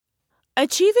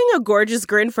Achieving a gorgeous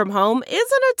grin from home isn't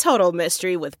a total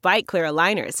mystery with Byte Clear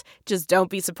aligners. Just don't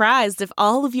be surprised if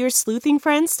all of your sleuthing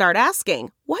friends start asking,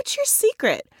 "What's your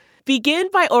secret?" Begin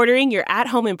by ordering your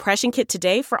at-home impression kit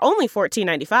today for only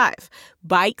 $14.95.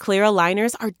 Byte Clear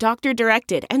aligners are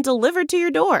doctor-directed and delivered to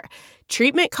your door.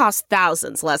 Treatment costs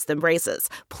thousands less than braces.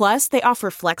 Plus, they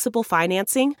offer flexible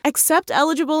financing, accept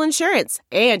eligible insurance,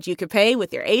 and you can pay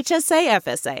with your HSA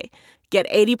FSA. Get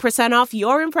 80% off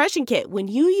your impression kit when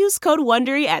you use code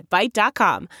WONDERY at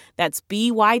Byte.com. That's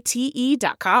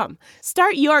BYTE.com.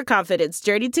 Start your confidence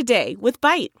journey today with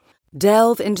Byte.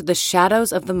 Delve into the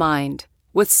shadows of the mind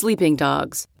with Sleeping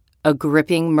Dogs, a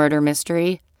gripping murder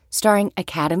mystery starring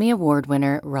Academy Award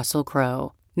winner Russell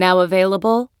Crowe. Now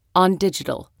available on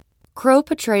digital. Crowe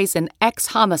portrays an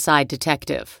ex-homicide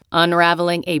detective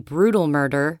unraveling a brutal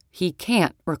murder he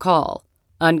can't recall.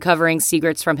 Uncovering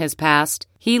secrets from his past,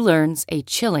 he learns a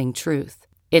chilling truth.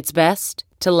 It's best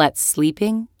to let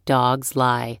sleeping dogs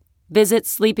lie. Visit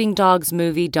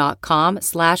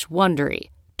sleepingdogsmovie.com/Wondery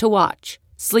to watch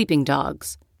Sleeping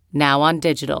Dogs, now on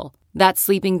digital. That's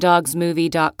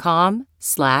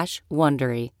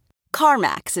sleepingdogsmovie.com/Wondery.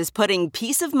 CarMax is putting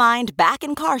peace of mind back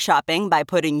in car shopping by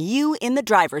putting you in the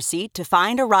driver's seat to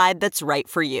find a ride that's right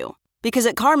for you. Because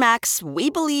at CarMax, we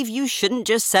believe you shouldn't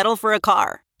just settle for a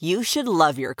car. You should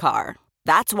love your car.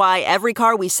 That's why every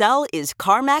car we sell is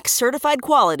CarMax certified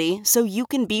quality, so you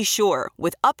can be sure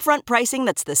with upfront pricing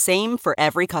that's the same for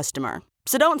every customer.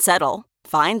 So don't settle.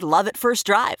 Find love at first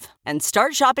drive and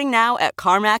start shopping now at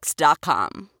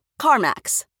CarMax.com.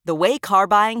 CarMax, the way car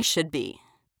buying should be.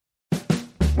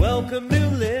 Welcome new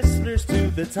listeners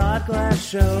to the Todd Glass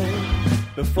Show.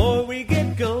 Before we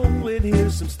get going,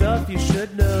 here's some stuff you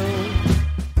should know.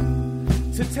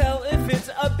 To tell if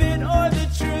it's a bit or the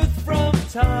truth from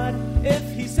Todd.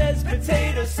 If he says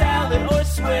potato salad or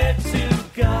swear to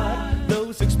God.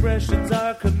 Those expressions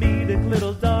are comedic,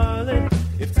 little darling.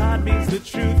 If Todd means the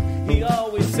truth, he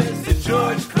always says to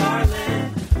George Carlin.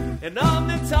 And on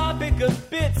the topic of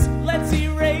bits, let's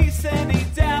erase any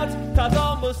doubt. Todd's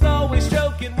almost always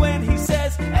joking when he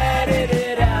says edit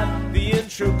it out. The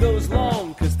intro goes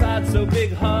long cause Todd's so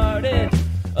big-hearted.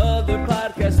 Other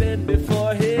podcasts end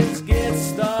before his gets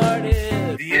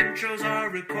started. The intros are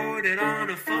recorded on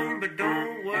a phone, but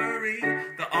don't worry,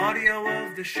 the audio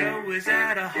of the show is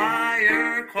at a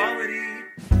higher quality.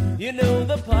 You know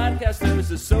the Podcasters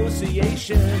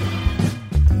Association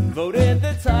voted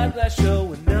the Todd Glass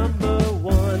Show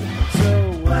 #1.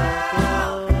 So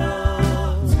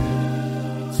welcome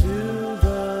to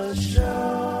the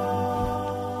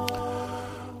show.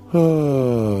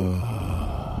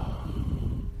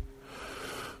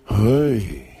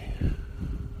 Hey,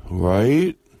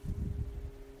 right?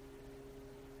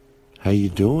 How you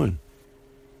doing?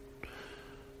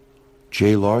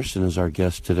 Jay Larson is our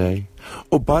guest today.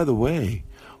 Oh, by the way,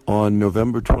 on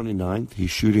November 29th,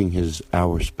 he's shooting his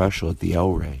hour special at the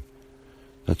El Rey.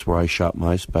 That's where I shot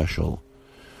my special.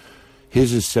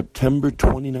 His is September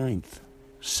 29th,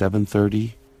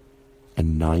 7:30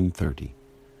 and 9:30.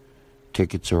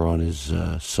 Tickets are on his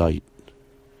site.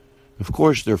 Of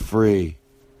course, they're free.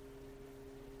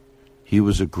 He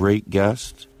was a great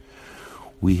guest.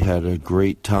 We had a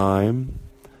great time.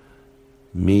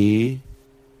 Me,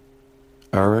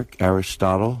 Eric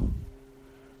Aristotle,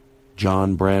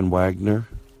 John Brand Wagner,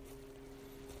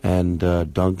 and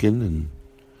Duncan, and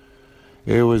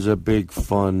it was a big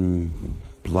fun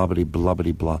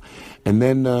blubbity blah. And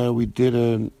then we did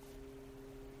an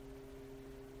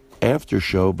after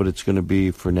show, but it's going to be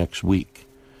for next week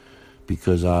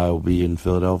because I'll be in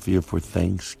Philadelphia for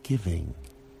Thanksgiving.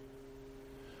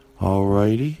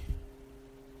 Alrighty.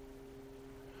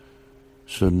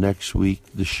 So next week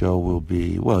the show will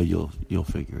be, well, you'll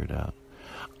figure it out.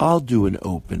 I'll do an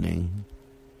opening.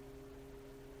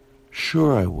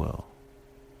 Sure I will.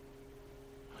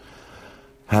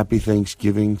 Happy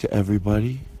Thanksgiving to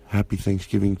everybody. Happy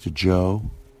Thanksgiving to Joe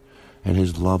and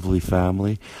his lovely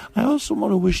family. I also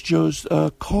want to wish Joe's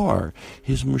car,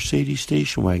 his Mercedes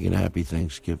station wagon, happy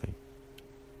Thanksgiving.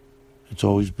 It's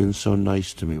always been so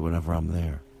nice to me whenever I'm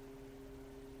there.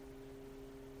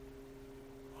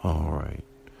 All right.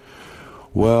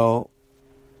 Well,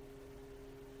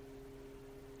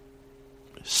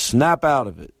 snap out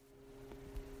of it.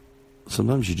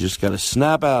 Sometimes you just got to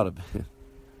snap out of it.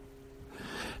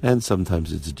 And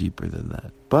sometimes it's deeper than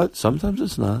that. But sometimes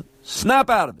it's not. Snap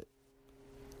out of it.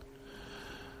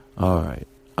 All right.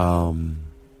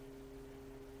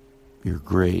 You're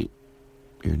great.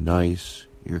 You're nice.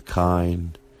 You're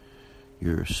kind.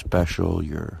 You're special.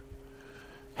 You're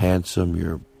handsome.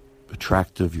 You're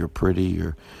attractive. You're pretty.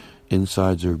 Your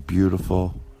insides are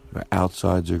beautiful. Your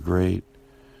outsides are great.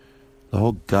 The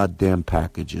whole goddamn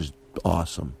package is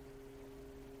awesome.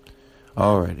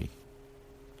 Alrighty.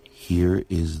 Here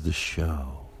is the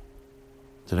show.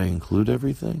 Did I include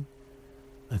everything?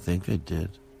 I think I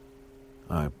did.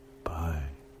 Alright, bye.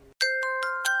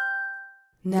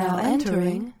 Now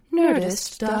entering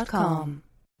Nerdist.com.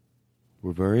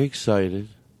 We're very excited.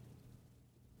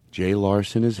 Jay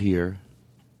Larson is here,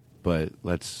 but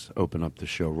let's open up the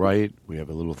show right. We have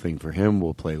a little thing for him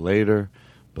we'll play later.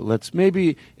 But let's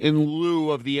maybe, in lieu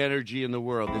of the energy in the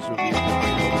world, this would be a good way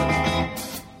to open.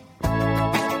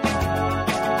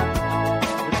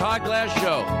 The Todd Glass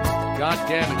Show. God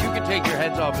damn it. You can take your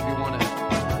heads off if you want to.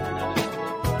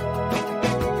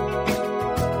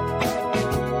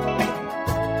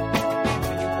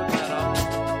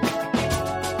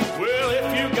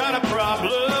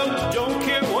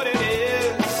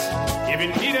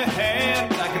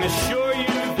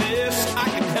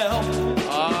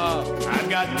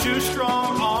 Two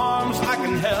strong arms, I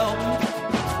can help.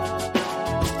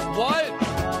 What?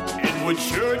 It would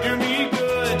sure do me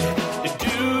good to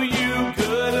do you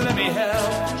good. Let me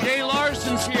help. Jay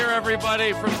Larson's here,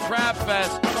 everybody, from Trap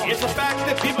Fest. It's a fact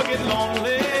that people get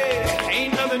lonely.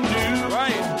 Ain't nothing new.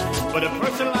 Right. But a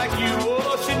person like you,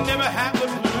 oh, should never have the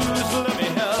blues. Let me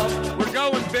help. We're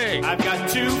going big. I've got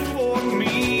two for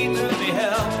me. Let me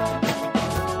help.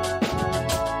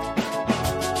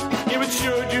 It would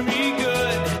sure do me good.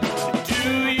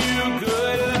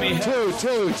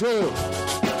 Two.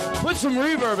 Put some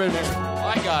reverb in there.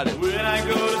 I got it. When I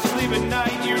go to sleep at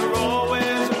night, you're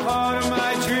always a part of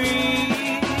my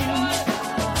dreams.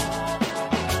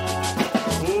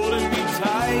 Holding me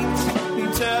tight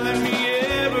and telling me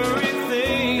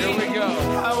everything. Here we go.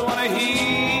 I want to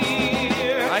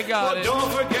hear. I got it.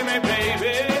 Don't forget me,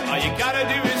 baby. All you gotta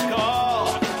do is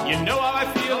call. You know how I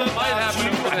feel about you.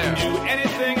 I can do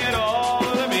anything at all.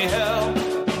 Let me help.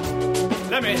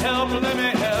 Let me help. Let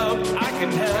me help. I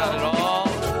can help. Got it all.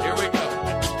 Here we go.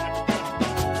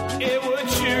 It would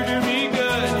sure do me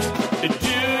good to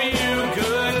do you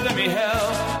good. Let me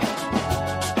help.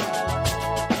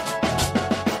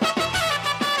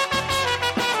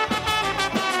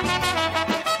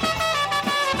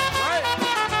 Right.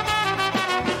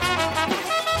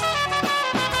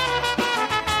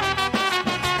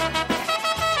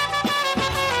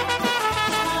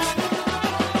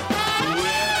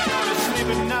 Sleep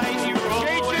at night, you're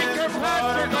always a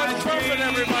part of my dreams.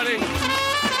 Everybody.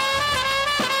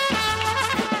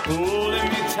 Holding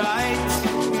me tight,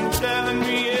 telling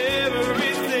me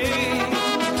everything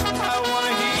I want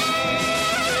to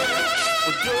hear.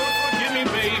 Well, don't forget me,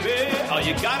 baby. All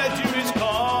you gotta do is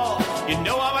call. You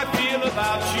know how I feel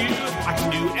about you. I can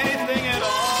do anything at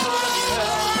all.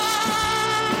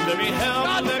 Let me help.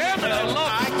 God Let me damn it, I help.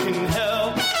 love I can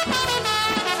help.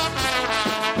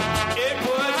 It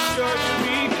would sure do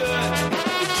me good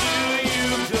to do you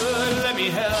good. Let me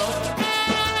help.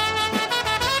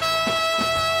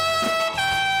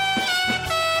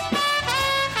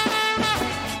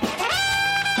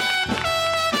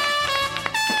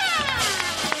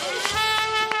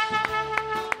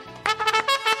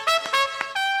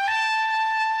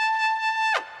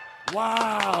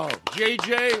 Wow.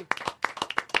 JJ,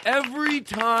 every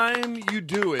time you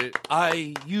do it,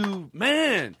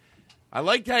 man, I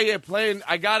liked how you're playing.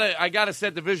 I gotta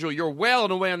set the visual. You're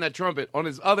wailing away on that trumpet. On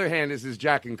his other hand is his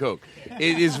Jack and Coke.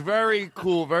 It is very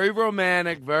cool, very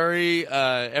romantic, very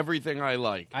everything I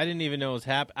like. I didn't even know it was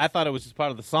happening. I thought it was just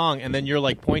part of the song, and then you're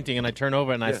like pointing, and I turn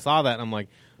over and I saw that, and I'm like,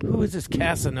 who is this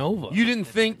Casanova? You didn't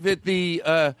think that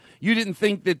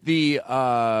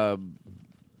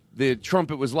the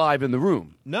trumpet was live in the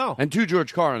room. No. And to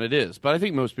George Carlin it is, but I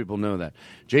think most people know that.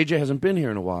 JJ hasn't been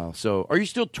here in a while, so are you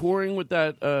still touring with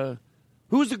that?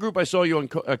 Who was the group I saw you on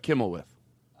Kimmel with?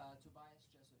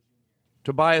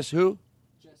 Tobias who?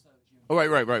 Oh,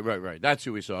 right. That's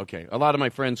who we saw. Okay. A lot of my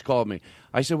friends called me.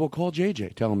 I said, well, call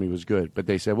JJ. Tell him he was good. But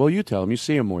they said, well, you tell him. You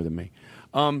see him more than me.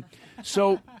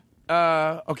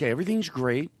 Okay, everything's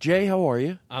great. Jay, how are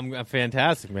you? I'm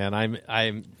fantastic, man.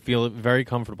 I feel very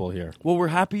comfortable here. Well, we're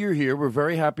happy you're here. We're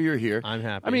very happy you're here. I'm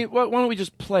happy. I mean, why don't we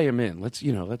just play him in? Let's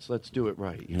do it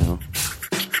right,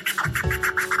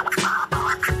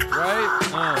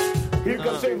 Right? Here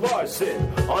comes Jay Larson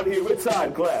on here with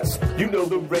Todd Glass. You know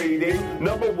the rating,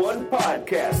 #1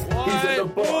 podcast. He's in the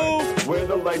bar where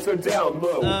the lights are down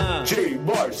low. Jay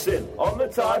Larson on the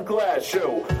Todd Glass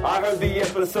Show. I heard the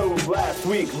episode last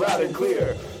week loud and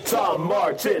clear. Tom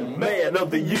Martin, Man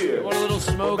of the Year. Want a little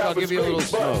smoke? Well, I'll give you a little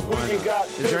smoke. Who you got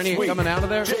Is there any this week? coming out of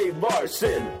there? Jay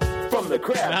Larson from the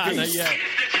Crab Feast. Not yet.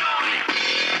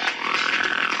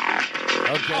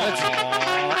 Okay, let's...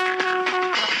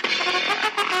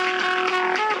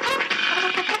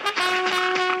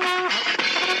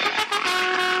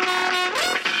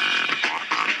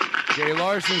 Jay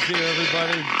Larson's here,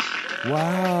 everybody.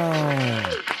 Wow.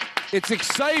 It's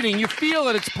exciting. You feel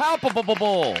it. It's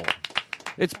palpable.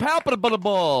 It's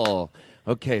palpable.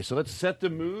 Okay, so let's set the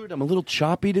mood. I'm a little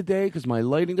choppy today because my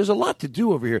lighting. There's a lot to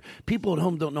do over here. People at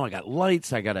home don't know. I got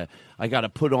lights. I gotta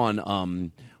put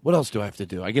on. What else do I have to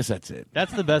do? I guess that's it.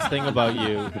 That's the best thing about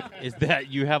you is that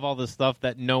you have all this stuff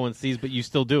that no one sees, but you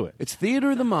still do it. It's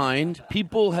theater of the mind.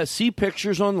 People see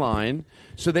pictures online,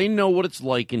 so they know what it's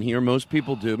like in here. Most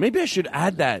people do. Maybe I should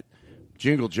add that.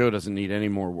 Jingle Joe doesn't need any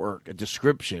more work. A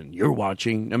description. You're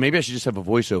watching. Now, maybe I should just have a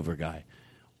voiceover guy.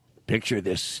 Picture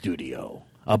this studio.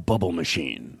 A bubble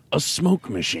machine. A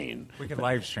smoke machine. We could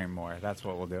live stream more. That's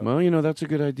what we'll do. Well, that's a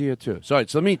good idea, too. So, all right,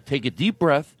 so let me take a deep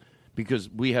breath because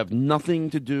we have nothing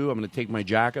to do. I'm going to take my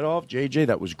jacket off. JJ,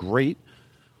 that was great.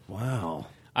 Wow.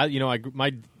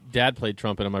 My dad played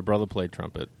trumpet and my brother played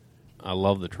trumpet. I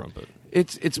love the trumpet.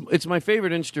 It's my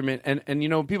favorite instrument.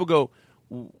 And people go,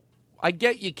 I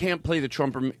get you can't play the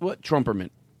trumpet. What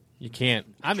trumperment? You can't.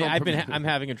 I mean, I'm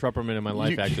having a trumperment in my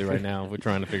life actually right now. We're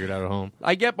trying to figure it out at home.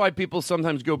 I get why people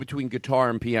sometimes go between guitar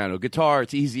and piano. Guitar,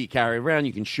 it's easy to carry around.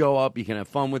 You can show up. You can have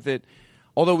fun with it.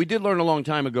 Although we did learn a long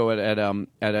time ago at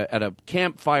a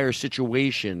campfire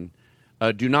situation,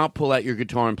 do not pull out your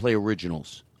guitar and play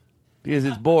originals because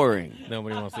it's boring.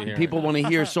 Nobody wants to hear. People want to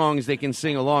hear songs they can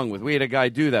sing along with. We had a guy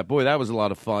do that. Boy, that was a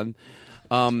lot of fun.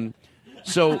 But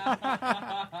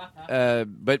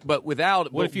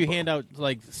without. What if you hand out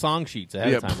like song sheets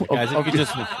ahead of time, like, guys? If you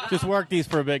just work these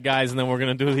for a bit, guys, and then we're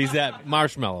gonna do these at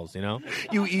marshmallows.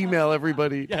 You email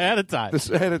everybody ahead of time,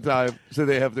 so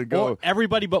they have to go. Or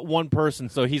everybody but one person,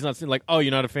 so he's not saying like, "Oh, you're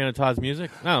not a fan of Todd's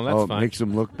music." No, that's fine. It makes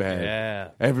them look bad. Yeah,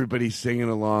 everybody's singing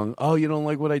along. Oh, you don't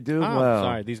like what I do? Oh, well,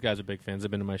 sorry, these guys are big fans.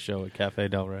 They've been to my show at Cafe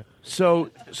Del Rey.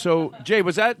 So Jay,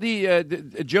 was that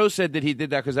the Joe said that he did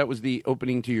that because that was the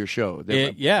opening to your show?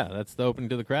 Yeah, that's the opening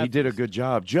to the crowd. He did a good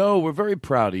job. Joe, we're very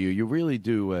proud of you. You really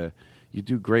do. You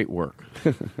do great work.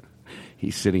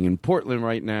 He's sitting in Portland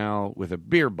right now with a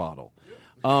beer bottle.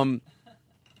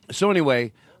 So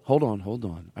anyway, hold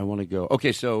on. I want to go.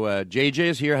 Okay, so JJ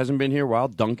is here. Hasn't been here a while.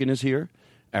 Duncan is here.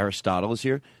 Aristotle is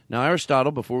here. Now,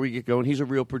 Aristotle, before we get going, he's a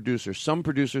real producer. Some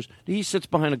producers, he sits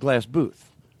behind a glass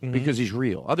booth because he's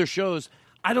real. Other shows,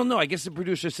 I don't know. I guess the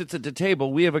producer sits at the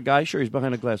table. We have a guy. Sure, he's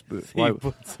behind a glass booth. He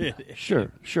puts it in.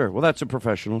 Sure. Well, that's a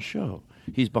professional show.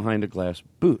 He's behind a glass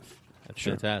booth. That's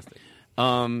fantastic.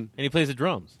 And he plays the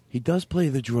drums. He does play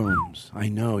the drums. I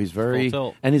know. He's very.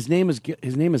 Full tilt. And his name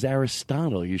is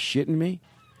Aristotle. You shitting me?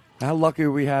 How lucky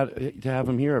are we to have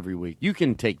him here every week? You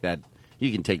can take that.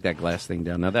 You can take that glass thing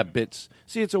down. Now that bit's.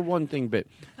 See, it's a one-thing bit.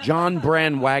 John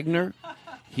Brand Wagner.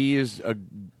 He is a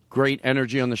great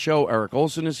energy on the show. Eric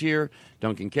Olson is here.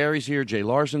 Duncan Carey's here. Jay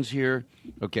Larson's here.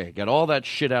 Okay, got all that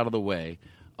shit out of the way.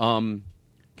 Can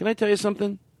I tell you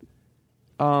something?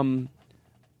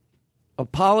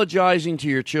 Apologizing to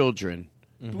your children.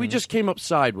 We just came up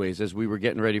sideways as we were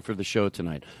getting ready for the show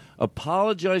tonight.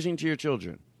 Apologizing to your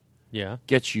children. Yeah.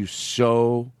 Gets you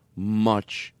so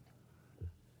much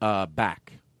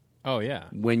back. Oh yeah.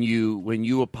 When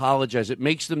you apologize, it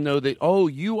makes them know that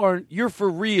you're for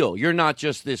real. You're not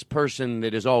just this person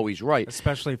that is always right.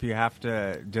 Especially if you have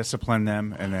to discipline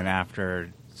them and then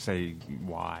after say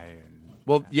why.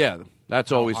 Well, yeah,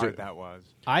 that's always hard that was.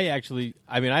 I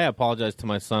apologize to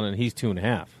my son, and he's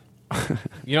 2.5.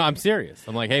 I'm serious.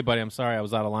 I'm like, hey, buddy, I'm sorry. I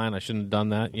was out of line. I shouldn't have done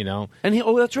that.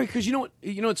 And that's right. Because you know what?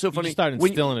 It's so funny. You start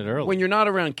instilling it early. When you're not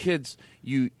around kids,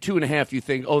 2.5, you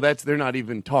think, they're not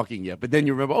even talking yet. But then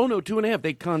you remember, 2.5,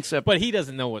 they concept. But he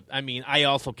doesn't know what. I mean, I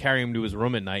also carry him to his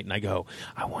room at night, and I go,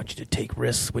 I want you to take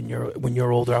risks when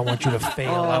you're older. I want you to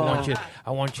fail.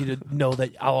 I want you to know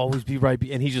that I'll always be right.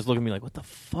 And he's just looking at me like, what the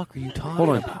fuck are you talking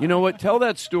about? Hold on. You know what? Tell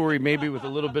that story maybe with a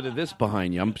little bit of this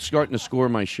behind you. I'm starting to score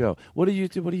my show. What do you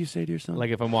say to your son? Like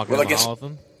if I'm walking down the hall with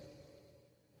him?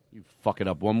 You fuck it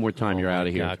up one more time, you're out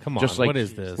of here. God, come on. Just like, what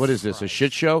is this? What is this, a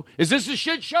shit show? Is this a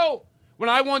shit show? When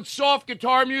I want soft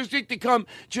guitar music to come,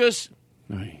 just...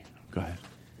 All right, go ahead.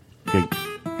 Okay.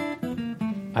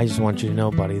 I just want you to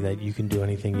know, buddy, that you can do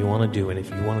anything you want to do. And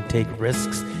if you want to take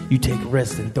risks, you take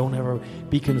risks. And don't ever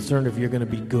be concerned if you're going to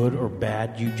be good or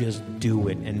bad. You just do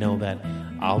it. And know that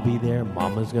I'll be there,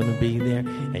 Mama's going to be there,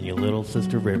 and your little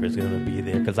sister River's going to be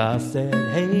there. Because I said,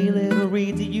 hey, little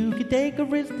Reedsy, you can take a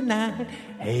risk tonight.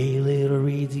 Hey, little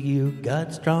Reedsy, you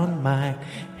got strong mind.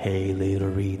 Hey,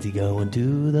 little Reedsy, going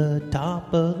to the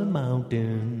top of the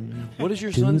mountain. What is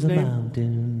your son's name?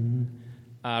 Mountain.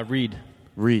 Reed.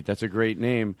 Reed, that's a great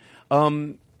name.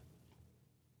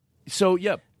 So,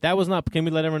 yep. That was not, can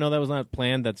we let everyone know that was not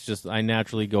planned? That's just, I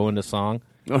naturally go into song.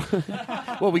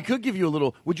 Well, we could give you a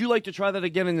little, would you like to try that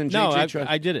again and then No, JJ try?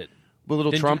 I did it.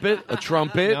 little trumpet? A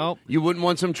trumpet? No. You wouldn't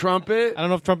want some trumpet? I don't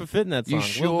know if trumpet fit in that song. You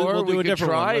sure? We'll do We a could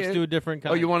different try one. Let's it. do a different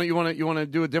kind. Oh, you want to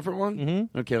do a different one?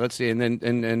 Mm-hmm. Okay, let's see.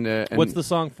 And What's the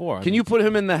song for? Can you put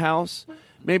him in the house?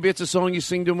 Maybe it's a song you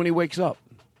sing to him when he wakes up.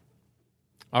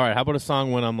 All right. How about a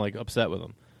song when I'm like upset with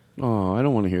him? Oh, I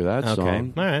don't want to hear that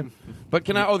song. All right. But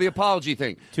can I? Oh, the apology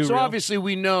thing. Too so real? obviously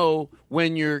we know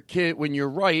when you're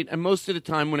right, and most of the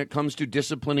time when it comes to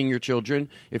disciplining your children,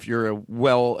 if you're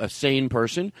a sane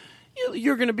person,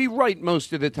 you're going to be right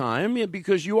most of the time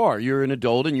because you're an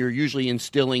adult and you're usually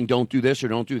instilling don't do this or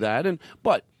don't do that.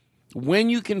 But when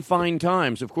you can find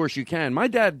times, of course you can. My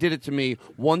dad did it to me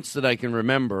once that I can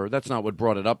remember. That's not what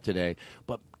brought it up today.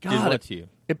 But God, Did what to you?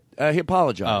 He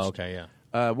apologized. Oh, okay, yeah.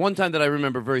 One time that I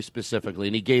remember very specifically,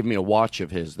 and he gave me a watch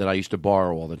of his that I used to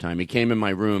borrow all the time. He came in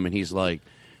my room and he's like,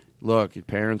 "Look, your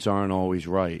parents aren't always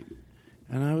right."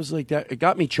 And I was like, that. It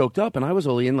got me choked up, and I was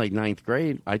only in like 9th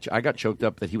grade. I got choked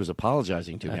up that he was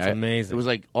apologizing to me. That's amazing. It was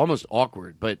like almost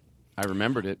awkward, but I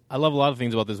remembered it. I love a lot of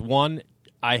things about this. One,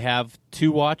 I have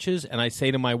 2 watches, and I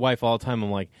say to my wife all the time,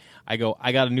 I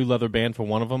got a new leather band for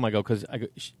one of them.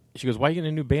 She goes, why are you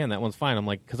getting a new band? That one's fine. I'm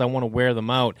like, because I want to wear them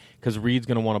out, because Reed's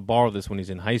going to want to borrow this when he's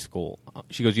in high school.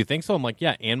 She goes, you think so? I'm like,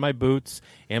 yeah, and my boots,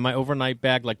 and my overnight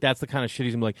bag. Like, that's the kind of shit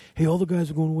he's going to be like, hey, all the guys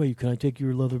are going away. Can I take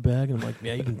your leather bag? And I'm like,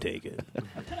 yeah, you can take it.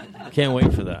 Can't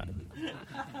wait for that.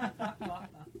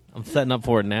 I'm setting up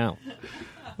for it now.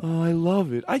 Oh, I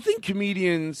love it. I think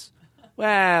comedians...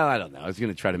 Well, I don't know. I was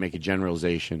going to try to make a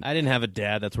generalization. I didn't have a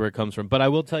dad. That's where it comes from. But I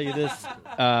will tell you this,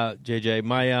 JJ.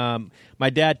 My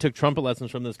dad took trumpet lessons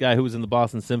from this guy who was in the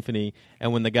Boston Symphony.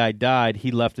 And when the guy died,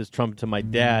 he left his trumpet to my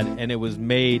dad. And it was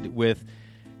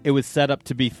set up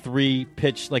to be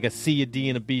 3-pitch, like a C, a D,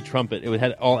 and a B trumpet. It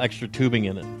had all extra tubing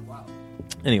in it. Wow.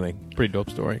 Anyway, pretty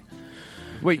dope story.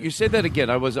 Wait, you said that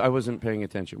again. I wasn't paying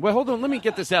attention. Well, hold on. Let me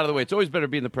get this out of the way. It's always better to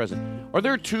be in the present. Are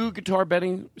there 2 guitar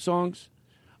betting songs?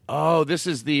 Oh, this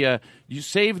is the, you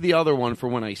saved the other one for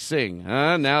when I sing.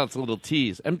 Now it's a little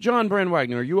tease. And John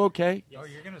Brandwagner, are you okay? Oh,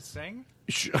 you're going to sing?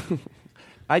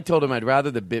 I told him I'd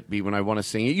rather the bit be when I want to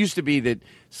sing. It used to be that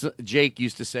Jake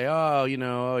used to say, he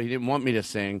didn't want me to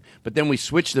sing. But then we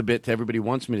switched the bit to everybody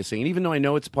wants me to sing. And even though I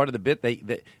know it's part of the bit,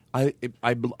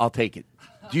 I'll take it.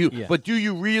 But do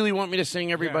you really want me to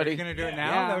sing, everybody? Are you going to do it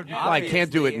now? Well, I can't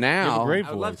do it now. You have a great I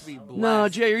voice. would love to be blessed. No,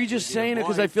 Jay, are you just saying it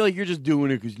because I feel like you're just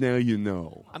doing it because now you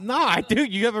know? No, I do.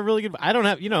 You have a really good... I don't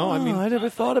have... I never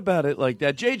thought about it like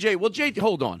that. JJ,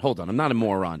 hold on. I'm not a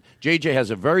moron. JJ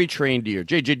has a very trained ear.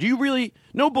 JJ, do you really...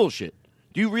 No bullshit.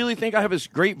 Do you really think I have a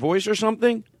great voice or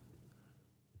something?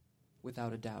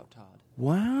 Without a doubt, Todd.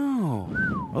 Wow.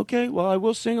 Okay, well, I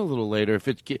will sing a little later.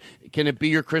 Can it be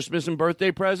your Christmas and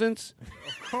birthday presents?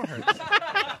 Of course.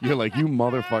 You're like, you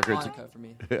motherfuckers. Hanukkah for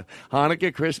me.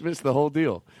 Hanukkah, Christmas, the whole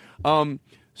deal.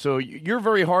 So you're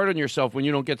very hard on yourself when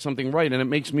you don't get something right, and it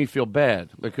makes me feel bad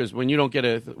because when you get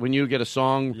a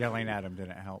song, yelling at him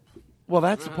didn't help. Well,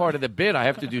 that's the part of the bit. I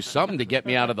have to do something to get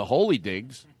me out of the holy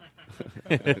digs.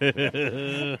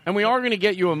 And we are going to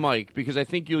get you a mic because I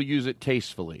think you'll use it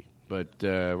tastefully. But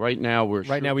right now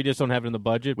now we just don't have it in the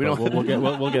budget.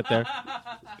 We'll get there.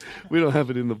 We don't have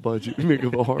it in the budget. We make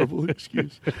up a horrible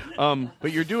excuse.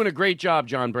 But you're doing a great job,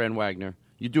 John Brandwagner.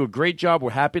 You do a great job.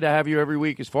 We're happy to have you every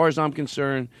week. As far as I'm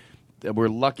concerned, we're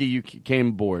lucky you came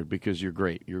aboard because you're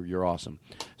great. You're awesome.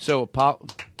 So,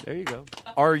 there you go.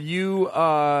 Are you?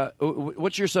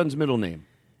 What's your son's middle name?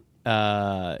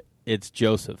 It's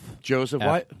Joseph. Joseph.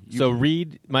 Why? So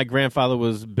Reed, my grandfather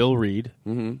was Bill Reed,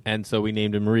 and so we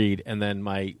named him Reed. And then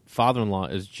my father-in-law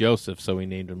is Joseph, so we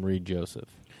named him Reed Joseph.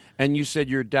 And you said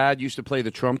your dad used to play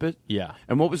the trumpet? Yeah.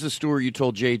 And what was the story you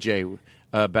told JJ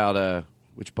about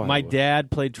which? My dad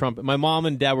played trumpet. My mom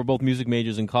and dad were both music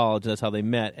majors in college. That's how they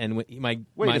met. And wait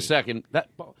a second.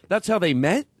 That's how they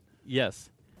met?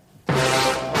 Yes.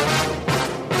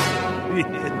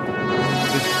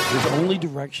 There's only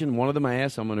direction. One of them I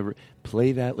asked, I'm going to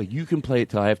play that. Like, you can play it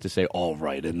till I have to say, all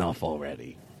right, enough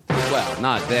already. Well,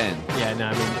 not then. Yeah, no,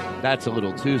 I mean... That's a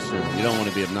little too soon. You don't want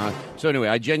to be obnoxious. So anyway,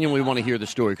 I genuinely want to hear the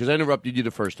story, because I interrupted you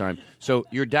the first time. So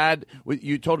your dad,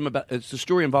 you told him about... It's the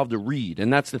story involved a reed,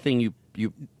 and that's the thing you...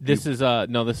 This is a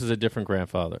different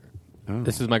grandfather. Oh.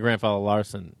 This is my grandfather,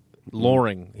 Larson.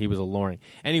 Loring. He was a Loring.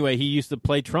 Anyway, he used to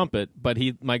play trumpet, but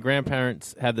my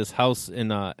grandparents had this house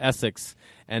in Essex,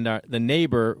 and the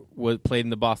neighbor played in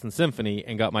the Boston Symphony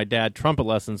and got my dad trumpet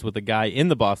lessons with the guy in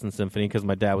the Boston Symphony because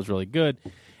my dad was really good.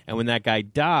 And when that guy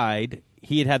died,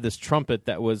 he had this trumpet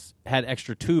that had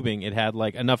extra tubing. It had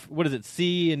like enough,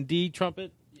 C and D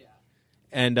trumpet? Yeah.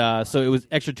 And so it was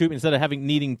extra tubing. Instead of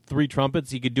needing 3 trumpets,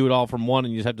 he could do it all from one,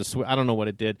 and you just have to I don't know what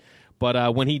it did.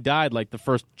 But when he died, like the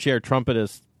first chair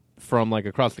trumpetist from like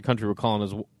across the country were calling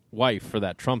his wife for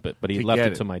that trumpet, but he To left get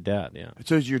it it. to my dad. Yeah.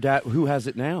 So is your dad? Who has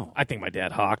it now? I think my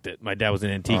dad hawked it. My dad was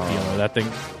an antique dealer. That thing.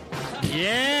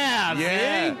 Yeah.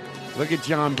 Yeah. Look at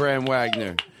John Bram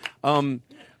Wagner.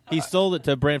 He sold it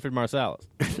to Branford Marsalis.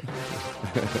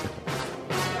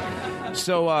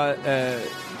 So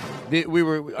we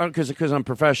were because I'm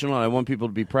professional and I want people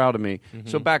to be proud of me. Mm-hmm.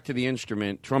 So back to the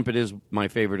instrument. Trumpet is my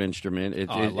favorite instrument.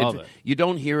 I love it. You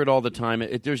don't hear it all the time.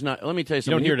 There's not. Let me tell you You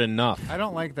something. don't hear it enough. I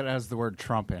don't like that it has the word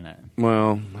Trump in it.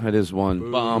 Well, that is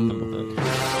one.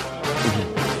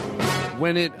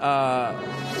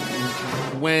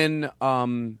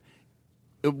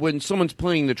 When someone's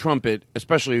playing the trumpet,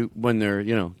 especially when they're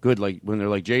good, like when they're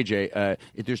like JJ,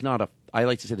 there's not a. I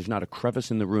like to say there's not a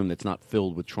crevice in the room that's not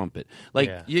filled with trumpet.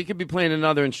 Like you could be playing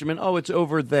another instrument. Oh, it's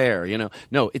over there.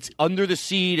 No, it's under the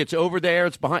seat. It's over there.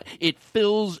 It's behind. It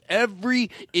fills that's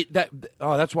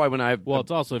why when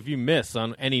it's also if you miss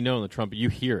on any note on the trumpet, you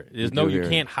hear it. You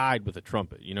can't hide with a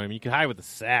trumpet. You know what I mean? You can hide with a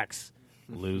sax.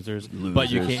 Losers. But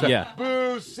you can't. Yeah.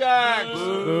 Boo sax.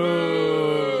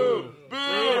 Boo. Boo.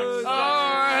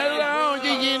 Oh, hello.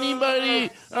 Did anybody?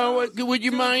 Would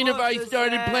you mind if I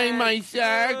started playing my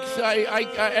sax?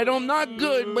 I'm not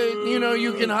good, but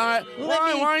you can hide.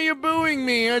 Why are you booing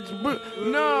me?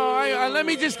 Let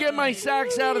me just get my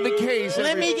sax out of the case.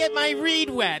 Let me get my reed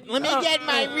wet. Get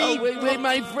my reed. Wait,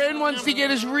 my friend wants to get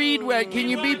his reed wet. Can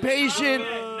you be patient?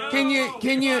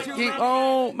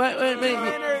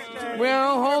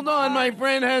 Well, hold on. My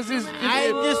friend has his.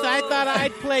 I thought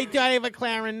I'd play. Do I have a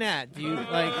clarinet? Do you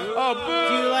like? Oh, boo!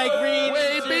 Do you like reed?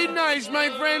 Wait, be nice. My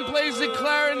friend plays the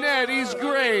clarinet. He's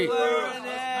great.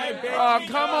 Oh,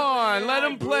 come on. Let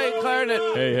him play clarinet.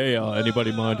 Hey,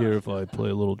 anybody mind here if I play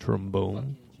a little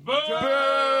trombone? Boo!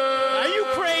 Are you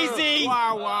crazy?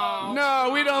 Wow.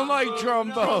 No, we don't like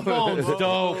trombone. Trombone's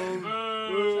dope.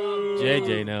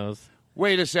 JJ knows.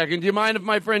 Wait a second. Do you mind if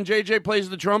my friend JJ plays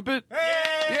the trumpet? Yay!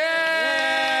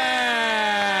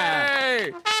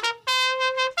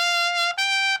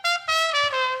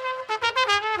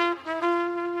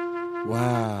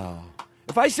 Wow.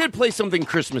 If I said play something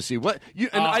Christmassy,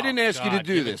 I didn't ask you to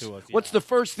do this. What's the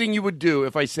first thing you would do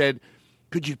if I said,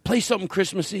 "Could you play something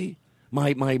Christmassy?"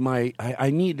 We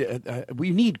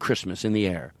need Christmas in the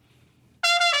air.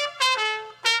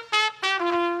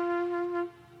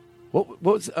 How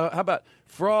about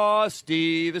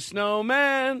Frosty the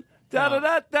Snowman? Da da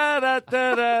da da da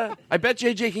da da. I bet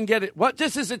JJ can get it. What?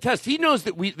 This is a test. He knows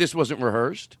that this wasn't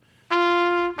rehearsed.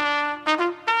 Come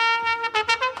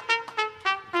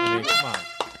on.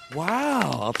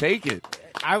 Wow, I'll take it.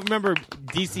 I remember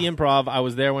DC Improv. I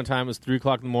was there one time. It was 3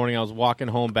 o'clock in the morning. I was walking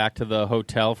home back to the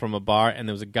hotel from a bar, and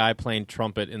there was a guy playing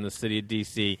trumpet in the city of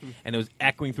DC, and it was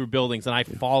echoing through buildings. And I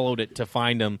followed it to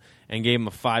find him and gave him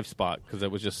a 5 spot because it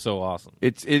was just so awesome.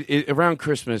 It's around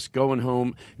Christmas, going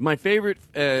home. My favorite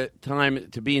time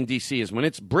to be in DC is when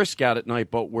it's brisk out at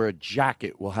night, but where a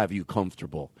jacket will have you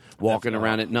comfortable walking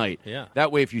around at night. Yeah.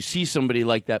 That way, if you see somebody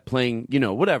like that playing,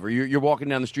 whatever, you're walking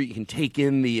down the street, you can take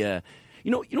in the. You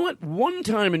know what? One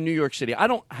time in New York City, I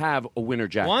don't have a winter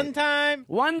jacket. One time?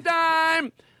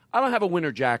 I don't have a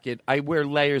winter jacket. I wear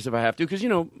layers if I have to because,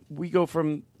 we go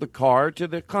from the car to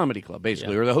the comedy club,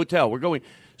 basically, or the hotel. We're going.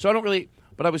 So I don't really.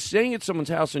 But I was staying at someone's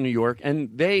house in New York, and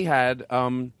they had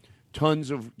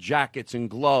tons of jackets and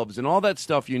gloves and all that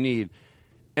stuff you need.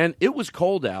 And it was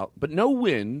cold out, but no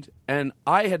wind, and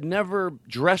I had never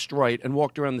dressed right and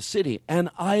walked around the city, and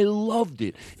I loved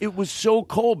it. It was so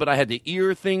cold, but I had the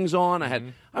ear things on.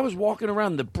 I was walking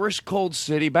around the brisk, cold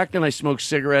city. Back then I smoked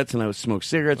cigarettes, and I would smoke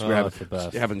cigarettes. We were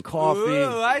having coffee.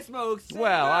 Ooh, I smoke cigarettes.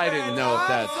 Well, I didn't know if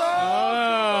that's...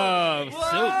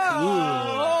 so cool.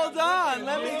 Hold on.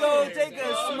 Let me go take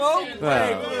a smoke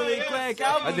break really quick.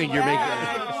 I think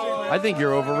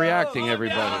you're overreacting,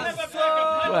 everybody.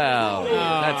 Well,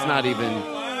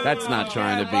 that's not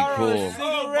trying to be cool.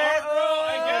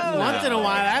 Once in a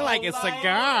while, I like a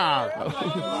cigar.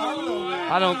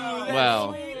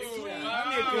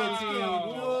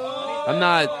 I'm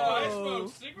not.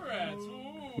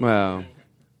 Well,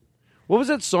 what was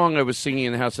that song I was singing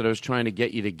in the house that I was trying to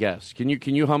get you to guess? Can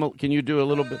you hum? Can you do a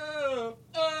little bit?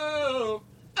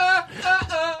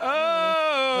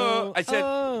 I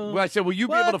said, will you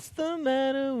be able to... What's the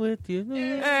matter with you?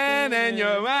 And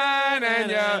you're mine, and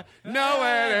you're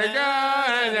nowhere to go,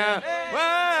 and you're...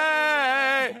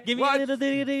 Give me a little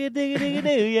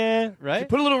digga, yeah. Right?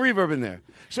 Put a little reverb in there.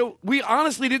 So we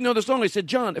honestly didn't know the song. I said,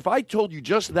 John, if I told you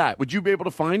just that, would you be able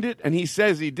to find it? And he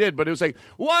says he did, but it was like,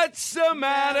 what's the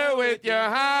matter with your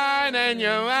hind and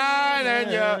your mind and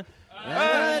your...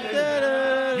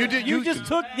 You just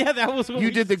took... Yeah, that was what you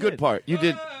did the good part. You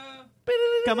did...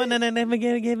 Come on, and never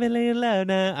gonna give it a little love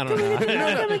now. I don't know.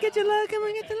 Come and get your love. Come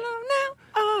and get your love now.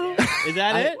 Oh. Is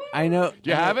that it? I know. Do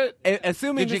you have it?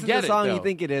 Assuming Did you this get is the song it, you though?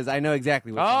 think it is, I know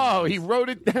exactly what. Oh, he wrote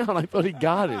it down. I thought he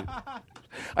got it.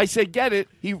 I said, get it.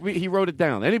 He wrote it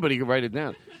down. Anybody can write it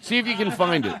down. See if you can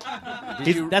find it.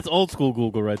 That's old school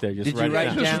Google right there. Just Did you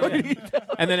write it down. it down?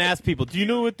 And then ask people, do you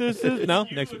know what this is? No?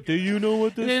 Next one. Do you know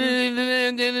what this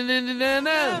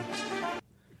is?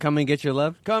 Come and get your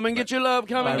love. Come and get your love.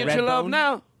 Come and get your love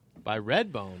now. By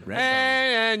Redbone.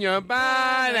 And you're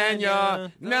bad and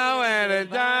you're nowhere to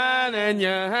dine and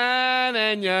you're hard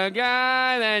and you're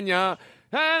God and you're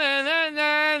come and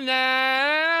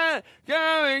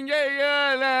get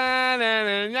your love.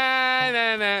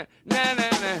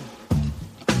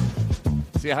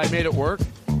 See how I made it work?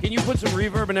 Can you put some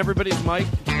reverb in everybody's mic?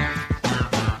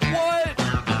 What?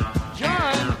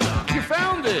 John, you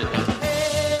found it.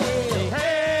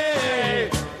 Hey,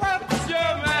 what's your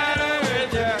matter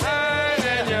with your heart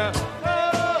and your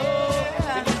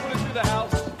Can you put it through the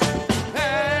house?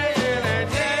 Hey,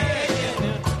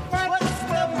 what's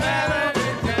the matter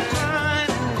with your heart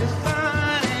and your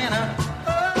son and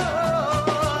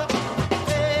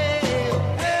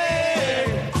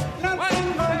what's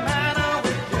the matter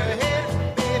with your head,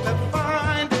 baby?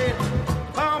 Find it.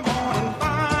 Come on and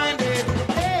find it.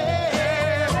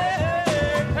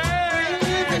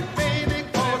 Baby,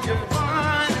 'cause you're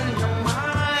fine and you're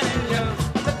mine and you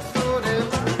look so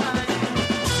divine.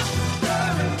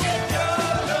 Come and get your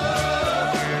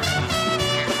love.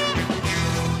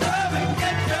 Come and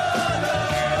get your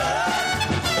love.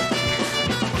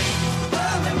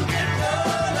 Come and get your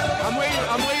love. I'm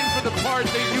waiting for the part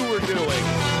that you were doing.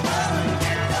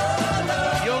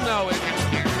 You'll know it.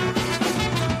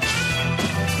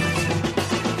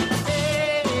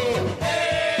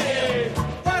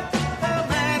 What's the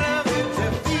matter with you?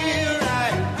 Feel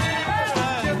right.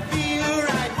 You feel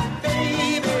right,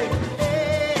 baby.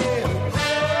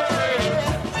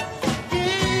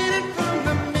 Get it from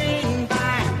the main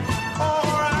line. All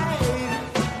right.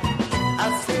 I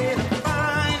said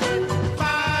find it,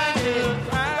 find it.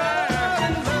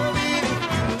 And love it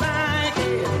if you like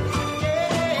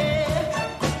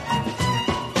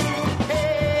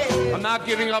it. I'm not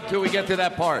giving up till we get to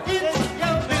that part. It's your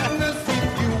business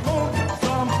if you want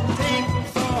some, take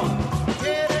some.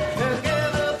 Get it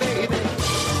together, baby.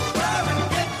 Come and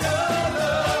get your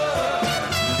love. Come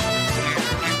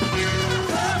and get your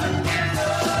love.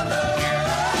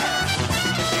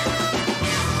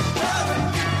 Come and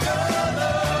get your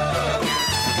love.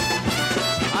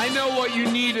 I know what you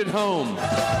need at home. Come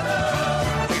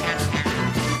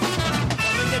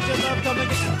and get your love. Come and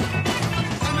get your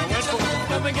love.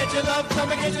 Come and get your love.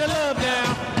 Come and get your love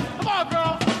now. Come on,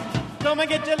 girl. Come and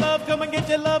get your love. Come and get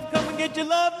your love. Come and get your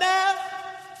love now.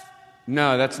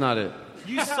 No, that's not it.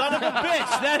 You son of a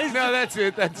bitch. That is. No, that's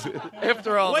it. That's it.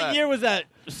 After all What that. year was that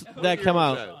come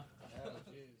out?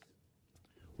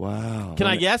 Wow. Can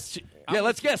I guess? Yeah,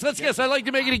 let's guess. Let's guess. I like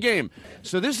to make it a game.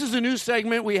 So this is a new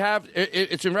segment we have.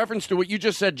 It's in reference to what you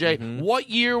just said, Jay. What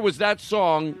year was that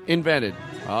song invented?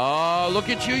 Oh, look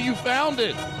at you. You found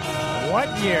it.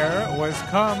 What year was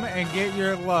Come and Get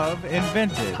Your Love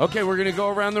invented? Okay, we're going to go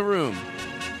around the room.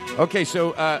 Okay,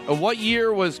 so what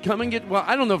year was Come and Get... Well,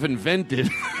 I don't know if invented.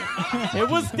 It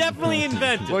was definitely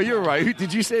invented. Well, you're right.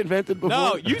 Did you say invented before?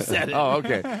 No, you said it. Oh,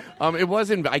 okay. It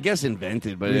wasn't, I guess,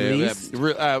 invented, but... Released?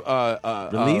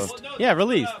 Released? Yeah,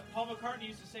 released. Paul McCartney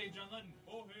used to say, John Lennon,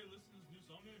 oh, hey, listen to this new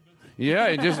song. Yeah,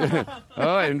 it just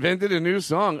invented a new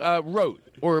song. Wrote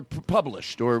or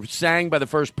published or sang by the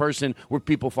first person where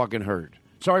people fucking heard.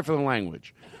 Sorry for the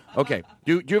language. Okay,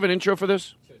 do you have an intro for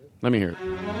this? Let me hear it.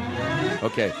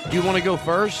 Okay, do you want to go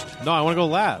first? No, I want to go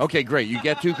last. Okay, great. You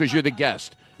get to because you're the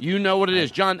guest. You know what it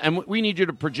is. John, and we need you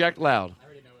to project loud. I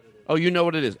already know what it is. Oh, you know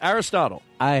what it is. Aristotle.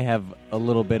 I have a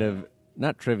little bit of,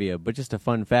 not trivia, but just a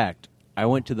fun fact. I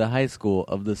went to the high school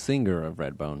of the singer of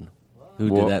Redbone. Who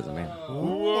Whoa. did that, man?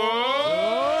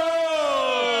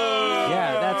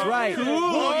 Yeah, that's right.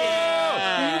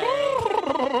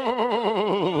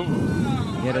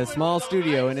 He had a small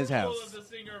studio in his house.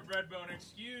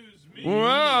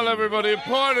 Well, everybody,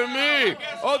 pardon me.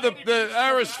 Oh, the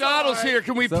Aristotle's here.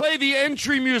 Can we play the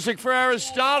entry music for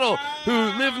Aristotle, who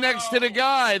lived next to the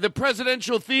guy, the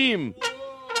presidential theme?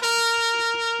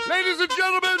 Ladies and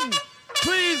gentlemen,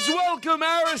 please welcome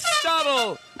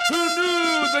Aristotle, who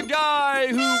knew the guy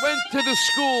who went to the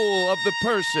school of the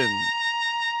person.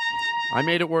 I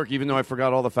made it work, even though I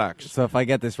forgot all the facts. So if I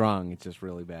get this wrong, it's just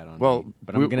really bad on Well, me.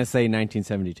 But I'm going to say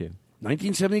 1972.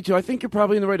 1972? I think you're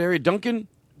probably in the right area. Duncan?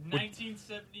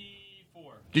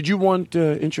 1974. Did you want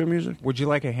intro music? Would you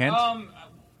like a hint?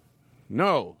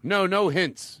 No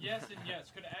hints. Yes and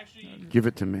yes. Could actually. Give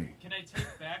it to me. Can I take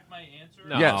back my answer?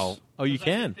 No. Yes. Oh, you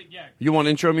can. You want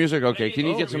intro music? Okay, can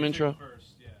you get some intro?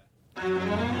 First, yeah.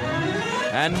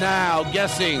 And now,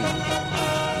 guessing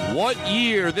what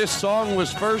year this song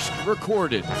was first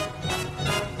recorded.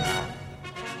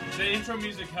 The intro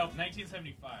music helped.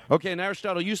 1975. Okay, and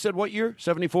Aristotle, you said what year?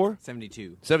 74?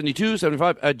 72. 72,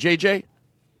 75. JJ?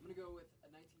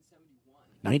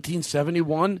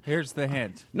 1971. Here's the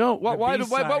hint. No, why? Whoa!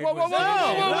 B-side was-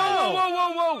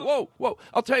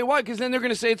 I'll tell you why. Because then they're going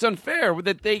to say it's unfair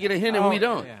that they get a hint and we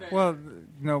don't. Yeah. Well,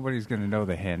 nobody's going to know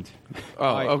the hint.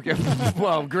 Oh, okay.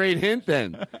 Well, great hint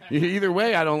then. Either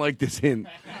way, I don't like this hint.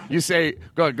 You say,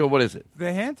 go. What is it?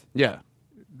 The hint? Yeah.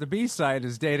 The B-side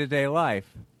is Day-to-Day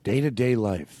Life. Day-to-day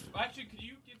life. Well, actually, could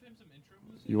you give him some intro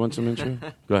music? You want some intro?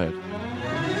 Go ahead.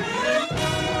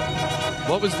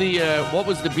 What was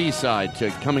the B side to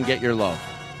Come and Get Your Love?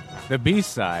 The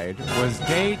B-side was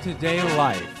Day-to-Day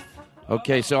Life.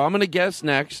 Okay, so I'm gonna guess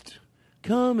next.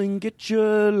 Come and get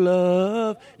your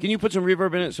love. Can you put some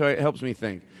reverb in it so it helps me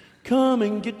think? Come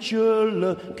and get your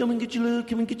love. Come and get your love.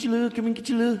 Come and get your love. Come and get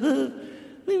your love. Come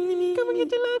and get your love. Come and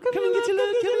get your love. Come and get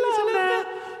your love.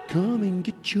 Come and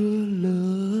get your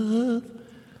love.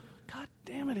 God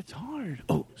damn it, it's hard.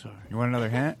 Oh, sorry. You want another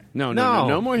hint?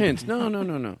 No more hints.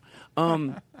 No.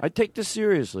 I take this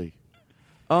seriously.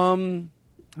 I'm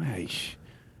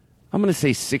gonna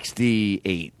say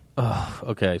 68.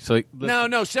 Okay, so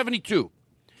No, 72.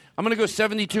 I'm gonna go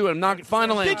 72. I'm not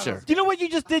final answer. You know what you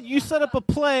just did? You set up a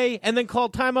play and then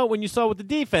called timeout when you saw what the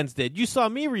defense did. You saw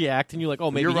me react, and you're like,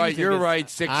 "Oh, maybe You're right. he did You're this. right.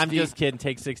 60. I'm just kidding.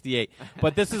 Take 68.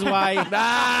 But this is why.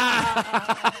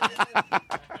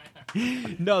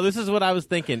 No, this is what I was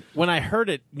thinking when I heard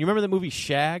it. You remember the movie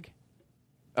Shag?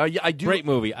 Yeah, I do. Great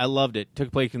movie. I loved it.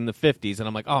 Took place in the 50s, and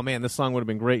I'm like, oh, man, this song would have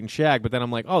been great in Shag. But then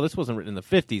I'm like, oh, this wasn't written in the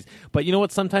 50s. But you know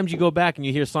what? Sometimes you go back and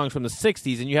you hear songs from the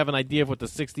 60s, and you have an idea of what the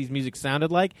 60s music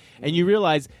sounded like, and you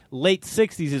realize late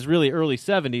 60s is really early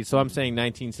 70s, so I'm saying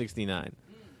 1969.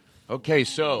 Okay,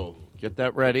 so get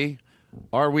that ready.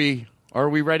 Are we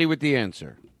ready with the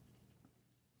answer?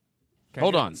 Can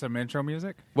Hold I get on. Some intro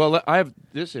music? Well, I have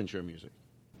this intro music.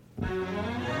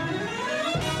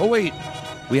 Oh, wait.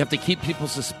 We have to keep people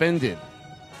suspended.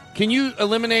 Can you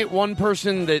eliminate one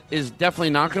person that is definitely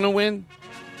not going to win?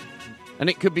 And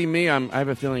it could be me. I have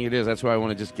a feeling it is. That's why I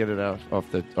want to just get it out off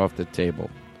the table.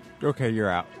 Okay, you're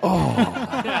out.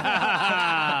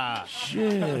 Oh.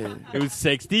 Shit. It was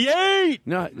 68.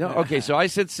 No. Okay, so I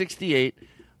said 68.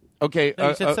 Okay. No,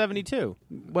 you said 72.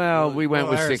 Well, we went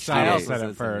with 68. Aristotle said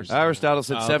it first. Aristotle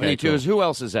said Oh, okay, 72. cool. Who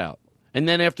else is out? And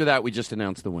then after that, we just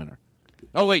announced the winner.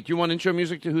 Oh, wait. Do you want intro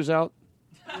music to who's out?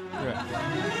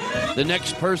 The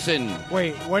next person.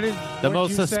 Wait, what did The what'd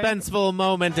most you say? suspenseful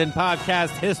moment in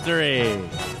podcast history.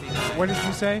 What did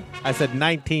you say? I said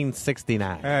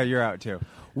 1969. You're out too.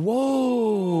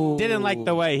 Whoa. Didn't like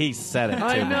the way he said it.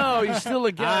 I to me. know. He's still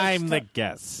a guest. I'm the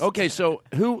guest. Okay, so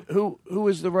who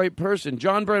is the right person?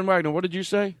 John Brand Wagner, what did you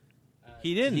say?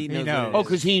 He didn't. He knows. Oh,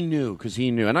 because he knew.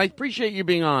 And I appreciate you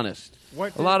being honest.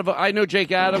 What A lot of I know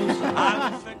Jake Adams.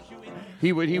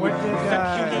 He would. What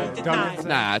did Duncan say?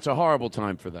 Nah, it's a horrible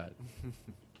time for that.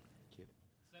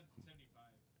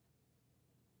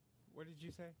 What did you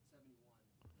say?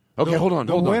 Okay, hold on.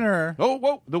 The winner. Oh,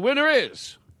 whoa! The winner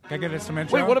is. Can I get some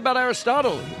intro? Wait, what about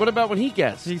Aristotle? What about when he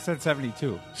guessed? He said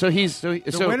 72. So he's The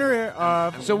winner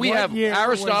of So we what have year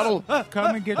Aristotle. was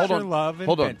Come and Get Hold Your on. Love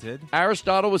Hold on. invented.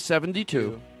 Aristotle was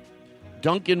 72.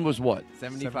 Duncan was what?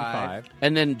 75.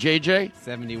 And then JJ.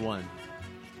 71.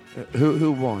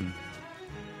 Who won?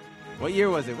 What year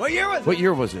was it? What year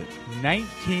was it?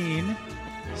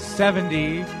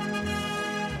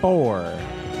 1974.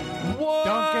 What?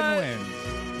 Duncan wins.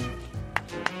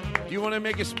 Do you want to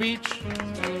make a speech?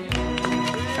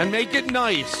 And make it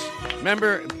nice.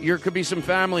 Remember, there could be some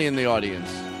family in the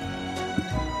audience.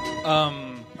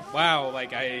 Wow,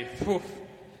 like I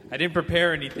didn't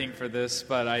prepare anything for this,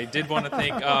 but I did want to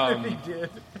thank.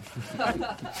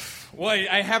 Well,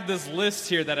 I have this list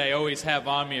here that I always have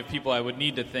on me of people I would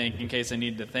need to thank in case I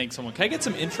need to thank someone. Can I get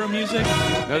some intro music?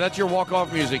 No, that's your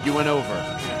walk-off music. You went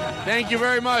over. Thank you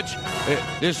very much.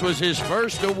 This was his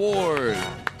first award.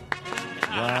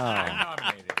 Wow.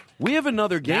 We have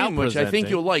another game, which I think presenting.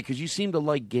 you'll like, because you seem to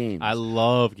like games. I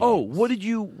love games. Oh, what did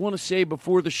you want to say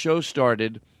before the show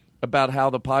started about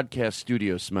how the podcast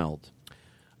studio smelled?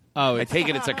 Oh, I take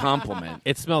it it's a compliment.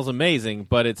 It smells amazing,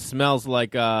 but it smells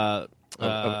like A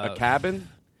cabin?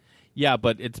 Yeah,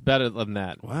 but it's better than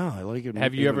that. Wow, I like it.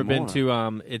 Have you ever been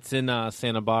to? It's in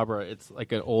Santa Barbara. It's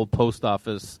like an old post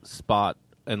office spot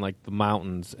in like the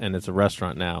mountains, and it's a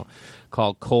restaurant now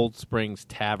called Cold Springs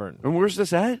Tavern. And where's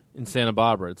this at? In Santa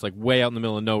Barbara. It's like way out in the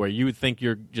middle of nowhere. You would think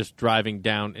you're just driving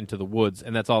down into the woods,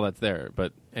 and that's all that's there.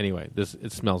 But anyway,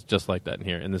 it smells just like that in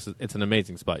here, and it's an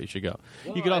amazing spot. You should go.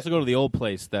 Well, you could also go to the old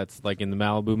place that's like in the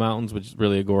Malibu Mountains, which is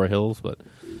really Agora Hills. But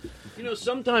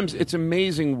sometimes it's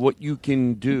amazing what you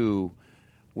can do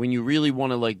when you really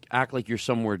want to like act like you're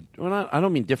somewhere. Well, I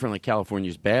don't mean different, like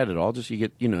California's bad at all. Just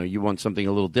you want something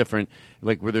a little different,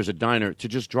 like where there's a diner. To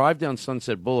just drive down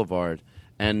Sunset Boulevard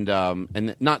and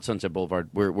not Sunset Boulevard,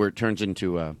 where it turns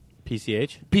into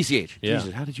PCH. PCH. Yeah.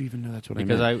 Jesus, how did you even know that's what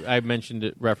because I meant? I mentioned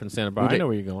it, referenced Santa Barbara. I know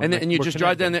where you're going. And you just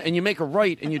drive down there, and you make a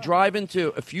right, and you drive into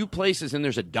a few places, and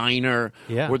there's a diner,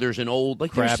 where there's an old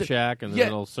Crab Shack, and there's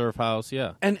an old surf house,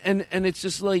 And it's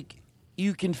just like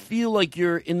you can feel like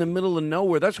you're in the middle of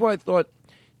nowhere. That's why I thought,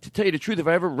 to tell you the truth, if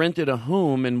I ever rented a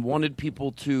home and wanted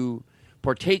people to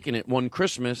partake in it one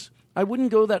Christmas, I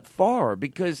wouldn't go that far,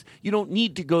 because you don't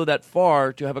need to go that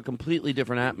far to have a completely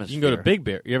different atmosphere. You can go to Big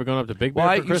Bear. You ever gone up to Big Bear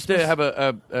for Christmas? I used to have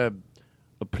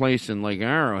a place in Lake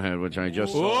Arrowhead, which I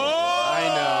just saw. I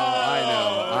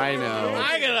know.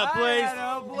 I got a place.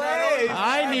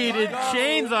 I needed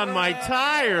chains on my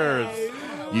tires.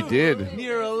 You did.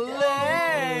 Near a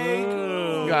lake.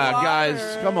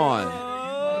 Guys, come on.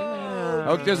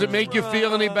 Oh, does it make you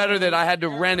feel any better that I had to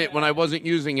rent it when I wasn't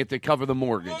using it to cover the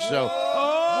mortgage? So, what?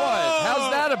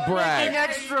 How's that a brag? Making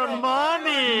extra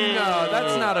money. No,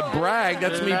 that's not a brag.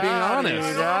 That's me being honest.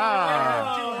 You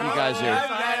guys are.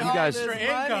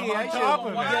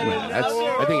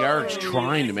 I think Eric's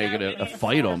trying to make it a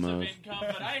fight almost.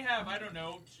 But I have, I don't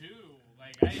know,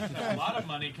 I have a lot of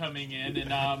money coming in,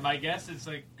 and I guess it's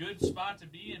a good spot to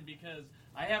be in because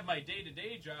I have my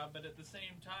day-to-day job, but at the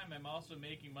same time, I'm also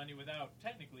making money without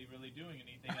technically really doing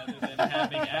anything other than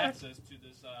having access to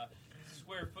this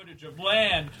square footage of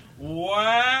land. Wow!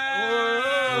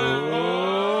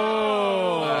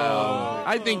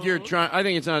 I think you're trying. I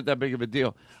think it's not that big of a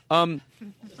deal.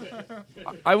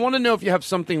 I want to know if you have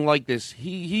something like this.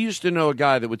 He used to know a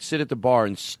guy that would sit at the bar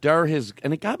and stir his,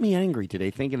 and it got me angry today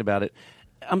thinking about it.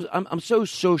 I'm so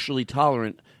socially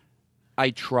tolerant. I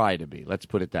try to be. Let's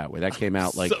put it that way. That came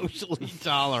out like socially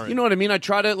tolerant. You know what I mean? I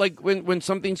try to, like, when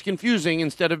something's confusing,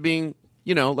 instead of being,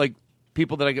 like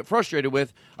people that I get frustrated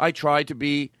with, I try to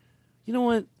be. You know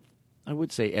what? I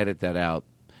would say edit that out.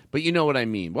 But you know what I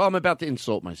mean. Well, I'm about to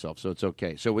insult myself, so it's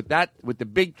okay. So with the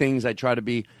big things, I try to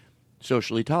be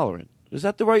socially tolerant. Is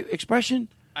that the right expression?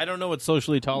 I don't know what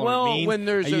socially tolerant means. When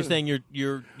there's Are you saying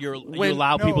you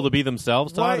allow people to be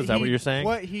themselves, Todd? Is that what you're saying?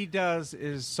 What he does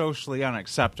is socially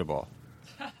unacceptable.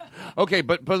 Okay,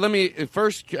 but let me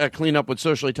first clean up what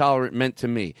socially tolerant meant to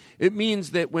me. It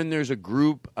means that when there's a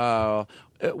group,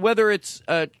 whether it's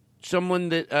someone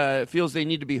that feels they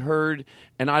need to be heard,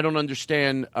 and I don't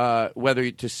understand whether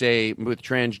to say with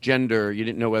transgender, you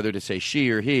didn't know whether to say she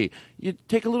or he, you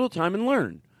take a little time and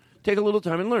learn.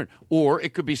 Or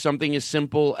it could be something as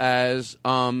simple as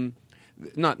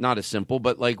not as simple,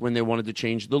 but like when they wanted to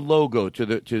change the logo to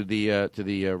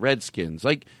the Redskins.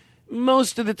 Like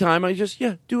most of the time, I just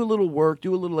do a little work,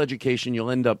 do a little education.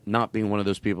 You'll end up not being one of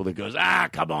those people that goes,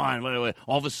 come on, wait.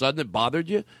 All of a sudden it bothered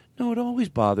you. No, it always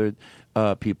bothered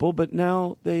people, but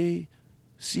now they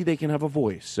see they can have a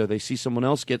voice. So they see someone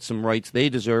else get some rights they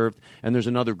deserved, and there's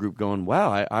another group going,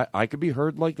 wow, I could be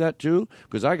heard like that too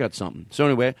because I got something. So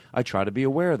anyway, I try to be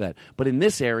aware of that. But in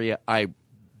this area,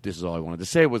 this is all I wanted to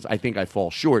say was I think I fall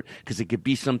short because it could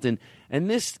be something. And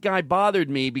this guy bothered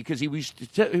me because he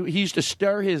used to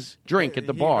stir his drink at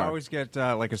the bar. He'd always get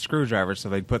like a screwdriver, so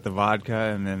they'd put the vodka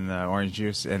and then the orange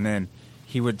juice, and then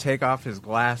he would take off his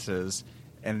glasses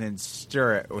and then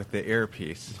stir it with the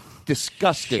earpiece.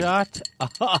 Disgusting. Shut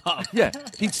up. Yeah,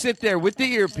 he'd sit there with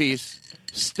the earpiece,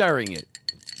 stirring it.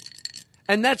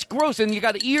 And that's gross. And you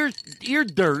got ear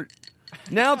dirt.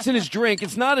 Now it's in his drink.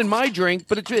 It's not in my drink,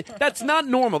 but that's not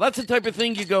normal. That's the type of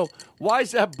thing you go, why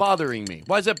is that bothering me?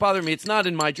 Why is that bothering me? It's not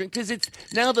in my drink. Because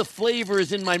now the flavor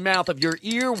is in my mouth of your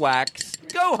earwax.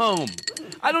 Go home.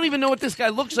 I don't even know what this guy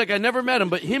looks like. I never met him.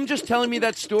 But him just telling me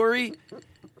that story...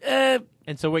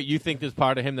 And so, wait, you think there's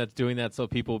part of him that's doing that so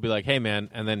people will be like, hey, man,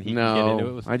 and then he can get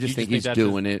into it? I just think he's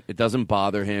doing it. It doesn't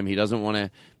bother him. He doesn't want to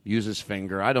use his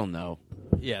finger. I don't know.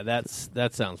 Yeah,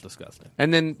 that sounds disgusting.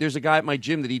 And then there's a guy at my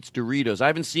gym that eats Doritos. I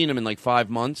haven't seen him in like 5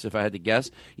 months, if I had to guess.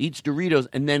 He eats Doritos,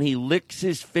 and then he licks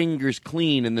his fingers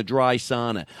clean in the dry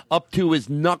sauna, up to his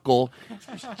knuckle.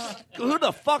 Who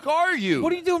the fuck are you?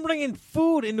 What are you doing bringing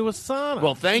food into a sauna?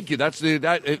 Well, thank you. That's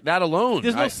that alone.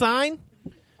 There's no sign?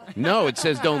 No, it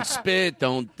says don't spit,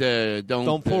 don't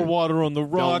pour water on the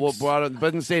rocks.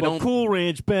 Doesn't say don't. Cool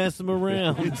Ranch, pass them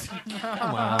around.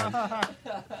 Come on.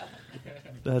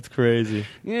 That's crazy.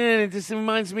 Yeah, it just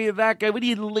reminds me of that guy. What are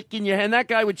you licking your hand? That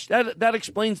guy that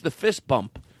explains the fist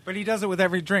bump. But he does it with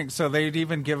every drink, so they'd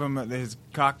even give him his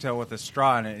cocktail with a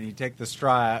straw in it, and he'd take the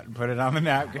straw out and put it on the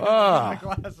napkin. Oh. And the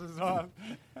glasses off.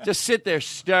 Just sit there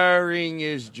stirring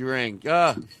his drink.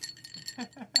 And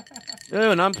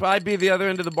I'd be the other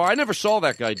end of the bar. I never saw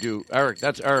that guy do Eric.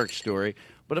 That's Eric's story.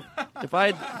 But if I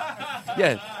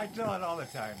I tell it all the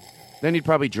time. Then he'd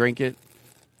probably drink it.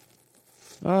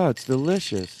 Oh, it's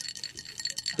delicious.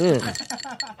 Ugh.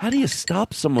 How do you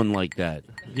stop someone like that?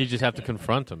 You just have to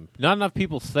confront them. Not enough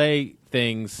people say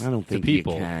things I don't think to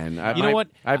people. you can. You know what?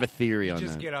 I have a theory on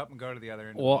Just that. get up and go to the other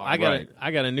end. Well, of the bar.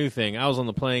 I got a new thing. I was on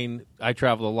the plane. I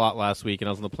traveled a lot last week, and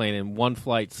I was on the plane. And one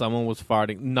flight, someone was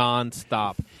farting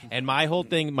nonstop. And my whole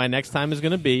thing, my next time is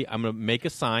going to be, I'm going to make a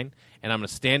sign, and I'm going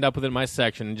to stand up within my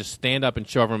section and just stand up and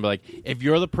show everyone, and be like, if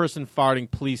you're the person farting,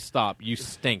 please stop. You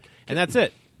stink. And that's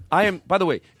it. I am. By the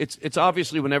way, it's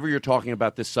obviously whenever you're talking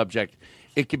about this subject,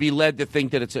 it could be led to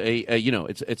think that it's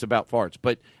it's about farts.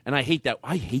 And I hate that.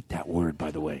 I hate that word,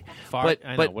 by the way. Fart? I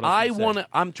know. But What else do you say? want to.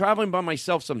 I'm traveling by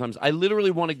myself sometimes. I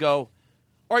literally want to go.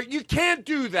 All right, you can't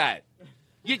do that.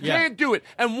 You can't do it.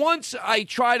 And once I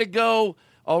try to go,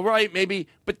 all right, maybe.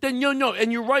 But then no.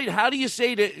 And you're right. How do you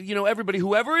say to everybody,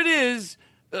 whoever it is,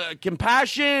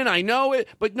 compassion? I know it,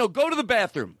 but no. Go to the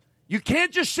bathroom. You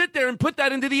can't just sit there and put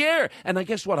that into the air. And I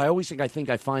guess what? I always think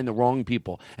I find the wrong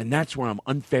people. And that's where I'm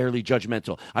unfairly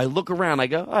judgmental. I look around. I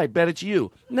go, I bet it's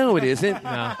you. No, it isn't.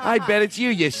 No. I bet it's you.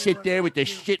 You sit there with the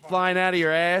shit flying out of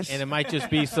your ass. And it might just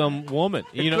be some woman.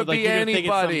 It could be you're thinking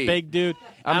anybody. some big dude.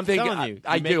 I'm thinking- telling you.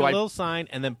 I make do. a little sign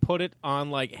and then put it on,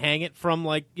 hang it from,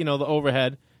 the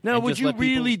overhead. Now, and would just you let people-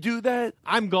 really do that?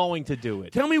 I'm going to do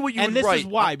it. Tell me what you and would this write. is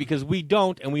why, because we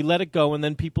don't, and we let it go, and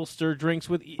then people stir drinks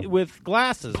with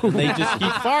glasses, and they just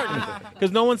keep farting because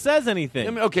no one says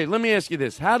anything. Let me ask you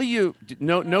this: how do you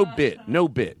no bit?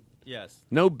 Yes.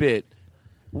 No bit.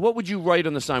 What would you write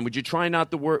on the sign? Would you try not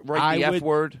to write the F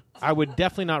word? I would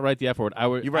definitely not write the F word.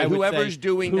 You're right. I would Whoever's say,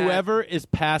 doing that- whoever is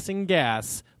passing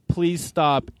gas, please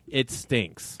stop. It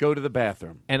stinks. Go to the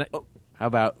bathroom. And How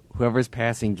about whoever's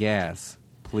passing gas,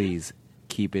 please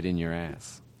keep it in your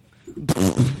ass.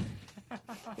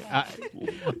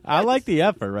 I like the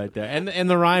effort right there, and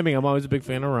the rhyming. I'm always a big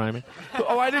fan of rhyming.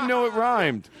 Oh, I didn't know it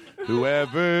rhymed.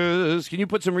 Whoever's. Can you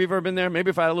put some reverb in there?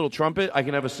 Maybe if I had a little trumpet, I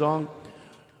can have a song.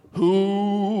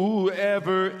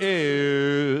 Whoever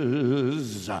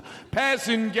is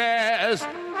passing gas,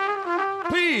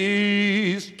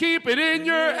 please keep it in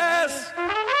your ass.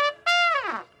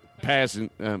 Passing,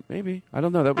 maybe. I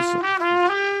don't know. That was.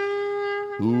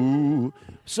 Ooh.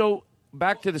 So,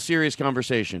 back to the serious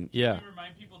conversation. Yeah.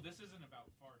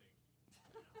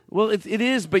 Well, it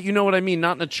is, but you know what I mean,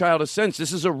 not in a childish sense.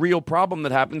 This is a real problem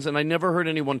that happens, and I never heard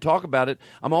anyone talk about it.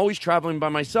 I'm always traveling by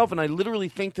myself, and I literally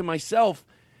think to myself,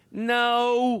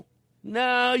 no,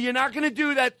 you're not going to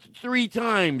do that 3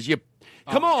 times.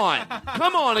 Come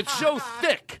on, it's so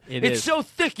thick. It's so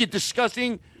thick, you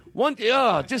disgusting.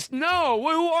 Just no.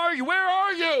 Who are you? Where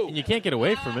are you? And you can't get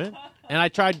away from it. And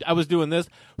I was doing this,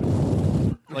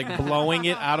 blowing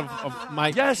it out of my...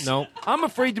 Yes. No. I'm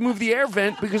afraid to move the air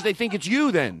vent because they think it's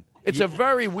you then. It's a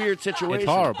very weird situation.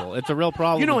 It's horrible. It's a real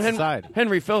problem in society.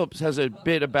 Henry Phillips has a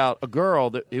bit about a girl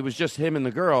that it was just him and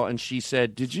the girl, and she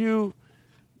said, "Did you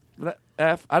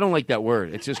F? I don't like that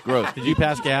word. It's just gross. Did you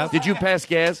pass gas? Did you pass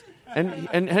gas?"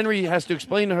 And Henry has to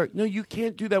explain to her, "No, you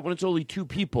can't do that when it's only 2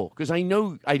 people because I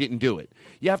know I didn't do it.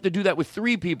 You have to do that with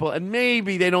 3 people, and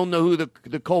maybe they don't know who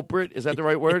the culprit is. That the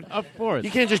right word? Of course.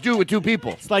 You can't just do it with 2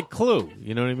 people. It's like Clue.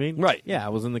 You know what I mean? Right. Yeah, I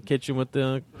was in the kitchen with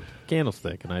the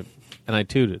candlestick, and I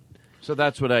tooted. So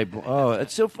that's what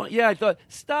it's so fun. Yeah, I thought,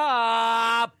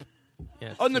 stop.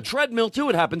 Yeah, on the treadmill, too,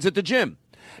 it happens at the gym.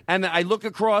 And I look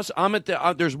across, I'm at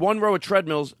the, there's one row of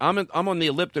treadmills. I'm on the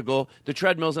elliptical, the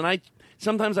treadmills, and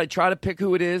sometimes I try to pick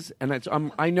who it is, and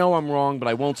I know I'm wrong, but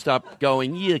I won't stop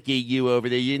going, look at you over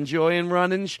there. You enjoying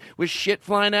running with shit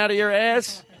flying out of your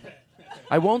ass?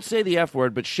 I won't say the F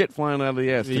word, but shit flying out of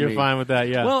the ass to You're me. fine with that,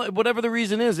 yeah. Well, whatever the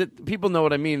reason is, people know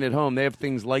what I mean at home. They have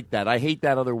things like that. I hate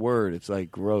that other word. It's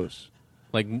like gross.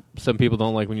 Like some people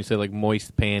don't like when you say like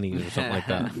moist panties or something like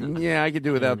that. Yeah, I could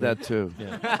do without that too.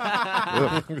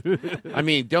 Yeah. I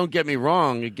mean, don't get me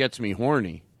wrong, it gets me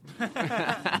horny.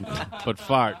 But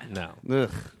fart, no.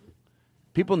 Ugh.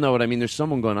 People know what I mean. There's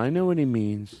someone going, I know what he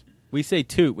means. We say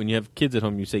toot. When you have kids at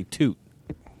home, you say toot.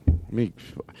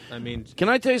 I mean, can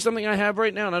I tell you something I have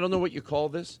right now, and I don't know what you call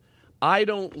this? I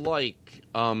don't like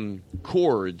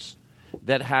chords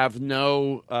that have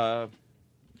no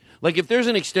like if there's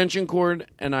an extension cord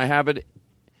and I have it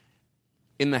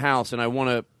in the house and I want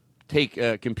to take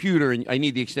a computer and I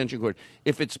need the extension cord,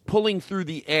 if it's pulling through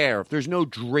the air, if there's no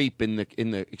drape in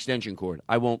the extension cord,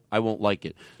 I won't like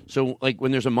it. So like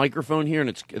when there's a microphone here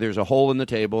and there's a hole in the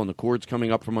table and the cord's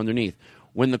coming up from underneath,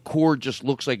 when the cord just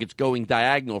looks like it's going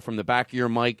diagonal from the back of your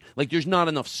mic, like there's not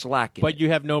enough slack in it. But you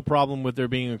have no problem with there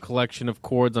being a collection of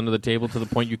cords under the table to the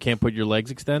point you can't put your legs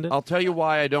extended? I'll tell you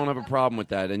why I don't have a problem with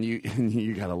that, and you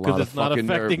got a lot of it's not fucking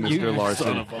nerve, affecting you, Mr. Larson.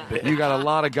 son of a bitch. You got a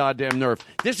lot of goddamn nerve.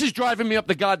 This is driving me up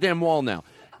the goddamn wall now.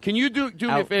 Can you do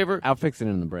me a favor? I'll fix it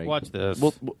in the break. Watch this.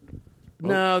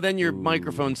 No, then your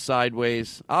microphone's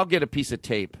sideways. I'll get a piece of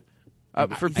tape.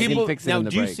 For people, now,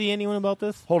 do you see anyone about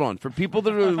this? Hold on. For people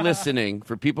that are listening,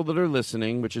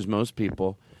 which is most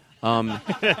people, there's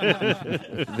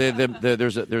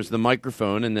the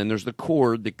microphone, and then there's the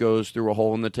cord that goes through a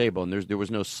hole in the table, and there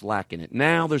was no slack in it.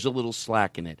 Now there's a little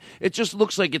slack in it. It just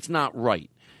looks like it's not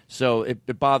right. So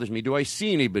it bothers me. Do I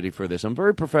see anybody for this? I'm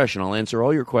very professional. I'll answer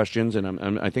all your questions,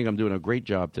 and I think I'm doing a great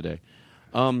job today.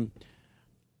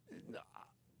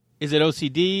 Is it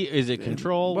OCD? Is it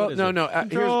control? Well, no.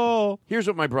 Control. Here's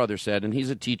what my brother said, and he's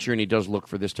a teacher, and he does look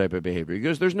for this type of behavior. He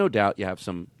goes, "There's no doubt you have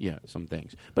some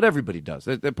things, but everybody does.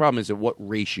 The problem is at what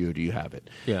ratio do you have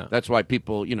it? Yeah, that's why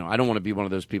people, I don't want to be one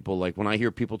of those people. Like when I hear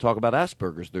people talk about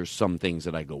Asperger's, there's some things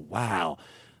that I go, wow,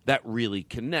 that really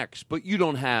connects, but you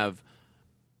don't have."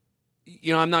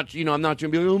 I'm not going to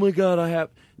be like, oh my God, I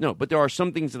have. No, but there are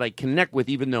some things that I connect with,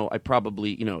 even though I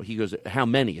probably, he goes, how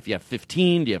many? If you have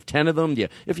 15, do you have 10 of them?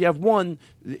 If you have one?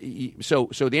 So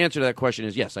the answer to that question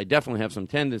is yes, I definitely have some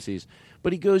tendencies.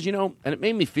 But he goes, and it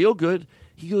made me feel good.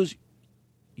 He goes,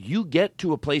 you get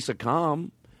to a place of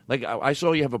calm. Like I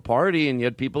saw you have a party and you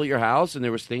had people at your house and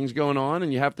there was things going on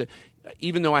and you have to,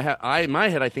 even though I in my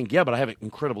head I think, yeah, but I have it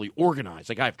incredibly organized.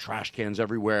 Like I have trash cans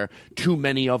everywhere, too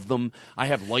many of them. I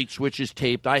have light switches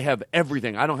taped. I have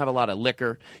everything. I don't have a lot of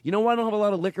liquor. You know why I don't have a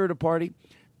lot of liquor at a party?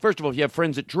 First of all, if you have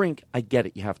friends that drink, I get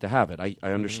it. You have to have it. I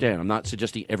understand. I'm not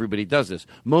suggesting everybody does this.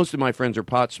 Most of my friends are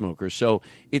pot smokers, so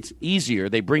it's easier.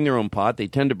 They bring their own pot. They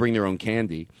tend to bring their own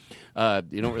candy.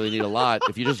 You don't really need a lot.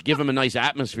 If you just give them a nice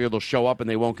atmosphere, they'll show up and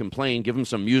they won't complain. Give them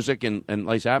some music and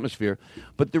nice atmosphere.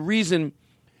 But the reason...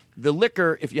 The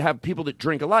liquor, if you have people that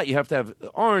drink a lot, you have to have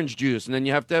orange juice, and then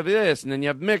you have to have this, and then you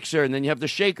have mixer, and then you have the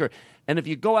shaker. And if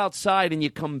you go outside and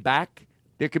you come back,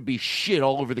 there could be shit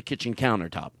all over the kitchen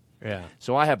countertop. Yeah.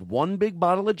 So I have one big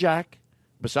bottle of Jack.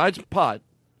 Besides pot,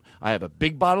 I have a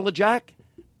big bottle of Jack,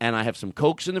 and I have some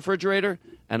Cokes in the refrigerator,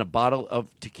 and a bottle of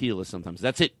tequila sometimes.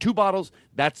 That's it. 2 bottles.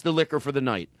 That's the liquor for the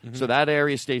night. Mm-hmm. So that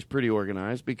area stays pretty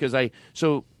organized because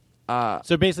So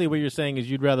basically what you're saying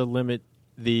is you'd rather limit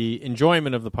the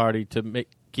enjoyment of the party to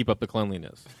keep up the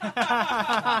cleanliness. You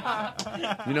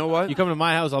know what? You come to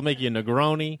my house, I'll make you a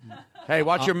Negroni. Hey,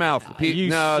 watch your mouth.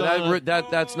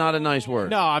 That's not a nice word.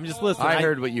 No, I'm just listening. I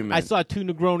heard what you meant. I saw 2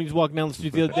 Negronis walking down the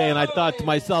street the other day, and I thought to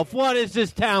myself, what has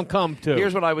this town come to?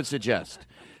 Here's what I would suggest.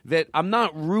 That I'm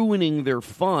not ruining their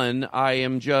fun. I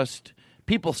am just...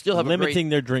 People still have limiting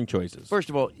their drink choices. First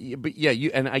of all,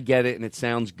 and I get it, and it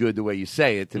sounds good the way you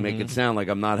say it to make it sound like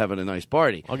I'm not having a nice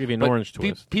party. I'll give you an orange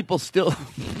twist. People still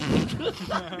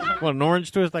want an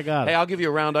orange twist? I got it. Hey, I'll give you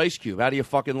a round ice cube. How do you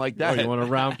fucking like that? Oh, you want a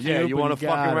round cube? Yeah, you want a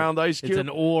fucking round ice cube? It's an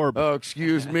orb. Oh,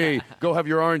 excuse me. Go have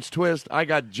your orange twist. I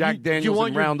got Jack Daniels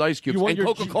and round ice cubes and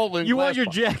Coca-Cola. You want your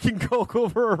Jack and Coke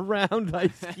over a round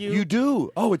ice cube? You do.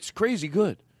 Oh, it's crazy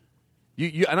good.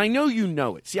 And I know you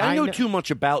know it. See, I know too much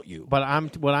about you.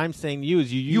 But what I'm saying to you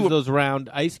is you use those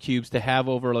round ice cubes to have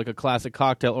over like a classic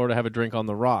cocktail or to have a drink on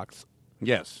the rocks.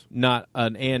 Yes. Not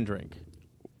an and drink.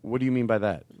 What do you mean by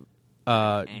that?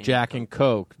 Jack and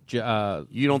Coke,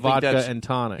 you don't vodka think and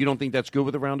tonic. You don't think that's good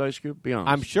with a round ice cube? Be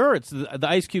honest. I'm sure the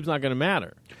ice cube's not going to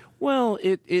matter. Well,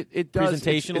 it does.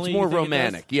 Presentationally, it's more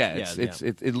romantic.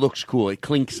 It looks cool. It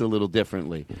clinks a little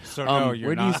differently. So no, you're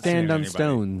where do you stand on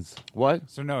stones? What?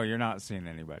 So no, you're not seeing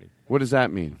anybody. What does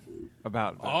that mean?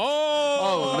 About that.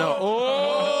 Oh no! Oh!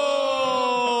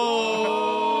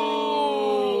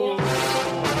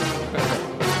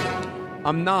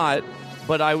 I'm not,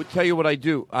 but I would tell you what I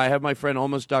do. I have my friend,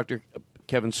 almost Dr.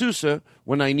 Kevin Sousa,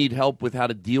 when I need help with how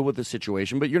to deal with the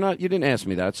situation. But you didn't ask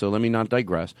me that, so let me not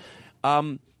digress.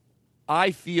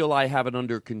 I feel I have it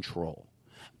under control.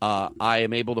 I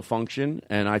am able to function,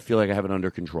 and I feel like I have it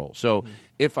under control. So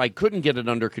if I couldn't get it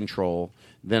under control,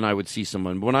 then I would see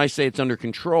someone. But when I say it's under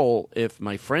control, if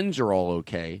my friends are all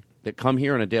okay that come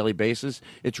here on a daily basis,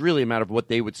 it's really a matter of what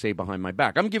they would say behind my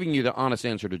back. I'm giving you the honest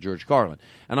answer to George Carlin,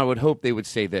 and I would hope they would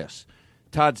say this.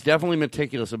 Todd's definitely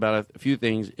meticulous about a few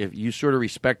things. If you sort of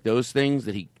respect those things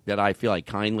that I feel I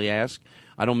kindly ask,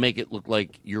 I don't make it look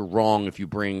like you're wrong if you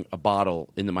bring a bottle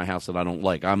into my house that I don't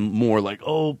like. I'm more like,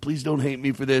 oh, please don't hate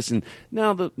me for this. And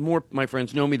now the more my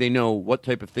friends know me, they know what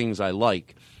type of things I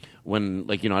like. When,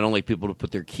 like, I don't like people to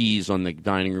put their keys on the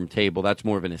dining room table. That's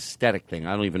more of an aesthetic thing.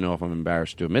 I don't even know if I'm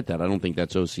embarrassed to admit that. I don't think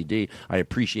that's OCD. I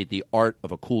appreciate the art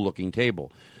of a cool-looking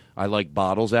table. I like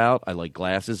bottles out. I like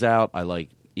glasses out. I like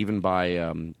even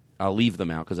buy I'll leave them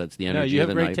out because that's the energy you of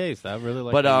have the great night. taste. I really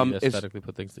like how you aesthetically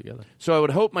put things together. So I would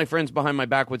hope my friends behind my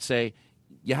back would say,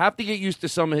 you have to get used to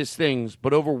some of his things,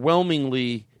 but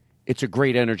overwhelmingly, it's a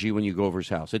great energy when you go over his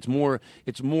house. It's more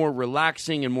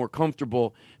relaxing and more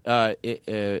comfortable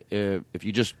if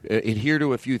you just adhere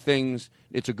to a few things.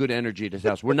 It's a good energy at his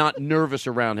house. We're not nervous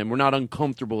around him. We're not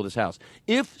uncomfortable at his house.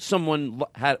 If someone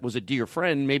was a dear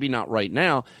friend, maybe not right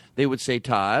now, they would say,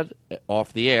 Todd,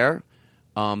 off the air,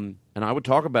 and I would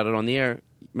talk about it on the air.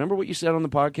 Remember what you said on the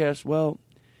podcast? Well,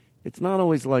 it's not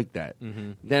always like that.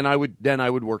 Mm-hmm. Then I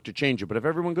would work to change it. But if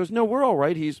everyone goes, no, we're all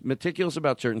right. He's meticulous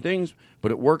about certain things,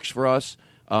 but it works for us.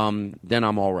 Then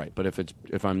I'm all right. But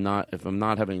if I'm not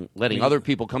letting other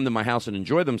people come to my house and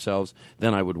enjoy themselves,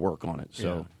 then I would work on it.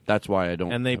 So that's why I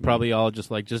don't. And they probably all just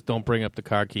don't bring up the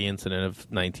car key incident of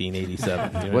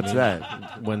 1987. You know What's what I mean?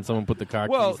 that? When someone put the car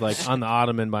keys on the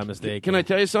ottoman by mistake. Can I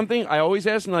tell you something? I always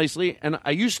ask nicely, and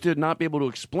I used to not be able to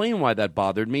explain why that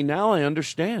bothered me. Now I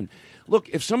understand. Look,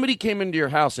 if somebody came into your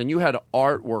house and you had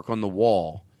artwork on the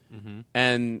wall,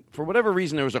 and for whatever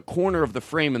reason there was a corner of the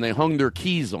frame and they hung their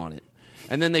keys on it,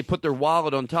 and then they put their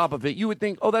wallet on top of it, you would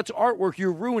think, oh, that's artwork,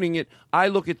 you're ruining it. I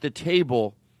look at the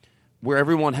table where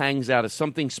everyone hangs out as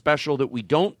something special that we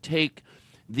don't take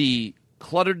the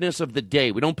clutteredness of the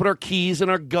day. We don't put our keys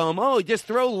and our gum. Oh, just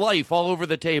throw life all over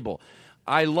the table.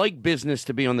 I like business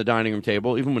to be on the dining room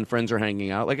table, even when friends are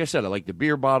hanging out. Like I said, I like the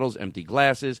beer bottles, empty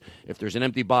glasses. If there's an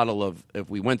empty bottle if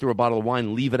we went through a bottle of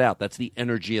wine, leave it out. That's the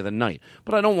energy of the night.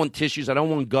 But I don't want tissues. I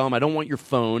don't want gum. I don't want your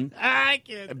phone.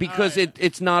 Because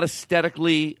it's not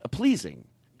aesthetically pleasing.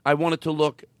 I want it to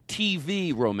look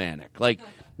TV romantic. Like,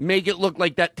 make it look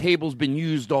like that table's been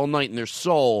used all night and there's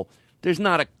soul. There's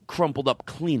not a crumpled up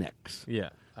Kleenex. Yeah.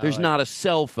 There's not a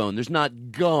cell phone. There's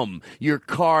not gum. Your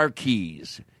car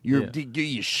keys. You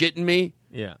shitting me?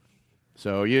 Yeah.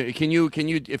 So can you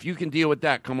if you can deal with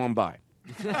that, come on by.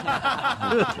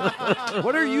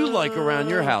 What are you like around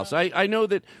your house? I know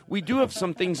that we do have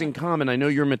some things in common. I know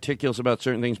you're meticulous about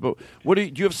certain things, but do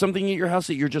you have something at your house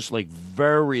that you're just like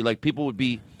very like people would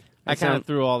be? I kind of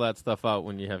threw all that stuff out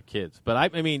when you have kids, but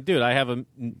I mean, dude, I have a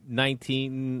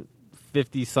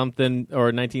 1950 something or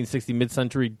 1960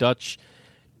 mid-century Dutch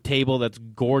table that's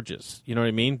gorgeous, you know what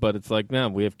I mean? But it's like, no,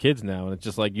 we have kids now, and it's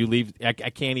just like you leave. I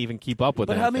can't even keep up with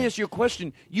it. But let me ask you a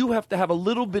question. You have to have a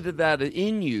little bit of that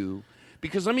in you,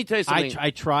 because let me tell you something.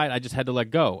 I tried. I just had to let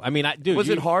go. I mean, was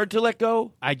it hard to let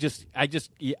go? I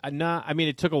mean,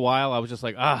 it took a while. I was just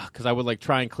like, because I would like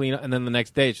try and clean up, and then the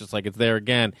next day it's just like it's there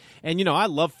again. And I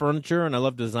love furniture and I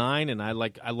love design, and I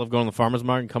love going to the farmer's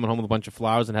market and coming home with a bunch of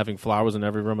flowers and having flowers in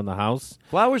every room in the house.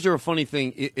 Flowers are a funny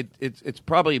thing. It's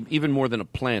probably even more than a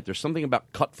plant. There's something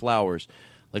about cut flowers,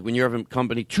 like when you're having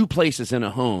company, two places in a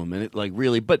home, and it like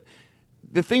really. But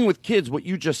the thing with kids, what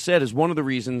you just said is one of the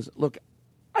reasons. Look,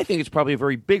 I think it's probably a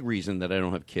very big reason that I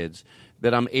don't have kids,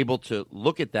 that I'm able to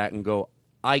look at that and go,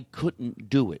 I couldn't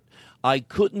do it. I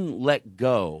couldn't let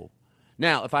go.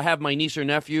 Now, if I have my niece or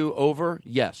nephew over,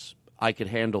 yes, I could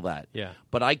handle that. Yeah.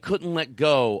 But I couldn't let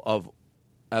go of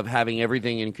having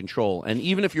everything in control. And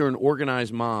even if you're an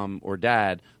organized mom or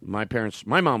dad, my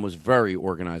mom was very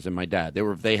organized, and my dad,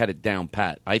 they had it down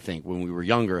pat, I think, when we were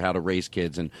younger, how to raise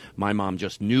kids, and my mom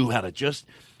just knew how to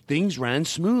things ran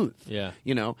smooth. Yeah.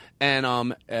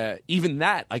 And even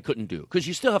that I couldn't do, because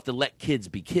you still have to let kids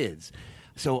be kids.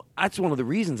 So that's one of the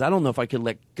reasons I don't know if I could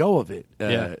let go of it.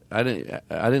 Yeah. I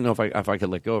didn't know if I could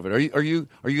let go of it. Are you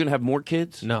going to have more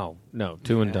kids? No,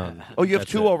 2 and done. Oh, you have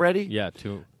two already? Yeah,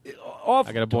 2.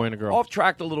 I got a boy and a girl. Off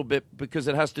tracked a little bit, because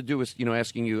it has to do with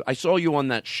asking you. I saw you on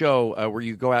that show where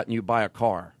you go out and you buy a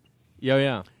car.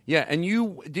 Yeah. Yeah, and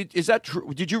is that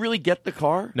true? Did you really get the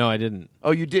car? No, I didn't.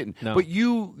 Oh, you didn't? No. But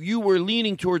you were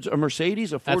leaning towards a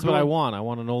Mercedes, a four-door? That's what I want. I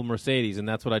want an old Mercedes, and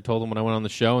that's what I told them when I went on the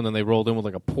show, and then they rolled in with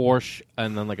like a Porsche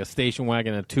and then like a station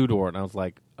wagon and a 2-door, and I was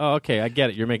like, oh, okay, I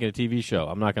get it. You're making a TV show.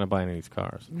 I'm not going to buy any of these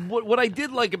cars. What I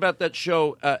did like about that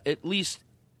show, at least...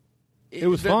 It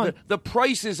was fun. The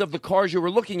prices of the cars you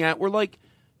were looking at were like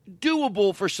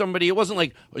doable for somebody. It wasn't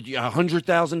like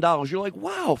 $100,000. You're like,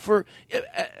 wow, for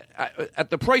at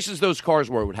the prices those cars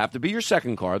were, it would have to be your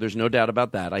second car. There's no doubt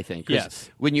about that, I think. Yes.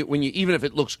 When you even if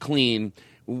it looks clean,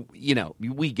 you know,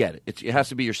 we get it. It has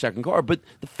to be your second car. But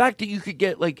the fact that you could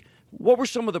get, like, what were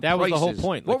some of the That prices? was the whole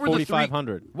point. What Like were the three-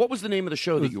 $4,500. What was the name of the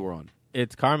show that you were on?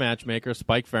 It's car matchmaker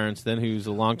Spike Ferenston, who's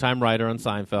a longtime writer on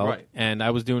Seinfeld. Right. And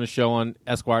I was doing a show on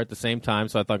Esquire at the same time,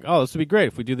 so I thought, oh, this would be great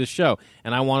if we do this show.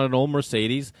 And I wanted an old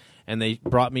Mercedes, and they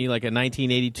brought me like a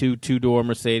 1982 two-door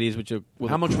Mercedes.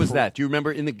 How much was that? Do you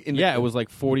remember? Yeah, it was like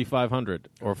 $4,500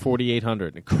 or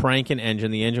 $4,800. A cranking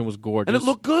engine. The engine was gorgeous. And it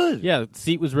looked good. Yeah, the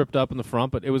seat was ripped up in the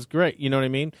front, but it was great. You know what I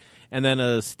mean? And then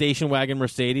a station wagon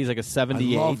Mercedes, like a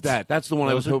 78. I love that. That's the one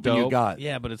I was Those are hoping you dope. got.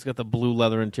 Yeah, but it's got the blue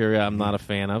leather interior I'm not a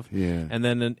fan of. Yeah. And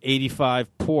then an 85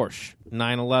 Porsche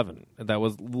 911 that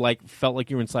was felt like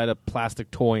you were inside a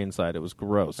plastic toy inside. It was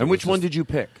gross. And which one did you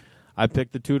pick? I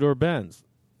picked the two-door Benz.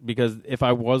 Because if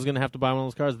I was going to have to buy one of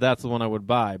those cars, that's the one I would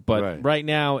buy. But right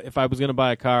now, if I was going to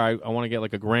buy a car, I want to get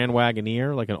like a Grand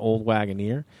Wagoneer, like an old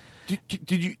Wagoneer.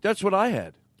 Did you? That's what I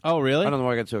had. Oh, really? I don't know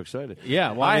why I got so excited.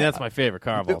 Yeah, well, I mean, that's my favorite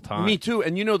car of all time. Me too.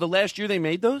 And you know, the last year they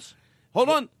made those. Hold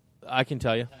on, I can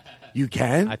tell you. You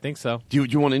can? I think so. Do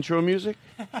you want intro music?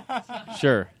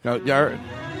 Sure. Yeah.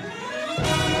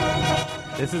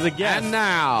 This is a guess. And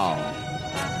now,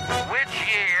 Which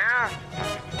year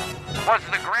was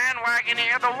the Grand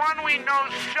Wagoneer the one we know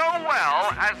so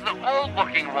well as the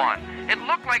old-looking one? It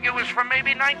looked like it was from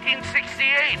maybe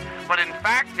 1968, but in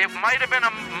fact, it might have been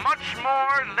a much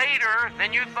more later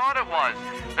than you thought it was.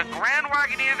 The Grand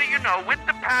Wagoneer that you know, with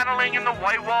the paneling and the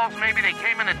white walls, maybe they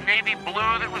came in a navy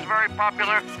blue that was very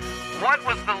popular. What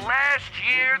was the last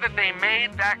year that they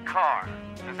made that car?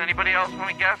 Does anybody else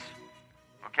want to guess?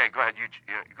 Okay, go ahead.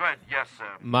 Go ahead. Yes,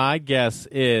 My guess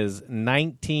is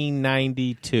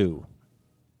 1992.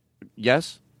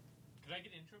 yes. Could I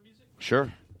get intro music?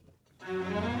 Sure.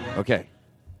 Okay.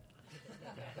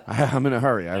 I'm in a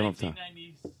hurry. I don't have time.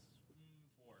 1994.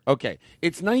 Okay,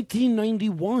 it's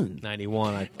 1991.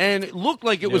 91. And it looked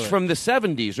like it Knew was it. from the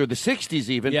 70s or the 60s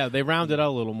even. Yeah, they rounded out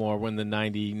a little more when the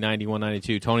 90, 91,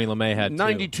 92. Tony LeMay had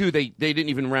 92, they didn't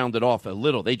even round it off a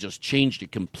little. They just changed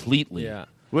it completely. Yeah.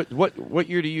 What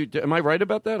year do you? Am I right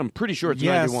about that? I'm pretty sure it's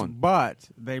yes, 91. but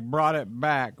they brought it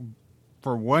back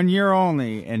for 1 year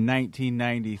only in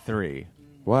 1993.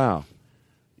 Wow.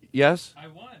 Yes. I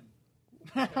won.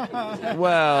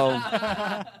 Well,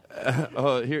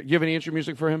 here, you have any intro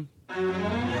music for him?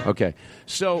 Okay,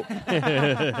 so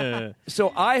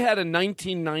so I had a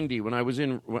 1990 when I was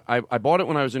in. I bought it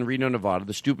when I was in Reno, Nevada.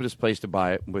 The stupidest place to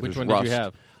buy it. Which was one Rust. did you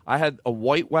have? I had a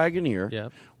white Wagoneer.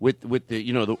 Yep. With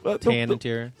the Tan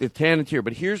interior. The tan interior.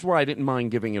 But here's where I didn't mind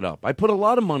giving it up. I put a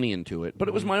lot of money into it, but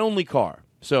it was my only car.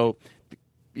 So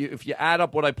if you add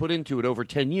up what I put into it over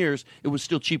 10 years, it was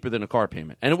still cheaper than a car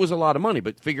payment. And it was a lot of money,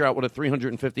 but figure out what a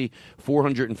 $350,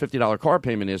 $450 car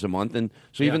payment is a month. And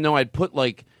so even though I'd put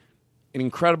like an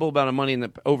incredible amount of money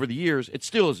over the years, it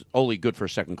still is only good for a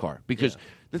second car. Because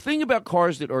the thing about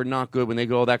cars that are not good, when they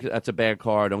go, that's a bad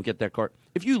car, don't get that car.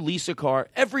 If you lease a car,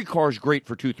 every car is great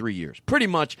for 2-3 years. Pretty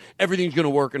much everything's going to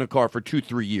work in a car for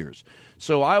 2-3 years.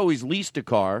 So I always leased a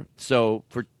car, so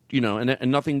for and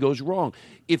nothing goes wrong.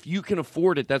 If you can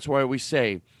afford it, that's why I always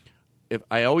say,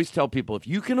 I always tell people, if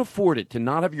you can afford it, to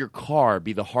not have your car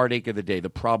be the heartache of the day, the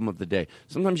problem of the day.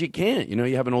 Sometimes you can't.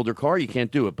 You have an older car, you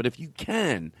can't do it. But if you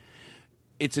can,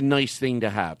 it's a nice thing to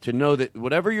have, to know that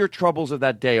whatever your troubles of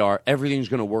that day are, everything's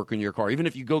going to work in your car. Even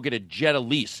if you go get a Jetta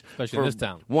lease, especially for in this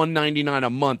town, $199 a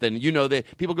month, and that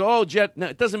people go, oh, Jet. No,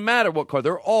 it doesn't matter what car;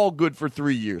 they're all good for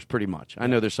 3 years, pretty much. I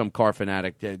know there's some car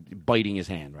fanatic biting his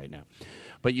hand right now,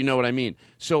 but you know what I mean.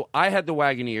 So I had the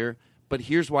Wagoneer. But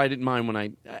here's why I didn't mind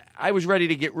when I was ready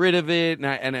to get rid of it,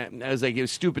 and I was like, it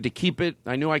was stupid to keep it.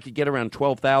 I knew I could get around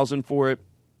 $12,000 for it.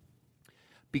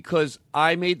 Because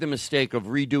I made the mistake of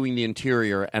redoing the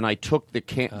interior, and I took the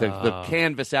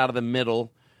canvas out of the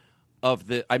middle of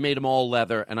I made them all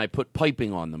leather, and I put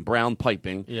piping on them, brown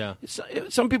piping. Yeah.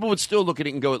 Some people would still look at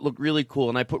it and go, it looked really cool,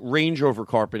 and I put Range Rover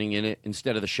carpeting in it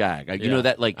instead of the shag. I know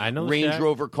that Range shag.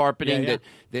 Rover carpeting Yeah.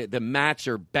 that the mats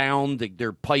are bound,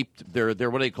 they're piped, they're what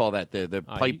do they call that? The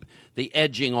pipe, the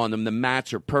edging on them, the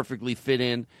mats are perfectly fit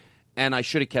in, and I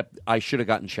should have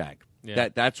gotten shag. Yeah.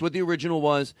 That's what the original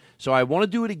was. So I want to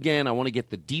do it again. I want to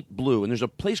get the deep blue. And there's a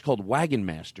place called Wagon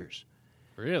Masters.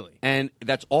 Really? And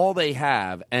that's all they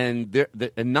have. And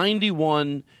the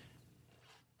 91.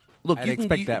 Look, I'd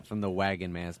expect that from the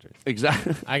Wagon Masters.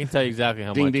 Exactly. I can tell you exactly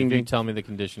how Ding, much. ding, If you ding. can tell me the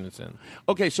condition it's in.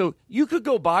 Okay, so you could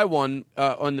go buy one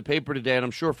on the paper today, and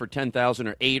I'm sure for $10,000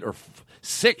 or $8,000 or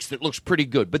 $6,000 that looks pretty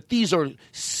good. But these are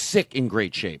sick in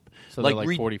great shape. So they're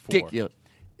like 44. ridiculous.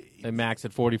 They max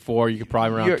at 44. You could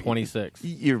probably around You're- 26.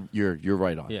 You're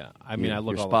right on. Yeah, I mean, I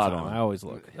look you're all spot the time. on. I always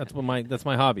look. That's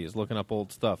my hobby is looking up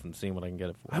old stuff and seeing what I can get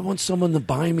it for. I want someone to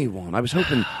buy me one. I was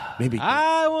hoping maybe.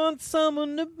 I want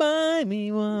someone to buy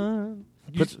me one.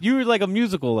 You were like a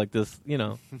musical like this,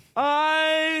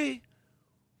 I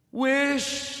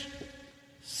wish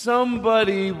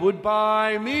somebody would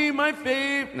buy me my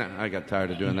fave. No, I got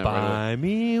tired of doing that. Buy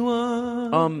me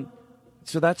one.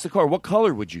 So that's the car. What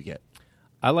color would you get?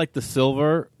 I like the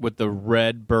silver with the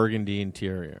red burgundy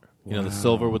interior. You know, the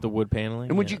silver with the wood paneling.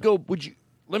 And would you go? Would you?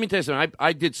 Let me tell you something.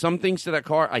 I did some things to that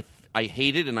car. I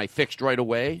hated and I fixed right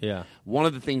away. Yeah. One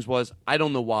of the things was I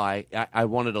don't know why I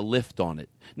wanted a lift on it.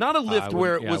 Not a lift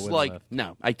where it was like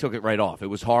no. I took it right off. It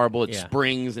was horrible. It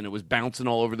springs and it was bouncing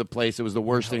all over the place. It was the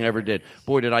worst thing I ever did.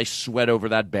 Boy, did I sweat over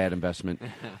that bad investment.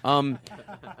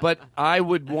 But I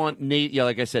would want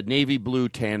like I said, navy blue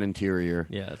tan interior.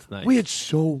 Yeah, it's nice. We had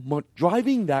so much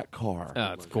driving that car.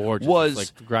 Oh, it's gorgeous. Was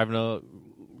it's like driving a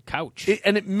couch.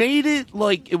 And it made it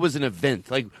like it was an event.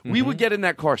 Like we would get in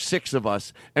that car, 6 of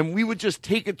us, and we would just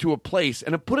take it to a place,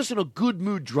 and it put us in a good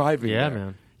mood driving. Yeah, there,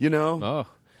 man. You know. Oh,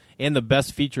 and the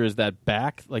best feature is that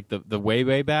back, like the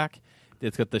way back.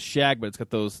 It's got the shag, but it's got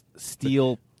those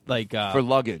steel like for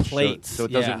luggage plates, so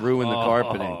it doesn't ruin the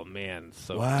carpeting. Oh man,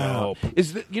 so wow.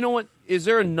 dope. You know what? Is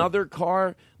there another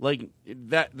car like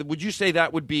that? Would you say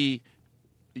that would be?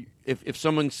 If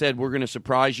someone said we're going to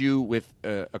surprise you with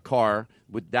a car,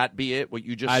 would that be it? What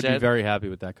you just I'd said? be very happy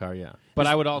with that car. Yeah, but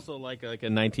I would also like a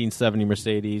 1970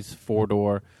 Mercedes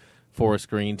 4-door, forest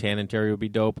green tan interior would be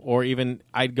dope. Or even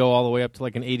I'd go all the way up to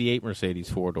like an 88 Mercedes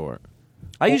 4-door.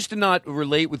 I used to not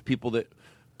relate with people that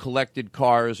collected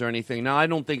cars or anything. Now I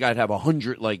don't think I'd have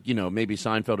 100 like maybe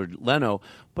Seinfeld or Leno,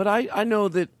 but I know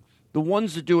that. The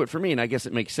ones that do it for me, and I guess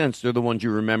it makes sense, they're the ones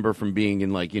you remember from being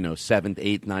in, 7th,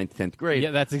 8th, 9th, 10th grade.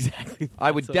 Yeah, that's exactly.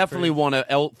 I would definitely want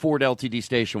a Ford LTD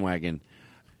station wagon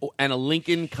and a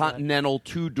Lincoln Continental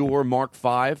 2-door Mark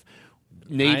V,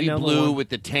 navy blue with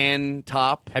the tan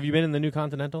top. Have you been in the new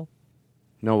Continental?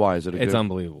 No, why is it? It's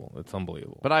unbelievable. It's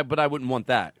unbelievable. But I wouldn't want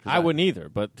that. I wouldn't either.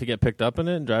 But to get picked up in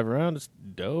it and drive around, it's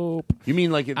dope. You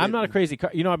mean like I'm not a crazy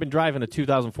car. I've been driving a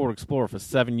 2000 Ford Explorer for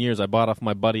 7 years. I bought off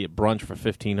my buddy at brunch for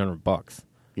 $1,500.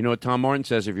 You know what Tom Martin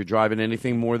says? If you're driving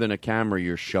anything more than a Camry,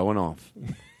 you're showing off.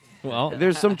 Well,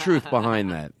 there's some truth behind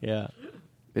that. Yeah.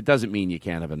 It doesn't mean you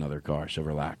can't have another car, so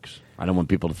relax. I don't want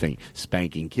people to think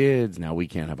spanking kids. Now we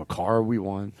can't have a car we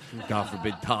want. God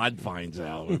forbid Todd finds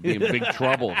out. We'd be in big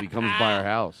trouble if he comes by our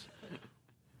house.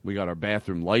 We got our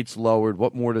bathroom lights lowered.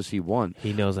 What more does he want?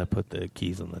 He knows I put the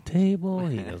keys on the table.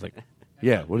 He knows like.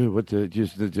 Yeah. I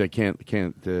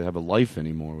can't have a life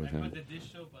anymore with him. Put the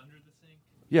dish soap under the sink.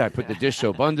 Yeah, I put the dish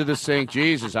soap under the sink.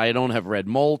 Jesus, I don't have red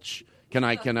mulch. Can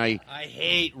I? I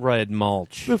hate red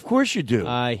mulch. Of course you do.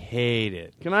 I hate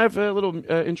it. Can I have a little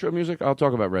intro music? I'll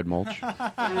talk about red mulch.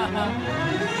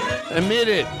 Admit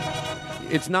it.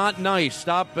 It's not nice.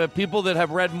 Stop. People that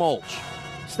have red mulch.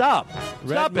 Stop.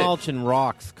 Red mulch and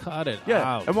rocks. Cut it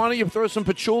out. And why don't you throw some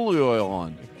patchouli oil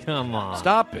on? Come on.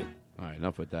 Stop it. All right,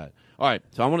 enough with that. All right,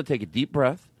 so I want to take a deep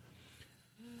breath.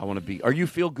 I want to be. Are you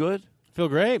feel good? Feel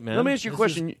great, man. Let me ask you a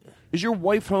question. Is your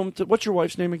wife home? What's your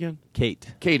wife's name again?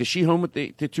 Kate. Kate, is she home with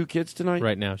the 2 kids tonight?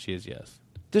 Right now, she is, yes.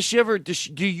 Does she ever? Do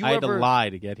you I ever? had to lie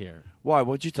to get here. Why?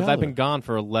 What'd you tell Because I've her? been gone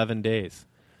for 11 days.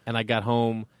 And I got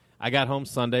home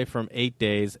Sunday from 8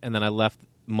 days, and then I left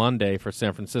Monday for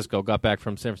San Francisco. Got back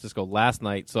from San Francisco last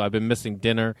night, so I've been missing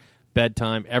dinner,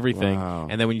 bedtime, everything. Wow.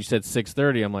 And then when you said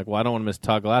 6:30, I'm like, well, I don't want to miss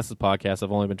Todd Glass's podcast.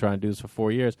 I've only been trying to do this for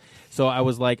 4 years. So I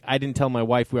was like, I didn't tell my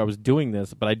wife where I was doing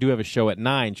this, but I do have a show at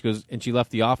 9. She goes, and she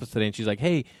left the office today, and she's like,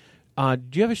 hey, do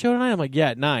you have a show tonight? I'm like,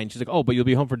 yeah, at 9. She's like, oh, but you'll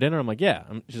be home for dinner? I'm like, yeah.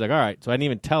 She's like, all right. So I didn't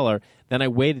even tell her. Then I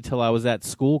waited till I was at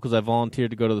school because I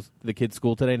volunteered to go to the kids'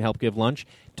 school today and help give lunch.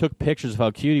 Took pictures of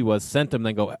how cute he was, sent him,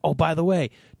 then go, oh, by the way,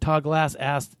 Todd Glass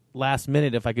asked last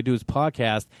minute if I could do his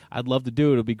podcast. I'd love to do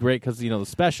it. It'll be great because, the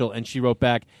special. And she wrote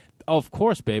back, oh, of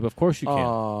course, babe. Of course you can.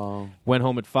 Oh. Went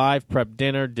home at 5, prepped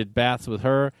dinner, did baths with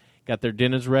her. Got their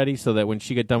dinners ready so that when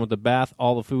she got done with the bath,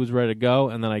 all the food was ready to go.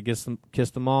 And then I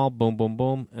kissed them all, boom, boom,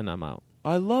 boom, and I'm out.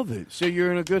 I love it. So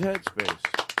you're in a good headspace.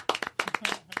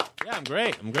 Yeah, I'm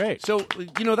great. I'm great. So,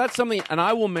 that's something, and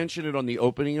I will mention it on the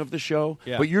opening of the show,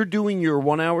 Yeah. but you're doing your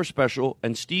 1 hour special,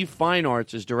 and Steve Fine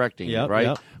Arts is directing it, Yep,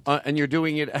 right? yep. And you're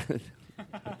doing it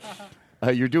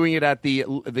you're doing it at the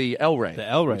El Rey. The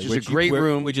El Rey, which is a great where-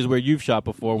 room. which is where you've shot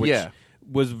before. Which, Yeah.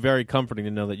 was very comforting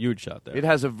to know that you had shot there. It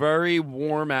has a very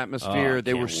warm atmosphere. Oh,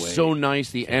 they were can't wait. so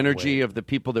nice. The energy of the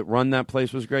people that run that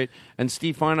place was great. And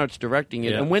Steve Feinart's directing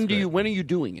it. Yeah, and when it's are you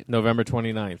doing it? November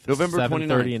 29th. November 29th.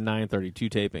 7:30 and 9:30, 2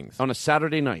 tapings. On a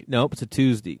Saturday night? Nope, it's a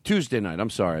Tuesday. Tuesday night. I'm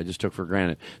sorry. I just took for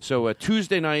granted. So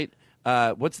Tuesday night,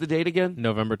 what's the date again?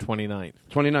 November 29th.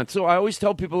 29th. So I always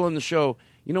tell people on the show,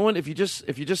 you know what? If you just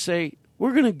say,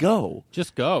 we're going to go.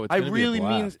 Just go. It's I gonna be a really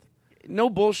blast. mean, no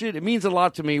bullshit. It means a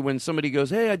lot to me when somebody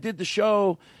goes, hey, I did the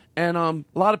show. And a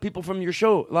lot of people from your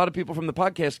show, a lot of people from the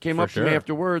podcast came For up to me sure.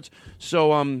 afterwards.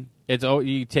 So it's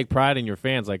you take pride in your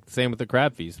fans, like same with the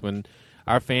Crab Feast. When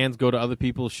our fans go to other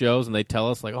people's shows and they tell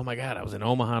us, like, oh my God, I was in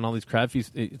Omaha and all these Crab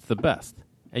Feasts, it's the best.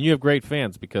 And you have great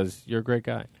fans because you're a great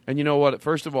guy. And you know what?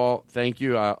 First of all, thank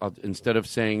you. Instead of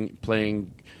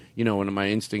playing, one of my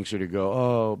instincts are to go,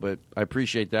 oh, but I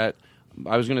appreciate that.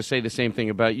 I was going to say the same thing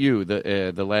about you.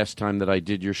 The last time that I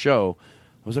did your show,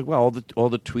 I was like, well, all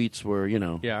the tweets were, Yeah,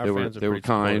 our they fans are were pretty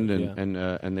kind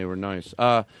supportive, and they were nice.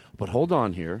 But hold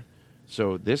on here.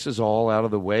 So this is all out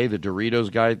of the way. The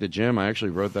Doritos guy at the gym, I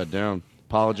actually wrote that down.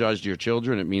 Apologize to your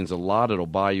children. It means a lot. It'll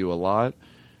buy you a lot.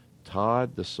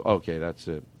 Todd, okay, that's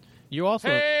it. You also.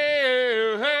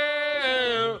 Hey,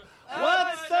 hey,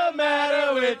 what's the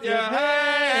matter with your head?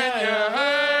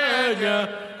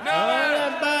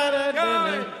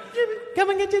 Come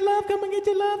and get your love, come and get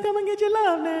your love, come and get your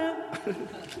love now.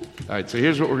 All right, so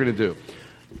here's what we're going to do.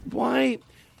 Why?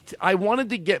 I wanted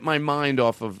to get my mind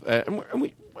off of, I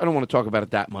don't want to talk about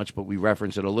it that much, but we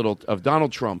reference it a little, of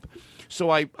Donald Trump.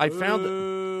 So I found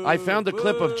a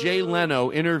clip of Jay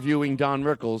Leno interviewing Don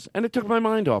Rickles, and it took my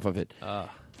mind off of it.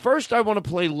 First, I want to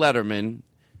play Letterman.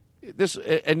 This,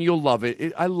 and you'll love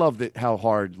it. I love how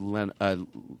hard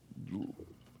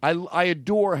I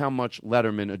adore how much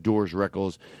Letterman adores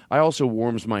Rickles. I also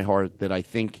warms my heart that I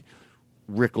think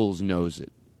Rickles knows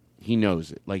it. He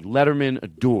knows it. Like, Letterman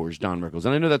adores Don Rickles.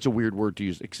 And I know that's a weird word to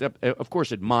use, except, of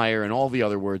course, admire and all the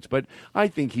other words, but I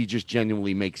think he just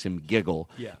genuinely makes him giggle.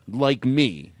 Yeah. Like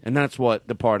me. And that's what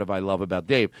the part of I love about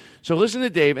Dave. So listen to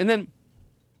Dave, and then,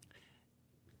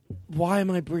 why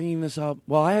am I bringing this up?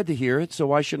 Well, I had to hear it, so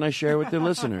why shouldn't I share it with the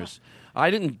listeners?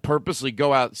 I didn't purposely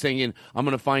go out saying I'm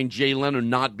going to find Jay Leno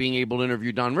not being able to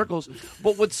interview Don Rickles.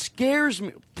 But what scares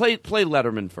me... Play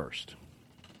Letterman first.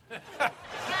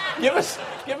 Give us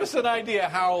an idea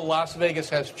how Las Vegas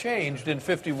has changed in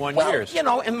 51 years.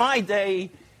 In my day,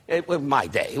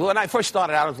 when I first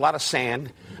started out, there was a lot of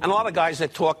sand and a lot of guys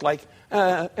that talked like,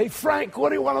 hey, Frank, what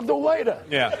do you want to do later?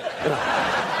 Yeah.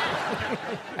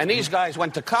 And these guys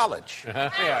went to college.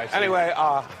 Yeah, I see. Anyway,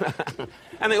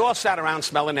 and they all sat around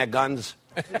smelling their guns.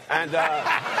 And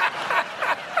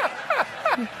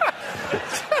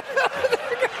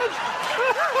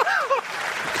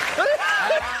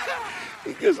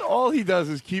because all he does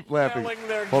is keep laughing.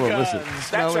 Hold on, listen.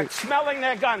 That's it, smelling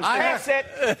their guns. That's it.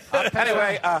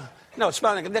 Anyway,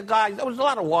 smelling the guys. There was a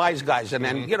lot of wise guys, and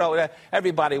then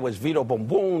everybody was Vito Boom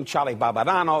Boom, Charlie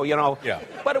Barbarano, Yeah.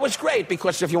 But it was great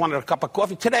because if you wanted a cup of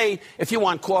coffee today, if you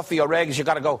want coffee or eggs, you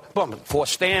got to go boom, 4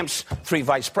 stamps, 3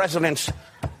 vice presidents,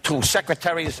 2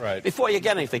 secretaries before you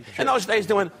get anything. In those days,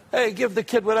 doing hey, give the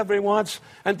kid whatever he wants,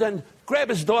 and then grab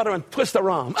his daughter and twist her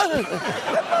arm.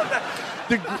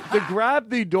 The grab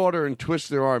the daughter and twist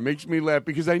their arm makes me laugh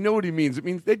because I know what he means. It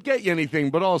means they'd get you anything,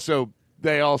 but also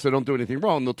they also don't do anything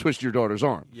wrong. They'll twist your daughter's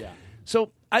arm. Yeah.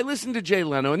 So I listened to Jay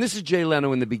Leno, and this is Jay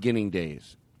Leno in the beginning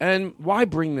days. And why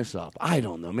bring this up? I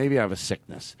don't know. Maybe I have a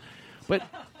sickness. But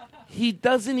he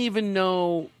doesn't even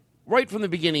know. Right from the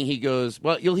beginning, he goes,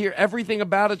 well, you'll hear everything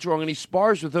about it's wrong, and he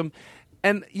spars with them.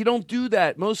 And you don't do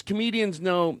that. Most comedians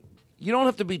know you don't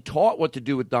have to be taught what to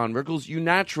do with Don Rickles. You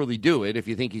naturally do it if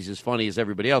you think he's as funny as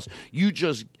everybody else. You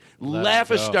just laugh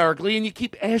hysterically, and you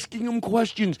keep asking him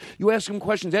questions. You ask him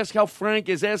questions. Ask how Frank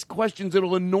is. Ask questions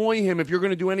that'll annoy him if you're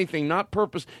going to do anything. Not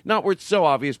purpose, not where it's so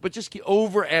obvious, but just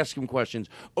over-ask him questions.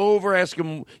 Over-ask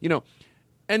him,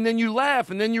 and then you laugh,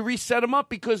 and then you reset him up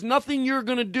because nothing you're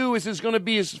going to do is going to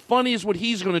be as funny as what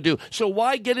he's going to do. So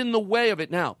why get in the way of it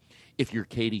now? If you're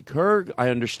Katie Couric, I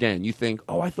understand. You think,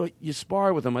 I thought you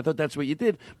spar with him. I thought that's what you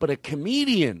did. But a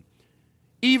comedian,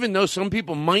 even though some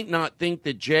people might not think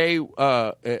that Jay,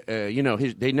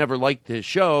 they never liked his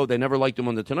show, they never liked him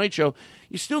on The Tonight Show,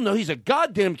 you still know he's a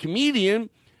goddamn comedian.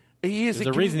 He is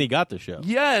There's a reason he got the show.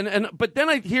 Yeah, but then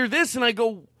I hear this and I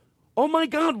go, oh my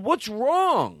God, what's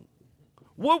wrong?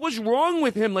 What was wrong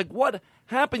with him? Like, what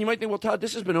happened? You might think, well, Todd,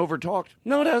 this has been over-talked.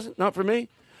 No, it hasn't. Not for me.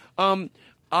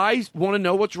 I want to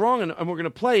know what's wrong, and we're going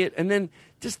to play it. And then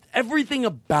just everything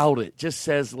about it just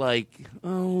says, like, I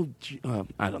don't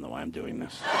know why I'm doing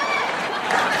this.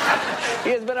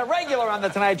 He has been a regular on The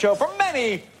Tonight Show for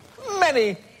many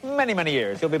many, many, many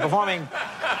years. He'll be performing.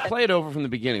 Play it over from the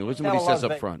beginning. Listen to what he says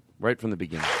up front, right from the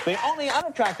beginning. The only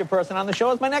unattractive person on the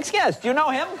show is my next guest. Do you know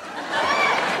him?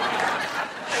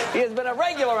 He has been a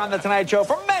regular on The Tonight Show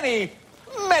for many,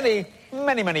 many,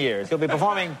 many, many years. He'll be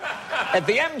performing at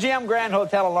the MGM Grand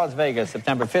Hotel in Las Vegas,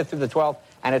 September 5th through the 12th,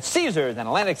 and at Caesars in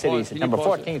Atlantic City, September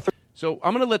 14th. So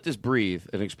I'm going to let this breathe,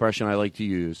 an expression I like to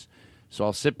use. So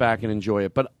I'll sit back and enjoy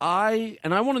it. But I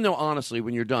want to know honestly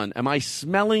when you're done, am I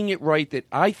smelling it right that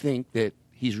I think that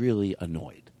he's really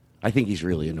annoyed? I think he's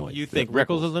really annoyed. You think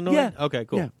Rickles is annoyed? Yeah. Okay,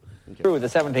 cool. Yeah. Through the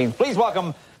 17th. Please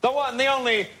welcome the one, the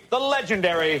only, the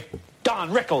legendary Don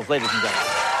Rickles, ladies and gentlemen.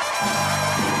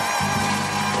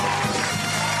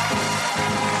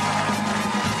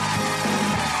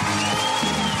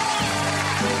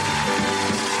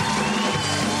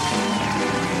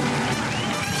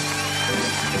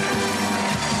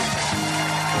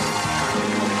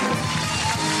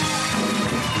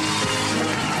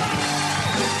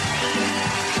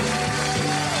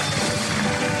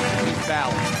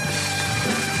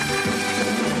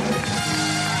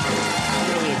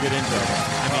 Really a good intro.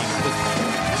 I mean,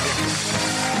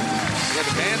 yeah,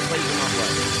 the band plays him up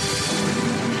right.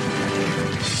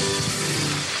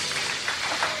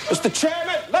 Mr.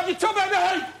 Chairman, love you too,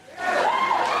 baby!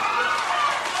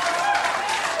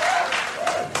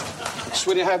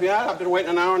 Sweetie, have you out? I've been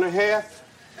waiting an hour and a half.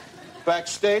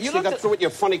 Backstage, you got through with your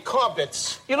funny car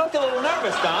bits. You looked a little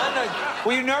nervous, Don.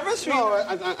 Were you nervous? No,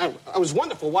 I was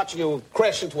wonderful watching you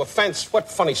crash into a fence. What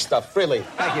funny stuff, really.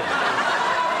 Thank you.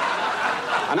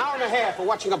 An hour and a half for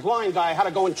watching a blind guy how to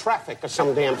go in traffic or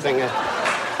some damn thing.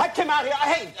 I came out here,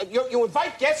 hey, you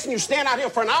invite guests and you stand out here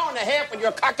for an hour and a half with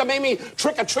your cockamamie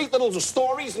trick-or-treat little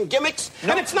stories and gimmicks,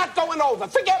 and it's not going over.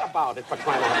 Forget about it, for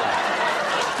crying out loud.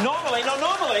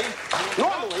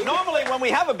 Normally, when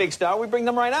we have a big star, we bring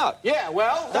them right out. Yeah,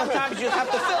 well... Sometimes you have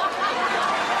to fill.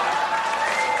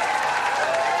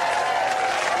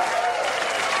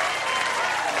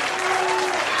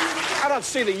 I don't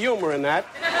see the humor in that.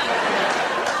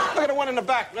 Look at the one in the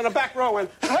back row, and...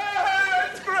 Hey,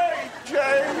 it's great,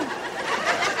 Jay!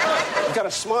 We've got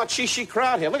a smart, she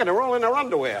crowd here. Look at them, they're all in their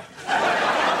underwear.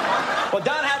 Well,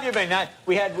 Don, how have you been? None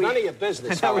of your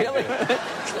business. Not really?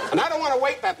 And I don't want to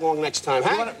wait that long next time,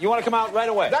 huh? You want to come out right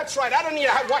away? That's right. I don't need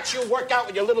to watch you work out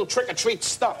with your little trick-or-treat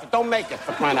stuff. Don't make it,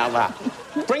 for crying out loud.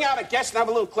 Bring out a guest and have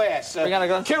a little class.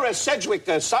 Kira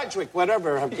Sedgwick,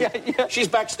 whatever. Yeah. She's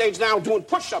backstage now doing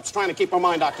push-ups, trying to keep her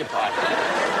mind occupied.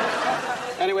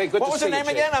 Anyway, good what to see you. What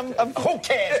was her name again? Who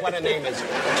cares what her name is?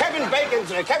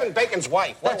 Kevin Bacon's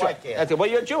wife. That's right. Well,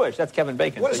 you're Jewish. That's Kevin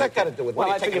Bacon. What does that got to do with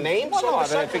well, taking names? Well, no,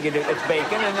 I figured it's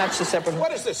Bacon, and that's a separate...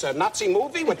 What is this, a Nazi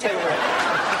movie? What's Jewish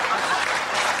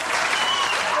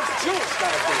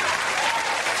got to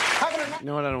do? You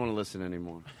know what? I don't want to listen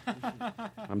anymore.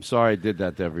 I'm sorry I did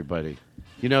that to everybody.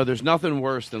 You know, there's nothing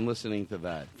worse than listening to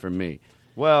that for me.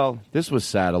 Well, this was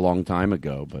sad a long time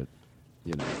ago, but...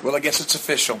 You know. Well, I guess it's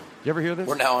official. You ever hear this?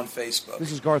 We're now on Facebook.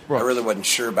 This is Garth Brooks. I really wasn't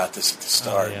sure about this at the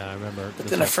start. Oh, yeah, I remember. But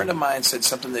then a friend of mine said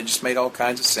something that just made all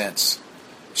kinds of sense.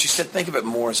 She said, think of it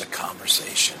more as a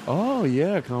conversation. Oh,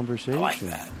 yeah, conversation. I like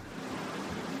that.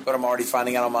 But I'm already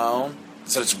finding out on my own.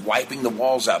 So it's wiping the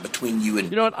walls out between you and...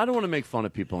 You know what? I don't want to make fun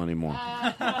of people anymore.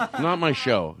 Not my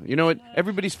show. You know what?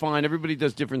 Everybody's fine. Everybody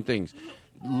does different things.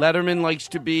 Letterman likes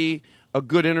to be a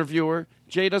good interviewer.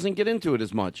 Jay doesn't get into it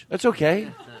as much. That's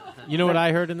okay. You know what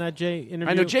I heard in that Jay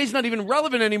interview? I know Jay's not even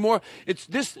relevant anymore. It's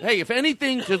this, hey, if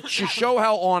anything, to show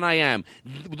how on I am,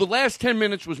 the last 10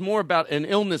 minutes was more about an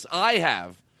illness I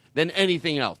have than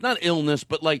anything else. Not illness,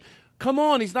 but like, come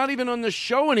on, he's not even on the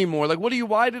show anymore. Like,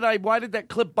 why did that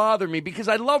clip bother me? Because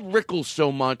I love Rickles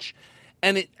so much,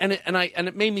 and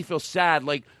it made me feel sad.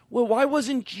 Like, well, why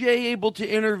wasn't Jay able to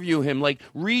interview him? Like,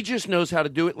 Regis knows how to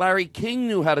do it. Larry King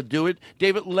knew how to do it.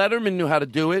 David Letterman knew how to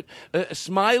do it.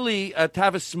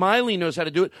 Tavis Smiley knows how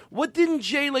to do it. What didn't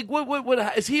Jay, like,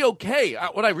 what is he okay?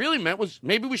 What I really meant was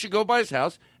maybe we should go by his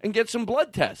house and get some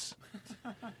blood tests.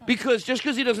 Because just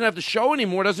because he doesn't have the show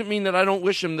anymore doesn't mean that I don't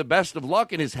wish him the best of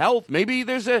luck in his health. Maybe he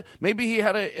had an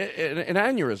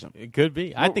aneurysm. It could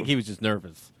be. I think he was just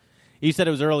nervous. He said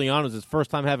it was early on. It was his first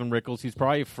time having Rickles. He's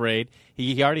probably afraid.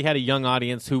 He already had a young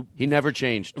audience who... He never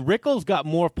changed. Rickles got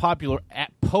more popular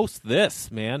post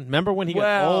this, man. Remember when he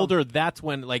got older? That's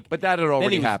when, like... But that had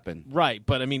already happened. Right.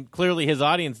 But, I mean, clearly his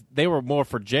audience, they were more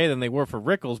for Jay than they were for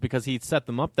Rickles because he set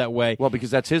them up that way. Well, because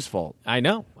that's his fault. I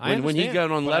know. When he got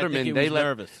on Letterman, they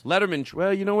let Letterman...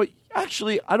 Well, you know what?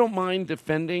 Actually, I don't mind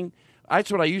defending... That's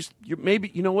what I used...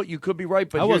 Maybe, you know what? You could be right,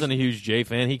 but I wasn't a huge Jay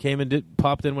fan. He came and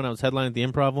popped in when I was headlining at the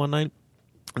Improv one night.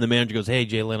 And the manager goes, "Hey,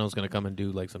 Jay Leno's going to come and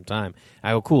do like some time."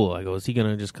 I go, "Cool." I go, "Is he going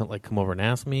to just come over and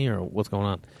ask me, or what's going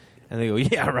on?" And they go,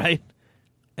 "Yeah, right."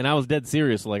 And I was dead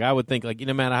serious. Like I would think, like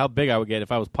no matter how big I would get,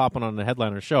 if I was popping on the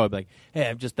headliner show, I'd be like, "Hey,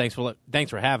 I'm just thanks for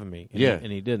having me." And Yeah.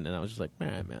 and he didn't. And I was just like,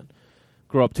 man,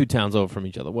 grew up 2 towns over from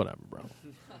each other. Whatever, bro.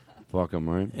 Fuck him,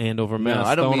 right? And over No, Mass.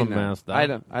 I don't mean that. Mass.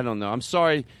 I don't know. I'm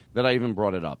sorry that I even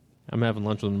brought it up. I'm having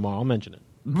lunch with him tomorrow. I'll mention it.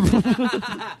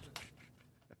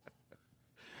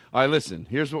 All right, listen.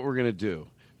 Here's what we're gonna do.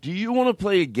 Do you want to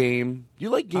play a game? Do you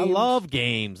like games? I love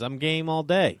games. I'm game all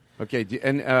day. Okay,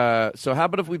 so how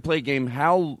about if we play a game?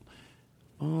 How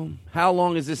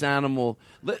long is this animal?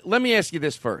 Let me ask you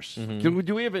this first. Mm-hmm.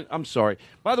 Do we have? I'm sorry.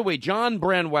 By the way, John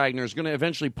Brandwagner is going to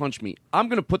eventually punch me. I'm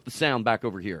going to put the sound back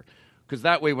over here because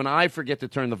that way, when I forget to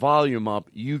turn the volume up,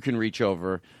 you can reach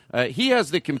over. He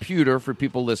has the computer for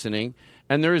people listening,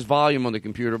 and there is volume on the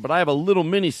computer. But I have a little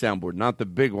mini soundboard, not the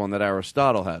big one that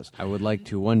Aristotle has. I would like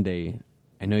to one day.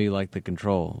 I know you like the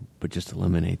control, but just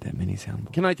eliminate that mini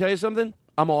soundboard. Can I tell you something?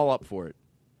 I'm all up for it.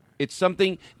 It's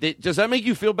something that, does that make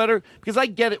you feel better? Because I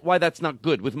get it why that's not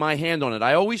good with my hand on it.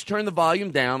 I always turn the volume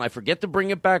down. I forget to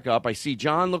bring it back up. I see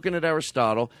John looking at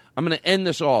Aristotle. I'm going to end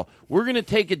this all. We're going to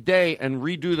take a day and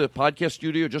redo the podcast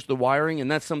studio, just the wiring, and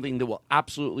that's something that will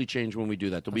absolutely change when we do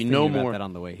that. There'll be no more. That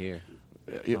on the way here.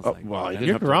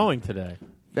 You're growing today.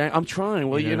 I'm trying.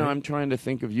 Well, I'm trying to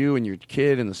think of you and your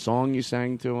kid and the song you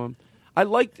sang to him. I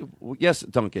liked. Yes,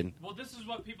 Duncan. Well, this is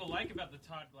what people like about the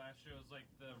Todd Glass shows, like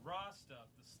the raw stuff,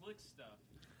 the slick stuff,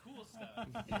 cool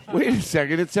stuff. Wait a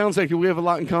second. It sounds like we have a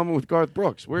lot in common with Garth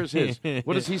Brooks. Where's his?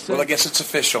 What does he say? Well, I guess it's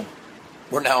official.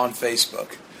 We're now on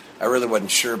Facebook. I really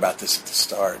wasn't sure about this at the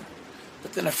start.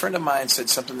 But then a friend of mine said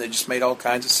something that just made all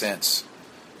kinds of sense.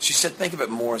 She said, think of it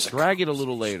more as a... Drag it a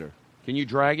little later. Can you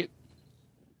drag it?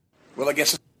 Well, I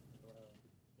guess...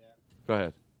 Go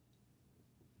ahead.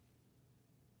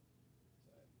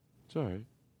 It's all right.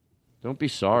 Don't be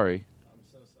sorry.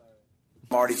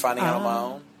 I'm already finding out on my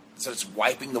own. So it's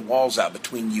wiping the walls out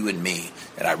between you and me,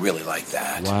 and I really like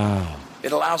that. Wow.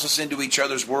 It allows us into each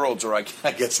other's worlds, or I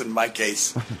guess in my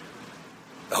case,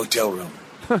 the hotel room.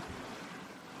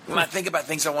 When I think about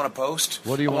things I want to post,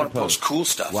 What do you I want to post cool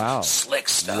stuff, Wow. slick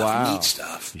stuff, Wow. neat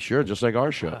stuff. Sure, just like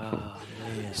our show.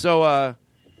 So, I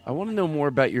want to know more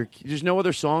about your... There's no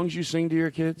other songs you sing to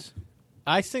your kids?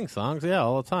 I sing songs, yeah,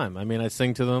 all the time. I mean, I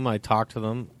sing to them. I talk to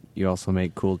them. You also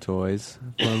make cool toys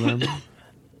for them?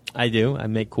 I do. I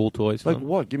make cool toys for Like them.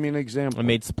 what? Give me an example. I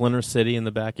made Splinter City in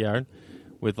the backyard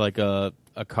with like a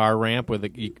car ramp where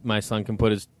my son can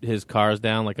put his cars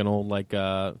down, like an old like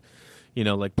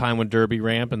Pinewood Derby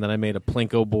ramp, and then I made a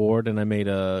Plinko board and I made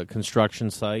a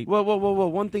construction site. Whoa.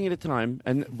 One thing at a time.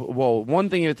 One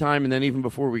thing at a time, and then even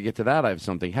before we get to that, I have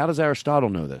something. How does Aristotle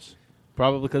know this?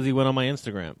 Probably because he went on my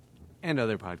Instagram. And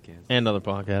other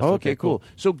podcasts. Okay, cool.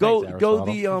 So Thanks, go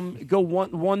Aristotle.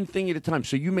 one thing at a time.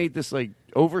 So you made this like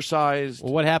oversized.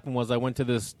 Well, what happened was I went to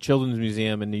this children's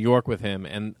museum in New York with him,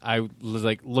 and I was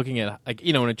like looking at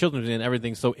in a children's museum,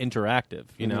 everything's so interactive,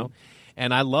 you know,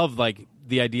 and I love like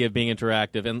the idea of being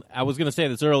interactive. And I was going to say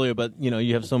this earlier, but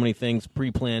you have so many things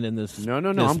pre-planned in this. No,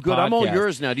 this I'm good. I'm all podcast.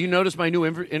 yours now. Do you notice my new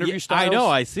interview styles? I know,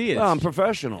 I see it. Well, I'm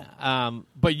professional.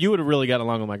 But you would have really gotten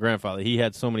along with my grandfather. He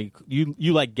had so many.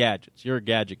 You like gadgets. You're a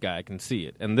gadget guy. I can see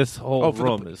it. And this whole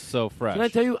room is so fresh. Can I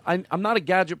tell you, I'm not a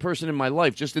gadget person in my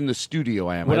life. Just in the studio,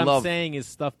 I am. What I I'm love. saying is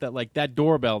stuff that like that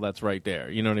doorbell that's right there.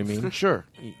 You know what I mean? Sure.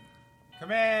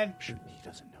 Come in. He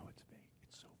doesn't know it's fake.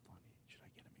 It's so funny. Should I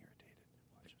get him irritated?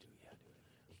 Watch it. Yeah.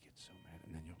 He gets so mad,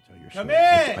 and then you'll tell your Come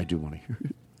story. in! I do want to hear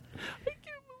it.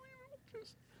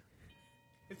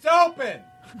 It's open.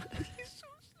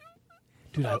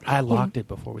 Dude, I locked it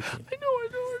before we came. I know.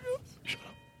 Shut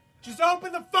up. Just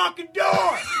open the fucking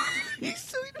door. He's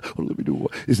so. Oh, let me do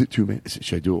it. Is it too mad?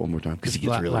 Should I do it one more time? Because he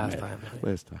gets really last mad. time.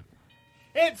 Last time.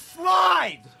 It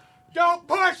slides. Don't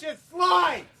push it.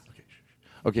 Slides.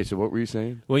 Okay, so what were you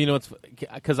saying? Well, it's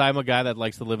because I'm a guy that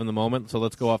likes to live in the moment, so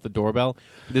let's go off the doorbell.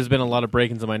 There's been a lot of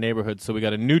break-ins in my neighborhood, so we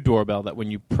got a new doorbell that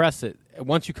when you press it,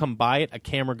 once you come by it, a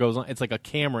camera goes on. It's like a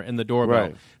camera in the doorbell.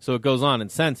 Right. So it goes on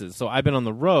and senses. So I've been on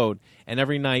the road, and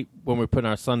every night when we're putting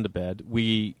our son to bed,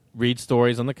 we read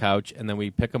stories on the couch, and then we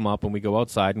pick him up, and we go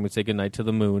outside, and we say goodnight to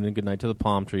the moon, and goodnight to the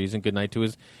palm trees, and goodnight to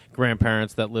his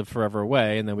grandparents that live forever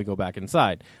away, and then we go back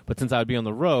inside. But since I would be on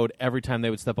the road, every time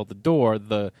they would step out the door,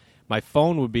 my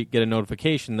phone would get a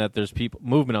notification that there's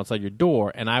movement outside your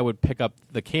door, and I would pick up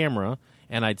the camera,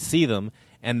 and I'd see them,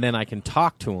 and then I can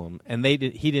talk to him. And he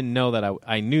didn't know that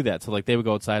I knew that. So like they would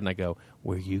go outside, and I go,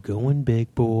 "Where you going,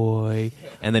 big boy?"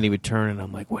 And then he would turn, and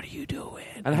I'm like, "What are you doing?"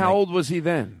 And how old was he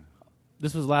then?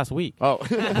 This was last week. Oh.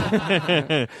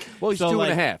 Well, he's So,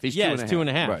 2.5. He's yeah, 2.5. it's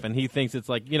 2.5. Right. And he thinks it's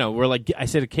like, we're like, I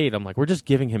say to Kate, I'm like, we're just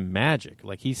giving him magic.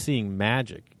 Like, he's seeing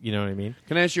magic. You know what I mean?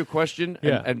 Can I ask you a question?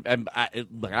 Yeah. And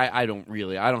I don't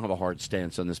have a hard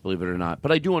stance on this, believe it or not.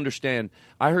 But I do understand.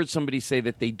 I heard somebody say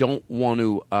that they don't want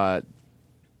to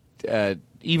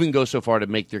even go so far to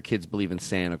make their kids believe in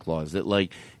Santa Claus. That,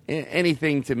 like,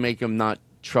 anything to make them not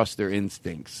trust their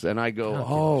instincts. And I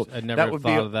go, I never that would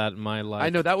thought be of that in my life.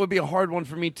 I know that would be a hard one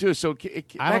for me, too. So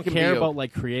I don't care about,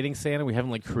 like, creating Santa. We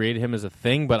haven't, like, created him as a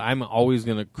thing. But I'm always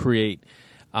going to create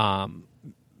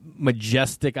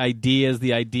majestic ideas,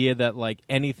 the idea that, like,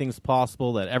 anything's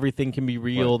possible, that everything can be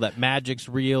real, that magic's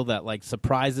real, that, like,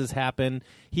 surprises happen.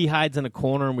 He hides in a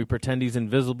corner and we pretend he's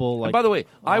invisible. Like, and by the way,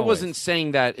 I always. wasn't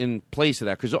saying that in place of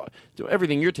that, because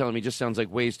everything you're telling me just sounds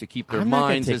like ways to keep their I'm not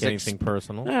gonna minds take as anything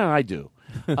personal. Yeah, I do.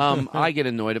 I get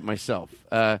annoyed at myself.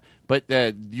 But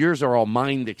yours are all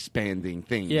mind expanding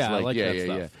things. Yeah, I like like yeah, that yeah,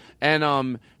 stuff. yeah.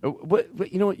 And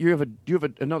what you know what? You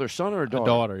have another son or a daughter?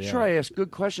 daughter, yeah. Sure, I ask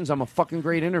good questions. I'm a fucking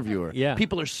great interviewer. Yeah.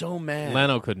 People are so mad.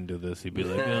 Leno couldn't do this. He'd be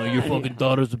like, your fucking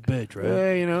daughter's a bitch, right?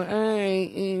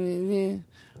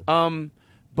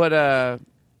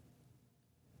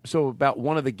 So about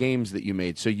one of the games that you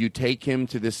made. So you take him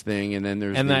to this thing, and then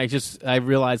there's I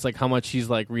realized like how much he's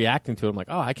like reacting to it. I'm like,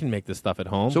 oh, I can make this stuff at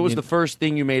home. So it was the first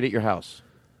thing you made at your house?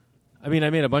 I mean, I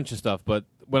made a bunch of stuff, but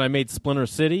when I made Splinter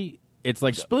City, it's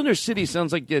like Splinter City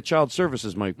sounds like child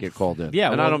services might get called in. Yeah,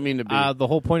 and well, I don't mean to be. The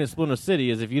whole point of Splinter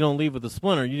City is if you don't leave with the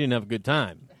splinter, you didn't have a good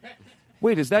time.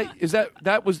 Wait, is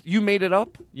that was you made it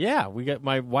up? Yeah, we got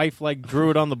my wife like drew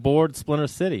it on the board, Splinter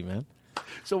City, man.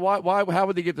 So why how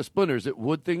would they get the splinters? It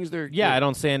wood things? I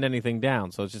don't sand anything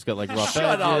down, so it's just got like rough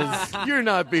Shut edges. up. You're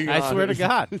not being I swear to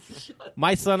honest. God.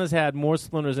 My son has had more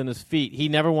splinters in his feet. He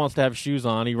never wants to have shoes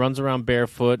on. He runs around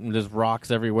barefoot and there's rocks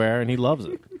everywhere, and he loves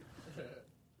it.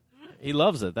 He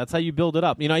loves it. That's how you build it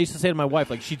up. I used to say to my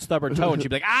wife, like, she'd stub her toe, and she'd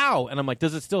be like, ow! And I'm like,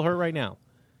 does it still hurt right now?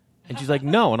 And she's like,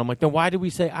 no. And I'm like, then why do we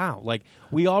say ow? Like,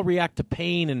 we all react to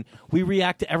pain, and we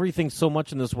react to everything so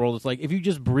much in this world. It's like, if you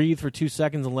just breathe for 2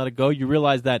 seconds and let it go, you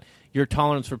realize that your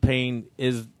tolerance for pain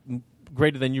is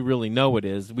greater than you really know it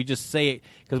is. We just say it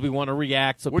because we want to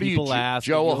react, so What people are you, ask.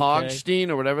 Joel "Are you okay?" Hogstein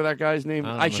or whatever that guy's name?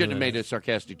 I don't I know shouldn't who have that made a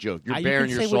sarcastic joke. You're You bearing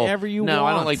can your say soul. whatever you no, I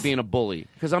don't want. like being a bully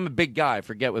because I'm a big guy. I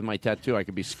forget with my tattoo, I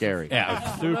could be scary. Yeah,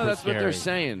 it's super No, that's what they're scary.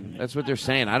 saying. That's what they're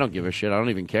saying. I don't give a shit. I don't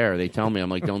even care. They tell me. I'm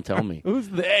like, don't tell me. Who's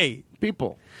they?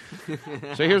 People.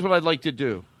 So here's what I'd like to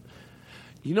do.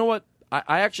 You know what?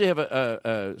 I actually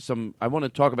have some. I want to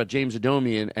talk about James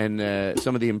Adomian and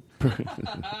some of the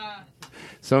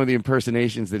some of the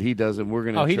impersonations that he does, and we're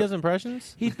gonna. Oh, he does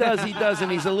impressions? He does,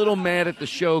 and he's a little mad at the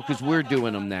show because we're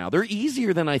doing them now. They're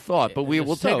easier than I thought, but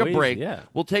we'll so take a easy, break. yeah.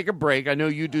 We'll take a break. I know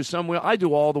you do some. I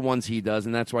do all the ones he does,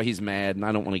 and that's why he's mad, and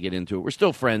I don't want to get into it. We're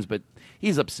still friends, but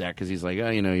he's upset because he's like,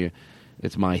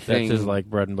 it's my thing. That's his like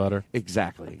bread and butter.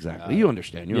 Exactly. You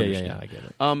understand. You understand. Yeah, I get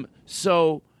it.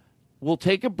 So we'll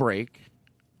take a break.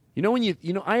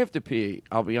 When I have to pee,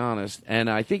 I'll be honest, and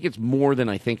I think it's more than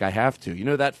I think I have to. You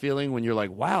know that feeling when you're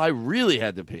like, wow, I really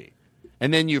had to pee.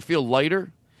 And then you feel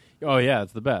lighter? Oh, yeah,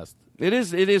 it's the best. It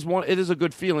is a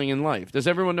good feeling in life. Does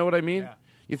everyone know what I mean? Yeah.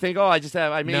 You think, I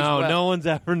no one's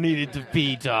ever needed to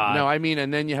pee, Todd. No, I mean,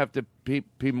 and then you have to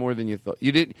pee more than you thought.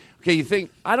 You didn't. Okay, you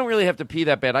think, I don't really have to pee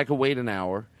that bad. I could wait an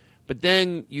hour. But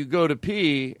then you go to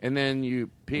pee, and then you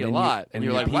pee a lot, and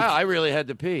you're like, "Wow, I really had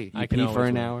to pee." I pee for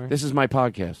an hour. This is my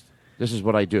podcast. This is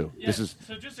what I do. Yeah, so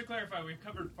just to clarify, we've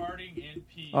covered farting and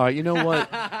pee. You know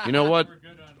what?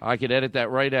 I could edit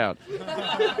that right out.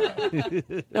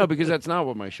 No, because that's not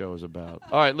what my show is about.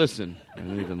 All right, listen. I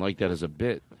don't even like that as a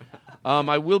bit.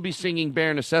 I will be singing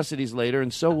Bare Necessities later,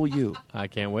 and so will you. I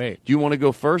can't wait. Do you want to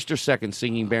go first or second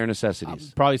singing Bare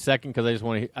Necessities? Probably second because I just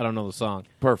want to. I don't know the song.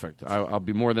 Perfect. I'll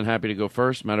be more than happy to go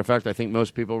first. Matter of fact, I think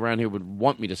most people around here would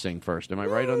want me to sing first. Am I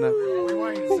right on that? We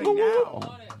want you to sing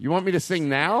now. You want me to sing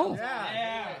now?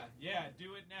 Yeah,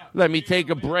 do it now. Let me take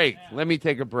a break. Let me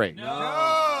take a break. No.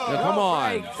 Come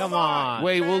on. Come on.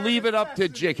 Wait, we'll leave it up to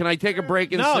Jay. Can I take a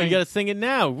break and No, sing? you got to sing it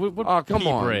now. Oh, come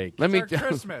on. Break? Let me. It's our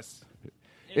Christmas.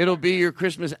 It'll be your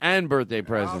Christmas and birthday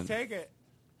present. I'll take it.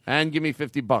 And give me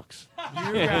 $50.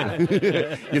 You got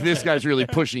it. Yeah, this guy's really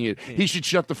pushing it. He should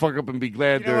shut the fuck up and be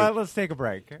glad. You know what? Let's take a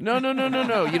break. No.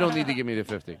 You don't need to give me the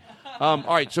 50. All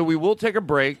right, so we will take a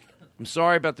break. I'm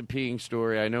sorry about the peeing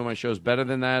story. I know my show's better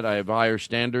than that. I have higher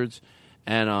standards,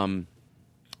 and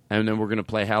then we're gonna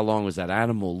play How Long Was That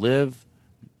Animal Live?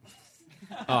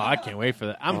 Oh, I can't wait for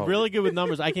that. I'm really good with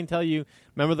numbers. I can tell you.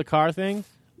 Remember the car thing?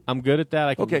 I'm good at that.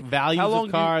 I can Okay. values How long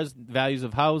of do you- cars, values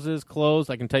of houses, clothes.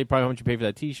 I can tell you probably how much you pay for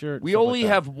that T-shirt. We stuff only like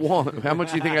that. have one. How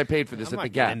much do you think I paid for this I'm at not the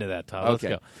Gap? getting into that, Todd. Let's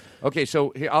Okay. go. Okay,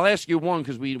 so here, I'll ask you one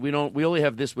because we only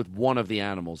have this with one of the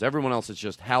animals. Everyone else is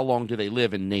just how long do they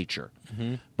live in nature.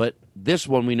 Mhm. But this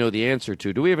one we know the answer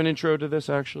to. Do we have an intro to this?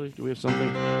 Actually, do we have something?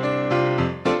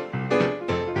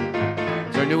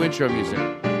 It's our new intro music.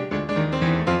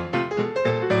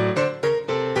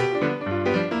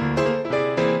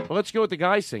 Well, let's go with the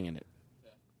guy singing it.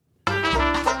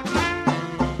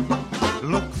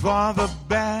 Look for the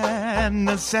bare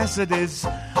necessities,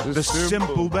 the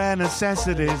simple bare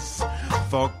necessities.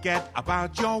 Forget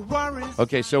about your worries.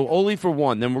 Okay, so Oli for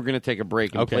one. Then we're going to take a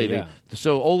break and Okay, play yeah.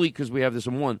 So Oli, because we have this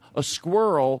in one. A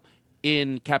squirrel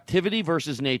in captivity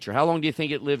versus nature. How long do you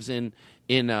think it lives in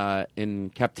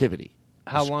captivity?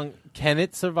 How long can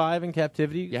it survive in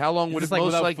captivity? Yeah, how long Is would it this like most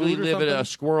without likely food or live at a something?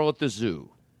 squirrel at the zoo,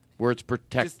 where it's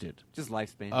protected? Just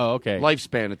lifespan. Oh, okay.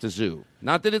 Lifespan at the zoo.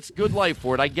 Not that it's good life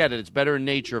for it. I get it. It's better in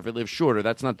nature if it lives shorter.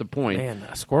 That's not the point. Man,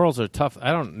 squirrels are tough.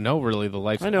 I don't know really the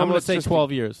life. I know. I'm going to it's say just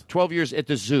 12 years. 12 years at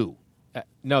the zoo.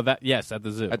 No, yes, at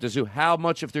the zoo. At the zoo. How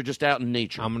much if they're just out in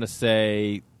nature? I'm going to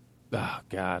say,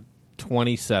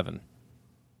 27.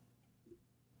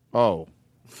 Oh.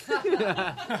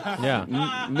 Yeah.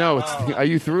 No,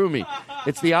 you threw me.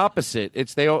 It's the opposite.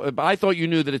 I thought you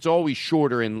knew that it's always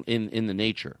shorter in the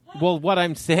nature. Well, what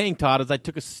I'm saying, Todd, is I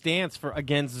took a stance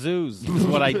against zoos. Is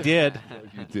what I did.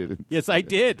 You didn't. Yes, I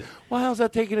did. Well, how's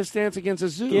that taking a stance against a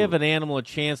zoo? Give an animal a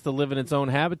chance to live in its own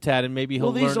habitat, and maybe he'll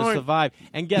Well, these learn to aren't- survive.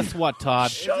 And guess what,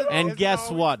 Todd? And guess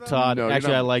what, Todd? No, you're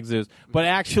Actually, not. I like zoos, but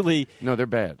actually, no, they're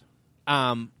bad.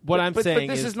 What I'm saying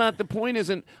but this is is not the point.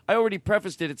 Isn't I already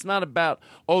prefaced it? It's not about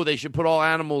they should put all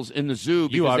animals in the zoo You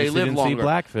because they obviously live didn't see longer.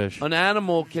 Blackfish. An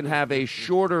animal can have a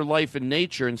shorter life in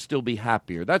nature and still be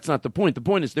happier. That's not the point. The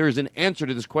point is there is an answer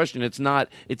to this question. It's not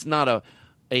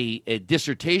a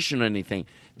dissertation or anything.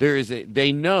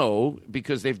 They know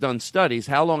because they've done studies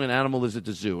how long an animal is at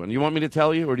the zoo. And you want me to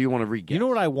tell you, or do you want to re-guess? You know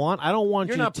what I want? I don't want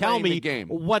You're you to not tell playing the me game.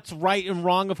 what's right and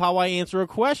wrong of how I answer a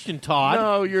question, Todd.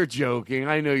 No, you're joking.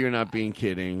 I know you're not being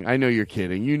kidding. I know you're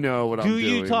kidding. You know what I'm Do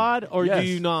doing. you, Todd, or Yes. do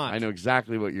you not? I know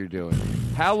exactly what you're doing.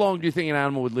 How long do you think an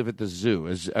animal would live at the zoo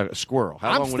as a squirrel? How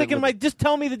I'm long would it sticking live? just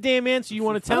tell me the damn answer you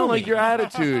want to I tell don't me. like your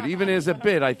attitude. Even as a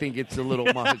bit, I think it's a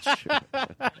little much.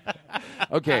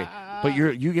 Okay, but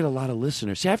you get a lot of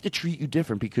listeners. See, I have to treat you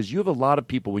different because you have a lot of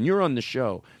people. When you're on the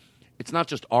show, it's not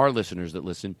just our listeners that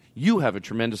listen. You have a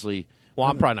tremendously... Well,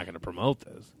 I'm probably not going to promote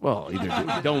this. Well,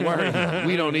 don't worry.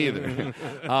 We don't either.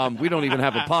 We don't even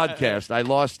have a podcast. I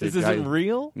lost it. This isn't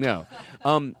real? No.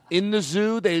 In the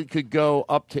zoo, they could go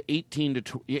up to 18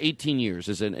 years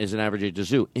as an average age of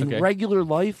zoo. In Okay. regular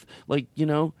life,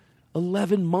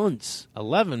 11 months.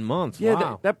 11 months, Yeah,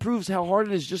 wow. that proves how hard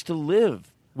it is just to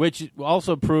live. Which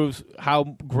also proves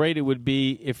how great it would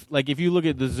be if you look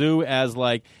at the zoo as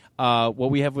what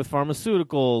we have with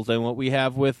pharmaceuticals and what we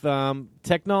have with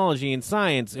technology and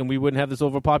science, and we wouldn't have this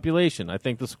overpopulation. I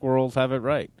think the squirrels have it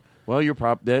right. Well, at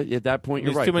that point, you're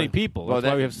There's right. too many people. Well,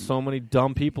 That's why we have so many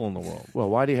dumb people in the world. Well,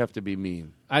 why do you have to be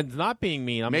mean? I'm not being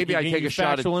mean. I'm Maybe I giving take you a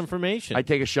shot factual at information. I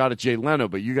take a shot at Jay Leno,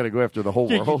 but you got to go after the whole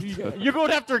world. You're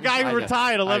going after a guy I who know.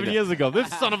 retired I 11 know. years ago. This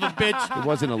son of a bitch. It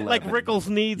wasn't 11. Like Rickles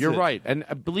needs You're it. right, and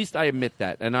at least I admit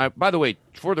that. And by the way,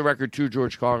 for the record, too,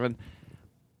 George Carlin,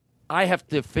 I have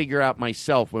to figure out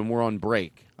myself when we're on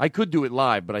break. I could do it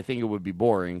live, but I think it would be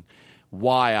boring.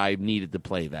 Why I needed to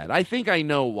play that. I think I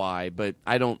know why, but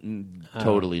I don't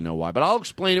totally know why. But I'll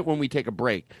explain it when we take a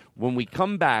break. When we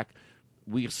come back,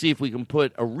 we'll see if we can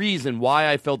put a reason why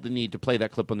I felt the need to play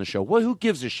that clip on the show. Well, who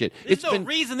gives a shit? There's no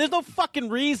reason. There's no fucking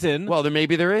reason. Well,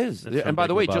 maybe there is. That's And by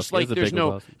the Big way, Lebowski. just like It's a there's Big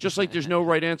no Lebowski.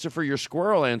 right answer for your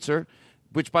squirrel answer,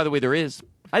 which by the way there is.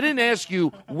 I didn't ask you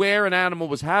where an animal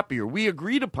was happier. We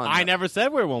agreed upon that. I never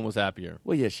said where one was happier.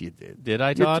 Well, yes, you did. Did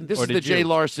I, Todd? This Or is the did Jay you?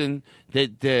 Larson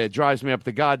that drives me up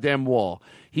the goddamn wall.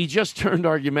 He just turned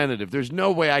argumentative. There's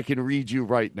no way I can read you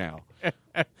right now.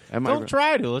 Don't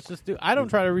try to. Let's just do. I don't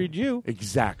try to read you.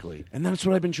 Exactly. And that's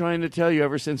what I've been trying to tell you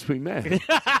ever since we met.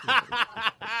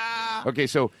 Okay,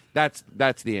 so that's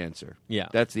the answer. Yeah.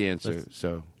 That's the answer.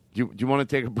 So do you want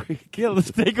to take a break? Yeah,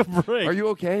 let's take a break. Are you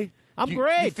okay? I'm Do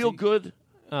great. You feel good?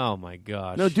 Oh my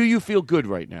gosh. No, do you feel good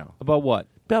right now? About what?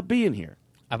 About being here.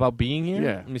 About being here?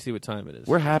 Yeah. Let me see what time it is.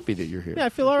 We're happy that you're here. Yeah, I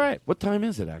feel all right. What time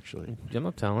is it, actually? I'm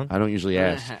not telling. I don't usually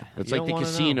ask. It's You like don't the wanna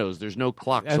casinos. There's no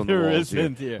clocks on the There walls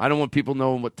isn't here. I don't want people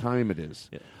knowing what time it is.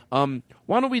 Why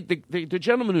don't we? The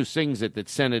gentleman who sings it that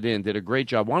sent it in did a great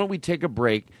job. Why don't we take a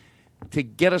break to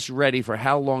get us ready for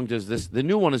how long does this? The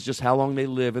new one is just how long they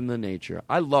live in the nature.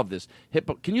 I love this.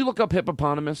 Can you look up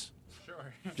hippopotamus?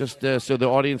 Sure. just so the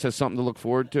audience has something to look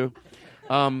forward to.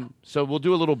 So we'll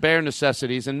do a little bare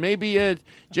necessities, and maybe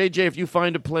JJ, if you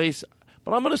find a place.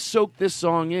 But I'm going to soak this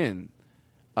song in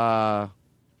and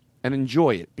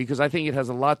enjoy it because I think it has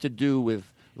a lot to do with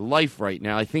life right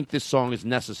now. I think this song is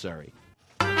necessary.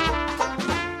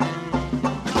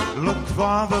 Look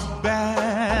for the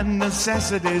bare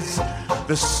necessities,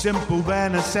 the simple bare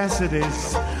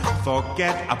necessities.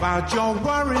 Forget about your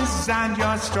worries and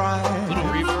your strife.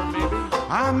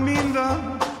 I mean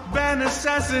the bare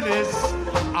necessities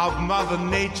of Mother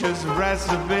Nature's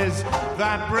recipes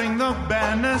that bring the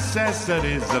bare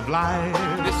necessities of life.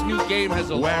 This new game has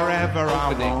a wherever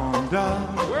I wander,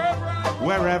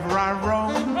 wherever I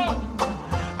roam,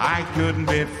 I couldn't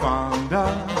be fonder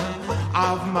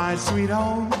of my sweet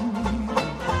home.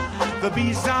 The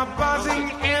bees are buzzing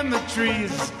in the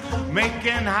trees,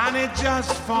 making honey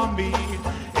just for me.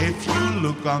 If you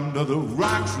look under the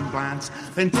rocks and plants,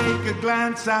 then take a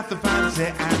glance at the fancy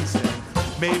ants.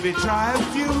 Maybe try a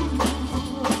few.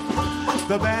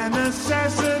 The bare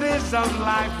necessities of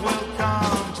life will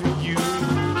come to you.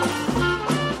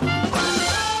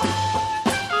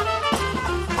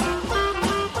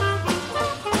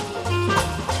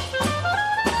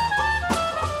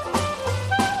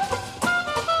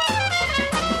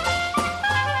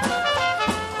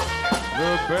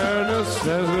 The bare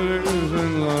necessities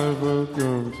in life will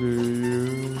come to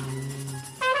you.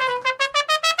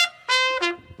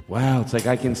 Wow, it's like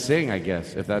I can sing, I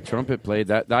guess. If that trumpet played,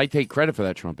 that I take credit for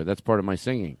that trumpet. That's part of my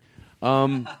singing.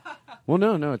 Well,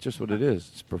 no, it's just what it is.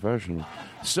 It's professional.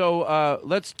 So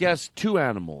let's guess two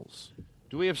animals.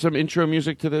 Do we have some intro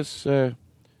music to this? Ah,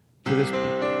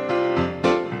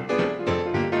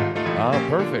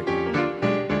 perfect.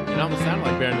 It almost sounded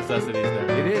like bare necessities there.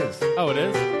 It is. Oh, it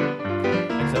is?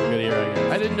 I just have a good ear, I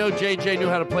guess. I didn't know JJ knew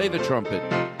how to play the trumpet.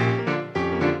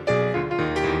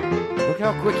 Look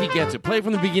how quick he gets it. Play it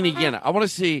from the beginning again. I want to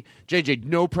see, JJ,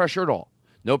 no pressure at all.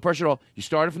 No pressure at all. You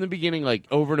start it from the beginning, like,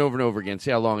 over and over and over again.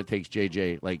 See how long it takes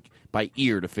JJ, like, by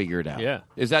ear to figure it out. Yeah.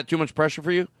 Is that too much pressure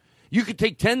for you? You could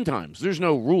take 10 times. There's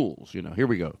no rules, you know. Here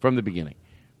we go. From the beginning.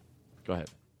 Go ahead.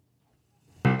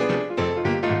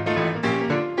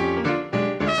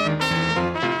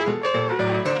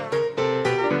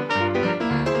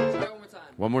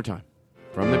 One more time.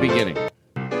 From the beginning.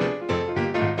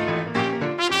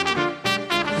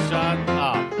 Shut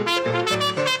up.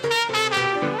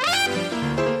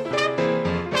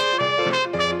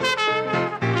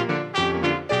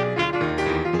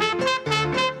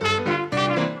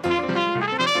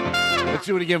 Let's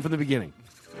do it again from the beginning.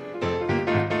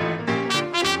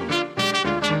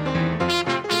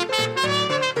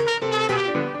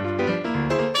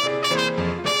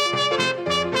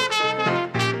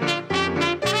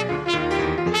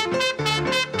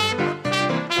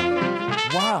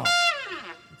 Wow.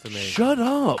 It's amazing. Shut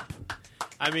up.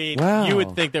 I mean, Wow. you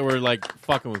would think that we're, like,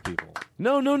 fucking with people.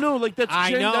 No. Like, that's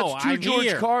I know. That's too I'm George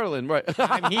here. Carlin. Right.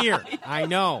 I'm here. I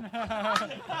know.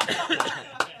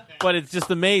 But it's just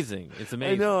amazing. It's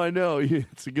amazing. I know.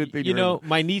 It's a good thing. You know,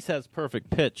 my niece has perfect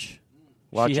pitch.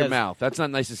 Watch She your has- mouth. That's not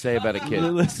nice to say about a kid.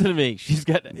 Listen to me. She's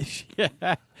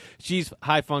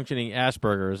high functioning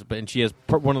Asperger's, but and she has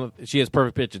she has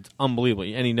perfect pitch. It's unbelievable.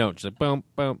 Any note, she's like boom,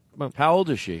 boom, boom. How old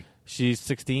is she? She's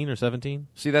 16 or 17.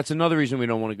 See, that's another reason we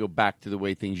don't want to go back to the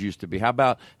way things used to be. How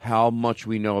about how much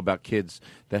we know about kids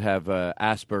that have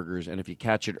Asperger's, and if you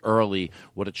catch it early,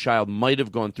 what a child might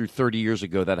have gone through 30 years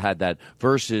ago that had that,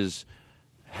 versus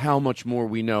how much more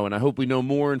we know. And I hope we know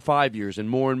more in 5 years and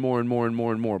more and more and more and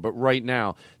more and more. But right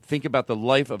now, think about the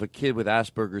life of a kid with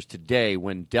Asperger's today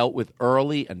when dealt with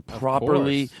early and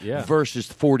properly yeah. versus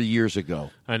 40 years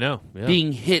ago. I know. Yeah.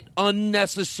 Being hit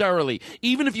unnecessarily.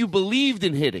 Even if you believed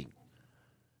in hitting,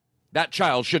 that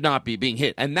child should not be being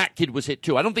hit. And that kid was hit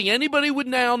too. I don't think anybody would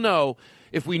now know,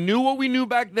 if we knew what we knew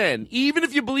back then, even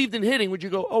if you believed in hitting, would you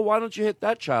go, oh, why don't you hit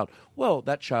that child? Well,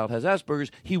 that child has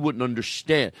Asperger's. He wouldn't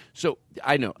understand. So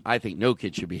I think no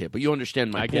kid should be hit, but you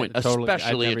understand my point,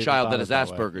 especially a child that has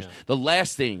Asperger's. Yeah. The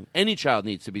last thing any child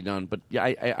needs to be done, but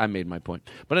yeah, I made my point.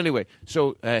 But anyway,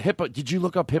 so hippo, did you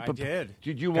look up hippo? I did.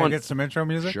 Did you Can I want get some intro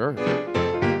music? Sure.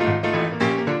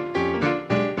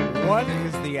 What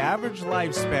is the average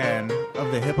lifespan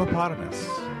of the hippopotamus?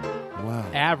 Wow.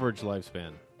 Average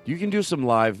lifespan. You can do some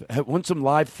live. Want some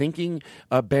live thinking,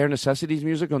 bare necessities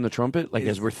music on the trumpet, like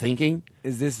as we're thinking.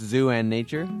 Is this zoo and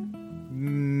nature?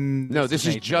 No, this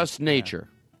is just nature.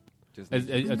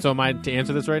 So am I to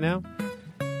answer this right now?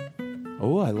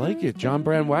 Oh, I like it. John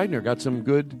Brand Wagner got some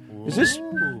good. Is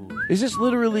this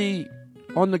literally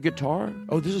on the guitar?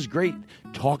 Oh, this is great.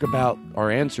 Talk about our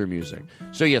answer music.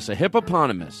 So yes, a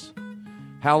hippopotamus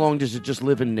How long does it just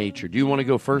live in nature? Do you want to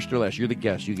go first or last? You're the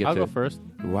guest. You get I'll to go first.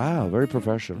 Wow, very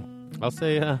professional. I'll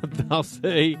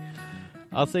say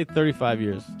 35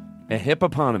 years. A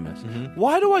hippopotamus. Mm-hmm.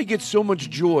 Why do I get so much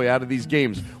joy out of these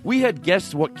games? We had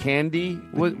guessed what candy,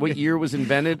 what year was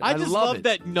invented. I just love love it.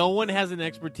 that no one has an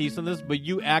expertise on this, but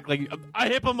you act like a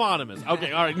hippopotamus.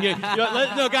 Okay, all right.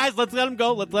 No, guys, let's let him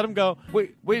go. Let's let him go.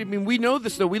 Wait. I mean, we know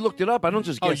this though. We looked it up. I don't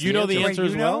just guess. Oh, you know the answer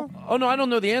as well? Oh no, I don't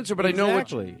know the answer, but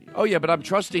Exactly. I know what. Oh yeah, but I'm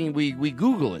trusting. We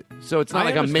Google it, so it's not I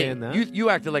like I'm understand making. that. You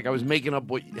acted like I was making up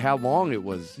how long it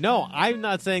was. No, I'm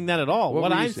not saying that at all. What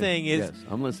What were you I'm saying is, Yes,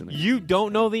 I'm listening. you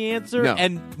don't know the answer, No.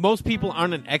 and most people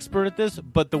aren't an expert at this,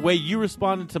 but the way you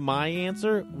responded to my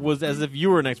answer was as if you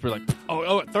were an expert, like,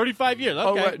 35 years,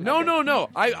 okay. Oh, right. No.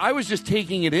 I was just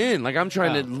taking it in. Like, I'm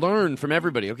trying to learn from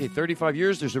everybody. Okay, 35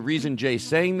 years. There's a reason Jay's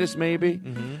saying this, maybe.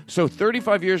 Mm-hmm. So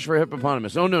 35 years for a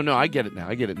hippopotamus. Oh, no. I get it now.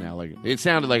 Like, it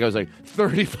sounded like I was like,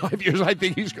 35 years. I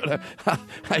think he's going to...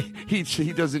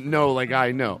 He doesn't know like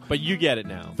I know. But you get it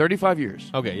now. 35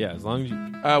 years. Okay, yeah, as long as you...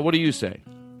 What do you say?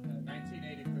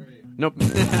 1983. Nope.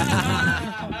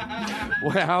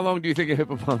 Well, how long do you think a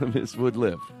hippopotamus would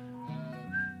live?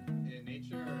 In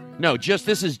nature? No,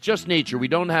 this is just nature. We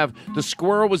don't have... The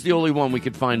squirrel was the only one we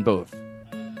could find both.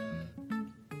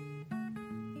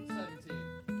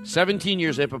 17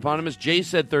 years hippopotamus. Jay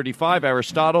said 35.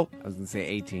 Aristotle? I was going to say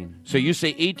 18. So you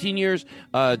say 18 years.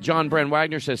 John Brand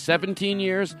Wagner says 17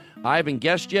 years. I haven't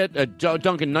guessed yet.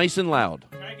 Duncan, nice and loud.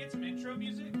 Can I get some intro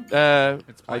music?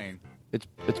 It's playing.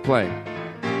 It's playing.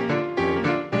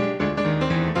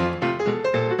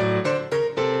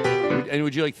 And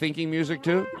would you like thinking music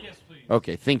too? Yes, please.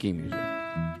 Okay, thinking music.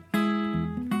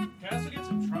 Can I also get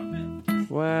some trumpet?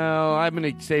 Well, I'm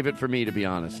going to save it for me, to be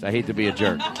honest. I hate to be a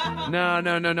jerk. No.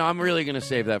 I'm really going to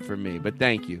save that for me, but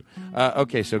thank you.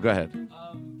 Okay, so go ahead.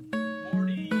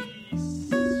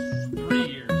 43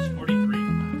 years.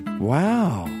 43.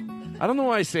 Wow. I don't know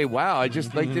why I say wow. I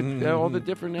just like all the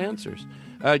different answers.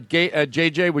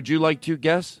 JJ, would you like to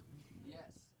guess? Yes.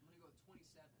 I'm going to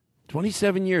go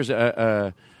 27 years.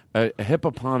 A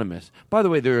hippopotamus. By the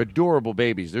way, they're adorable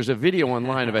babies. There's a video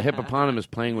online of a hippopotamus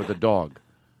playing with a dog.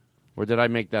 Or did I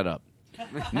make that up?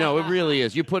 No, it really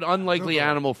is. You put unlikely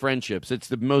animal friendships. It's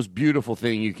the most beautiful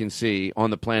thing you can see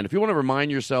on the planet. If you want to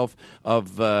remind yourself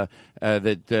of that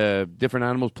different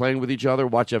animals playing with each other,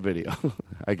 watch that video.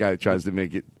 A guy tries to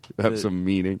make it have some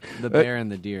meaning. The bear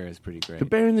and the deer is pretty great. The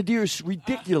bear and the deer is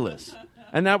ridiculous.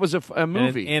 And that was a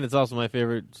movie. And it's also my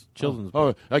favorite children's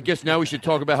book. Oh, I guess now we should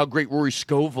talk about how great Rory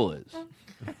Scovel is.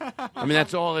 I mean,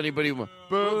 that's all anybody wants.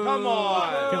 Boo! Come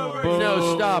on!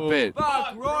 No, stop it!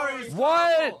 Fuck Rory Scovel!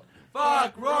 What?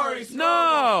 Fuck Rory Scovel!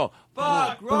 No!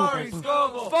 Fuck Rory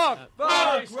Scovel! Fuck!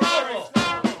 Rory Scovel!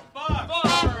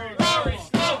 Fuck Rory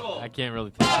Scovel! I can't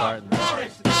really take part in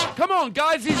that. Come on,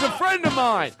 guys, he's a friend of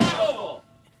mine.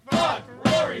 Fuck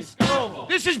Rory Scovel!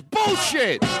 This is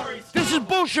bullshit. This is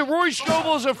bullshit. Rory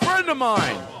Scovel is a friend of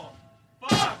mine.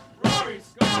 Fuck Rory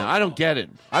Scovel! No, I don't get it.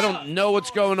 I don't know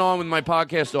what's going on with my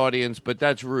podcast audience, but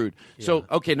that's rude. Yeah. So,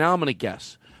 okay, now I'm going to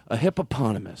guess. A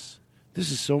hippopotamus.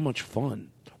 This is so much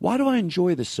fun. Why do I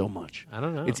enjoy this so much? I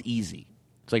don't know. It's easy.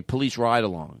 It's like police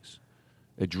ride-alongs.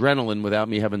 Adrenaline without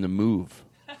me having to move.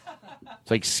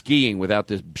 It's like skiing without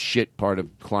this shit part of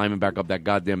climbing back up that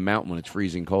goddamn mountain when it's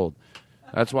freezing cold.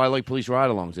 That's why I like police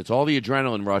ride-alongs. It's all the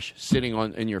adrenaline rush sitting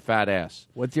in your fat ass.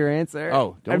 What's your answer?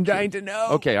 Oh, I'm dying to know.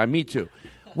 Okay, me too.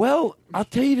 Well, I'll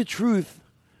tell you the truth.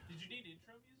 Did you need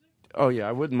intro music? Oh, yeah,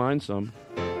 I wouldn't mind some.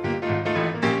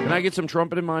 Can I get some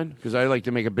trumpet in mine? Because I like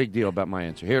to make a big deal about my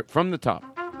answer. Here, from the top.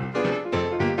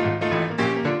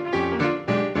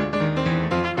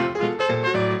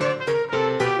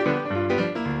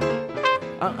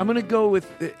 I'm going to go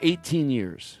with 18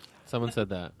 years. Someone said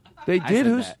that. They did? said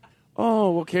Who's? that.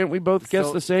 Oh, well, can't we both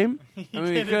guess the same? I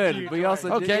mean, we could. We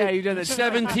also did. Okay. Yeah, you did it.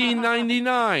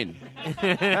 1799.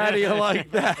 How do you like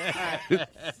that?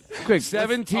 Quick,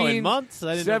 17 in months?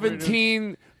 I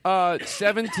didn't know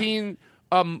 17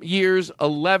 years,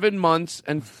 11 months,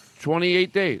 and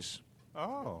 28 days.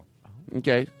 Oh.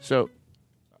 Okay, so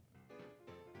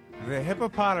The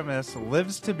hippopotamus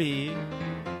lives to be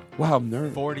wow, I'm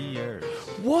nervous. 40 years.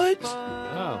 What?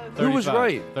 Oh, 35. Who was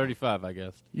right? 35, I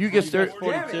guess. You guessed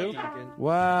 42?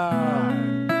 Wow.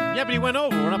 Yeah, but he went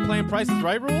over. We're not playing Price is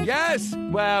Right rules? Yes!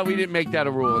 Well, we didn't make that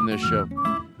a rule in this show.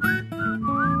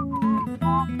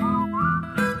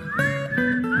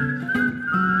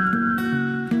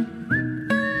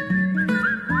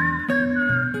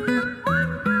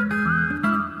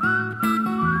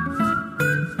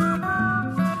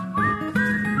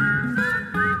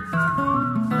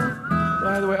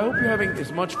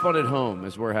 as much fun at home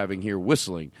as we're having here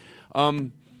whistling. I'd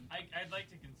like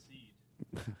to concede.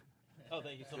 Oh,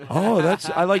 thank you so much.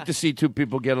 Oh, I like to see two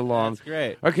people get along. That's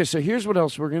great. Okay, so here's what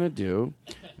else we're gonna do,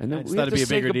 and then It's we got have to be a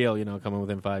say bigger goodbye. deal, coming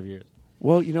within 5 years.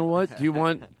 Well, you know what? Do you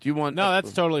want? No,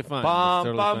 that's totally fine. Bum,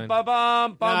 That's bum, totally ba,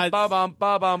 bum, bum, ba, bum,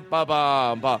 ba, bum, ba,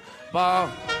 bum, ba,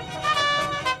 ba.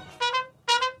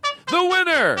 The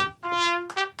winner,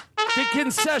 the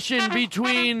concession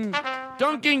between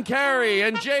Duncan Carey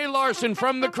and Jay Larson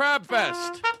from the Crab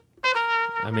Fest.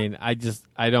 I mean, I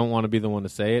don't want to be the one to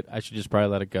say it. I should just probably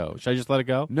let it go. Should I just let it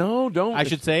go? No, don't. I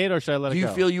should say it, or should I let it Do go?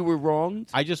 you feel you were wronged?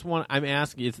 I'm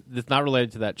asking. It's not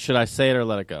related to that. Should I say it or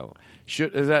let it go?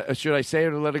 Should I say it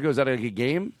or let it go? Is that like a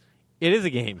game? It is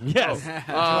a game. Yes. Would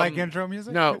you like intro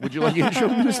music? No. Would you like intro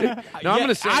music? No, I'm going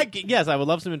to say. Yes, I would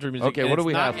love some intro music. Okay, And what do it's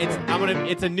we not- have?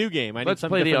 It's a new game. I need Let's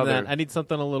something play the different than other. that. I need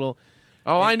something a little.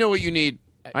 Oh, I know what you need.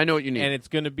 I know what you need. And it's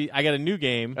going to be. I got a new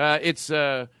game. It's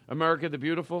America the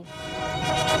Beautiful.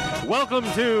 Welcome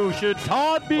to Should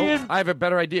Todd Be in? I have a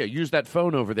better idea. Use that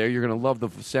phone over there. You're going to love the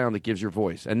sound that gives your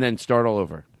voice. And then start all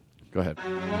over. Go ahead.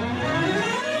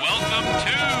 Welcome to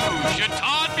Should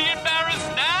Todd Be Embarrassed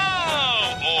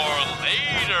Now or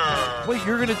Later? Wait,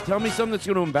 you're going to tell me something that's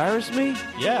going to embarrass me?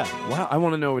 Yeah. Wow, I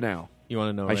want to know now. You want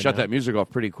to know? I right shut now? that music off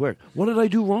pretty quick. What did I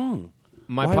do wrong?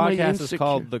 My Why am I podcast is insecure?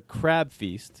 called The Crab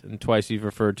Feast, and twice you've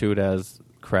referred to it as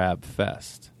Crab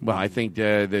Fest. Well, I think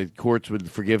the courts would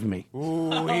forgive me. Ooh,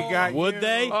 he got Would you.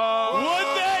 they? Oh.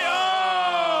 Would they?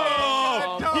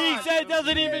 Oh! He said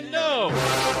doesn't even know.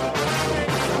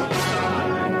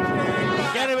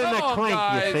 Get him in the Oh, clink,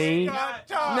 guys. you see?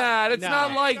 Nah, it's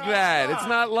not like that. It's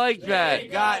not like that.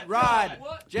 Got Rod.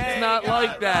 It's not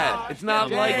like that. It's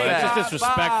not like It's that. just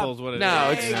disrespectful is what it is. No,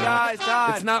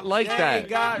 it's not like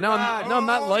that. No, I'm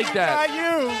not like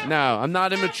that. No, I'm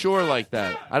not immature like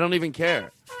that. I don't even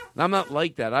care. I'm not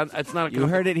like that. It's not. You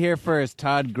heard it here first.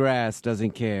 Todd Grass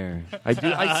doesn't care. I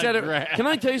do. I said it. Can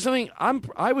I tell you something?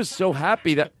 I was so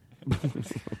happy that.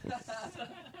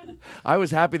 I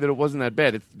was happy that it wasn't that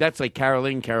bad. That's like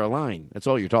Caroline. That's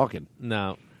all you're talking.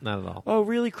 No, not at all. Oh,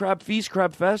 really? Crab Feast,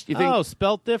 Crab Fest? You think? Oh,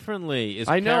 spelt differently. Is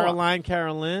I know.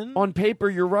 Carolyn? On paper,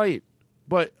 you're right,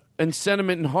 but in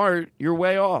sentiment and heart, you're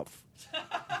way off.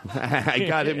 I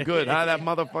got him good, huh? That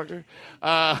motherfucker.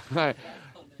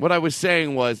 What I was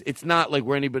saying was, it's not like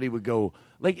where anybody would go.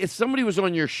 Like, if somebody was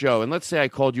on your show, and let's say I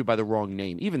called you by the wrong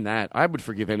name, even that, I would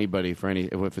forgive anybody for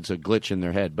if it's a glitch in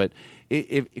their head. But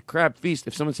if Crab Feast,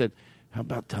 if someone said, how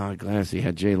about Todd Glass? He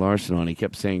had Jay Larson on. He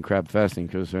kept saying Crab Fest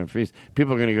and Crab Feast.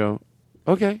 People are going to go,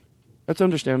 okay, that's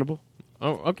understandable.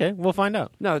 Oh, okay. We'll find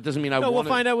out. No, that doesn't mean I No, want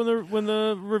we'll find out when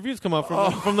the reviews come up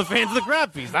from the fans of the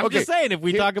Crab Feast. I'm Okay. just saying, if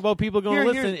we talk about people going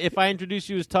to listen, if I introduce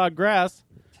you as Todd Grass,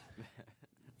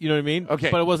 you know what I mean? Okay.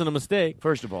 But it wasn't a mistake.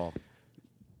 First of all,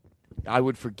 I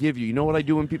would forgive you. You know what I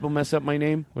do when people mess up my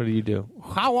name? What do you do?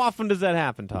 How often does that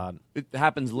happen, Todd? It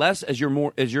happens less as you're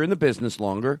in the business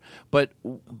longer. But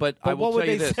I will what would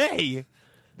tell you they this.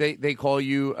 say? They call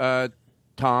you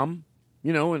Tom.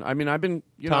 You know, and I mean, I've been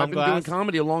Tom doing Glass?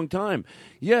 comedy a long time.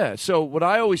 Yeah. So what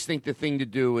I always think the thing to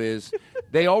do is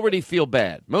they already feel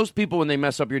bad. Most people when they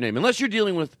mess up your name, unless you're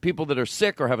dealing with people that are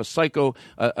sick or have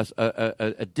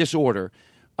a disorder.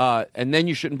 And then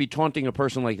you shouldn't be taunting a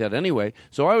person like that anyway.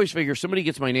 So I always figure if somebody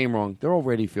gets my name wrong, they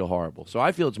already feel horrible. So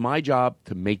I feel it's my job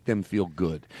to make them feel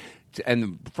good.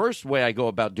 And the first way I go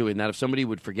about doing that, if somebody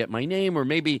would forget my name or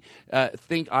maybe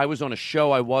think I was on a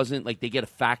show I wasn't, like they get a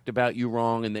fact about you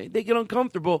wrong and they get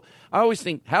uncomfortable, I always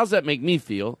think, how's that make me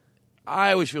feel?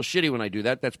 I always feel shitty when I do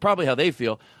that. That's probably how they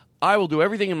feel. I will do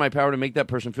everything in my power to make that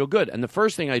person feel good. And the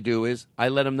first thing I do is I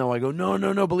let them know. I go,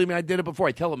 no, believe me, I did it before.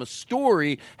 I tell them a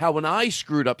story, how when I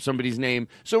screwed up somebody's name.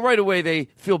 So right away they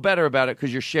feel better about it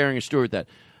because you're sharing a story with that.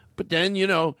 But then,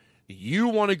 you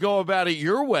want to go about it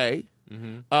your way,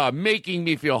 making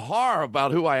me feel horrible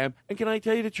about who I am. And can I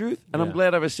tell you the truth? And I'm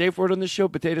glad I have a safe word on this show,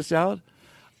 potato salad.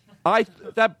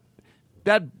 That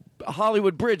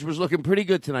Hollywood Bridge was looking pretty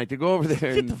good tonight to go over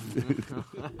there. And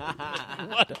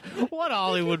What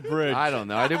Hollywood Bridge? I don't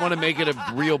know. I didn't want to make it a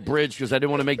real bridge because I didn't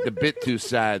want to make the bit too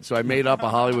sad. So I made up a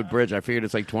Hollywood Bridge. I figured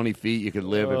it's like 20 feet. You could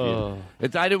live.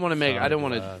 If you, I didn't want to make. I didn't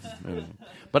want to.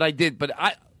 But I did. But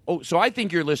I. Oh, so I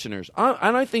think your listeners,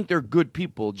 and I think they're good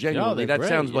people. Genuinely, they're that great.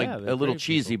 sounds like Yeah, a they're little great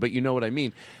cheesy, but you know what I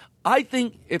mean. I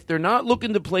think if they're not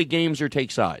looking to play games or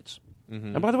take sides,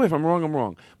 and by the way, if I'm wrong, I'm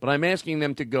wrong. But I'm asking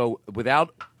them to go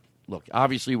without. Look,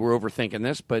 obviously we're overthinking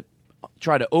this, but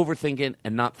try to overthink it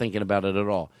and not thinking about it at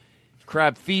all.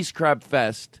 Crab Feast, Crab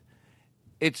Fest.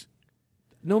 It's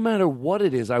no matter what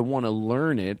it is, I want to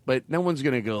learn it, but no one's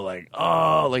going to go like,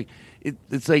 oh, like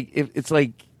it's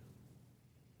like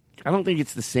I don't think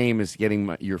it's the same as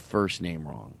getting your first name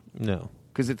wrong. No.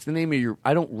 Because it's the name of your...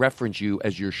 I don't reference you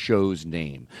as your show's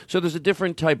name. So there's a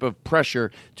different type of pressure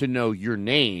to know your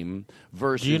name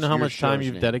versus Do you know how your much time show's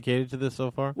you've name. dedicated to this so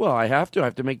far? Well, I have to. I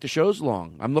have to make the shows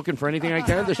long. I'm looking for anything I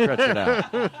can to stretch it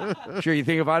out. Sure, you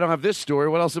think if I don't have this story,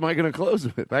 what else am I going to close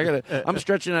with? I'm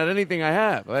stretching out anything I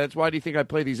have. That's why do you think I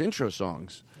play these intro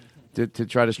songs? To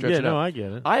try to stretch it out. Yeah, no, I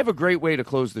get it. I have a great way to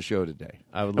close the show today.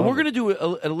 And we're going to do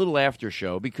a little after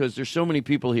show because there's so many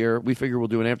people here. We figure we'll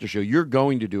do an after show. You're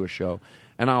going to do a show.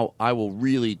 And I will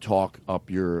really talk up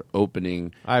your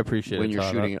opening. I appreciate when it, you're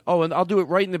Todd. shooting it. Oh, and I'll do it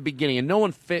right in the beginning. And no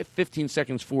one 15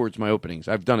 seconds forwards my openings.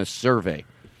 I've done a survey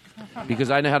because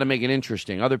I know how to make it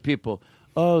interesting. Other people,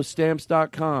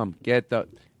 Stamps.com. Get the,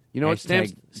 you know what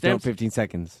Stamps? Don't 15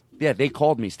 seconds. Yeah, they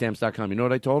called me Stamps.com. You know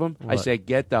what I told them? I What? said,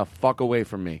 get the fuck away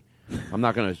from me. I'm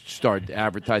not going to start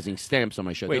advertising stamps on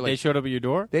my show. Wait, They're they like, showed up at your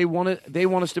door? They want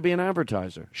us to be an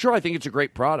advertiser. Sure, I think it's a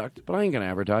great product, but I ain't going to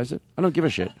advertise it. I don't give a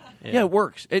shit. Yeah, it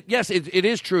works. It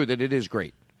is true that it is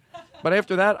great. But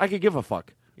after that, I could give a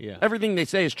fuck. Yeah. Everything they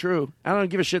say is true. I don't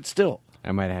give a shit still.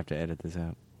 I might have to edit this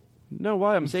out. No,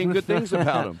 why? I'm saying good things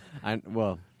about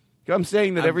them. I'm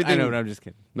saying that everything... I know, but I'm just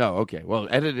kidding. No, okay. Well,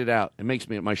 edit it out. It makes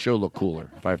my show look cooler.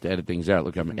 If I have to edit things out,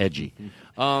 look, I'm edgy.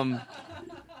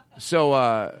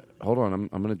 Hold on. I'm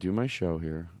going to do my show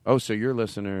here. Oh, so your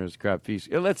listeners, Crab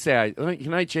Feast. Let's say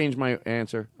can I change my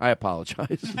answer? I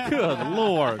apologize. Good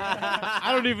Lord.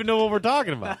 I don't even know what we're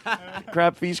talking about.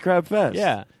 Crab Feast, Crab Fest.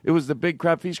 Yeah. It was the big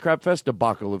Crab Feast, Crab Fest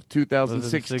debacle of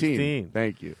 2016. 2016.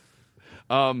 Thank you.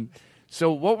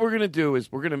 So what we're going to do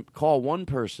is we're going to call one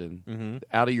person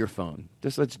out of your phone.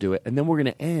 Just let's do it. And then we're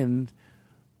going to end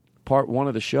part one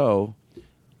of the show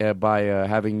by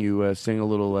having you sing a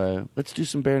little, let's do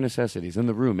some Bare Necessities in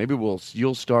the room. Maybe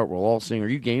you'll start, we'll all sing. Are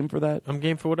you game for that? I'm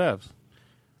game for whatevs.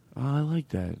 Oh, I like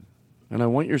that. And I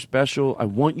want your special, I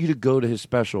want you to go to his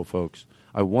special, folks.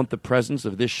 I want the presence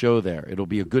of this show there. It'll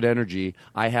be a good energy.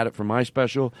 I had it for my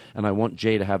special, and I want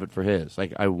Jay to have it for his.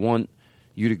 Like, I want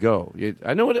you to go.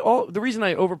 I know the reason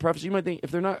I overpreface, you might think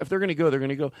if they're going to go, they're going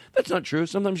to go. That's not true.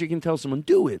 Sometimes you can tell someone,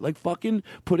 do it. Like, fucking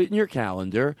put it in your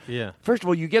calendar. Yeah. First of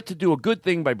all, you get to do a good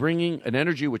thing by bringing an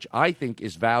energy which I think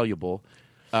is valuable.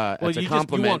 Well, as a you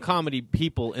compliment. want comedy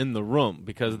people in the room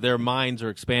because their minds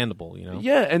are expandable, you know?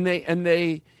 Yeah, and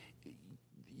they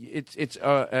if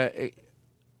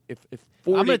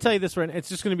 40... I'm going to tell you this right now. It's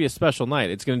just going to be a special night.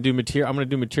 It's going to do material. I'm going to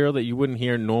do material that you wouldn't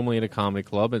hear normally at a comedy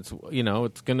club. It's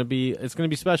it's going to be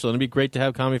special. It'll be great to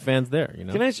have comedy fans there. You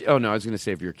know. Can I? Oh no, I was going to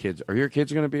say if your kids are your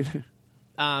kids going to be there?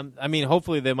 I mean,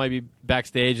 hopefully they might be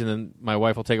backstage, and then my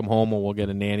wife will take them home, or we'll get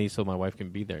a nanny so my wife can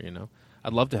be there. You know,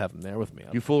 I'd love to have them there with me.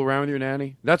 You fool around with your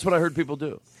nanny? That's what I heard people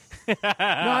do. No,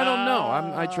 I don't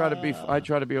know. I try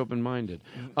to be open minded.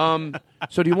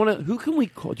 So do you want to? Who can we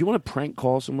call? Do you want to prank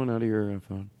call someone out of your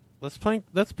phone? Let's prank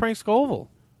Scoville.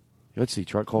 Let's see.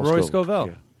 Try call Roy Scoville. Scoville.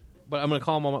 Yeah. But I'm going to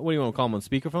call him on. What do you want to call him on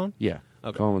speakerphone? Yeah.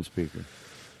 Okay. Call him on speaker,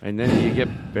 and then you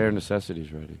get Bare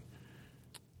Necessities ready.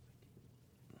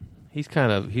 He's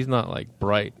not like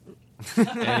bright.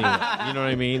 Anyway, you know what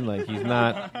I mean? Like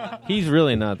he's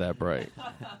really not that bright.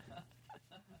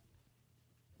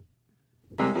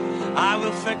 I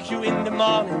will fuck you in the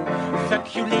morning,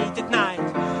 fuck you late at night,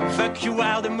 fuck you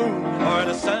while the moon or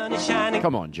the sun is shining.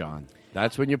 Come on, John.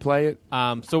 That's when you play it?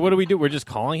 So what do we do? We're just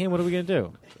calling him? What are we going to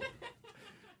do?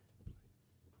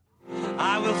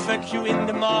 I will fuck you in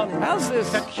the morning. How's this?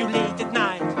 Fuck you late at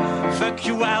night, fuck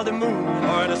you while the moon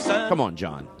or the sun. Come on,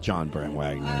 John. John Brent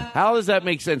Wagner. How does that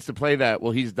make sense to play that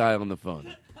while he's dialing the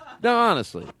phone? No,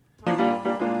 honestly.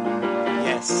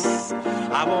 Yes,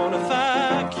 I want to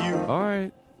fuck you. All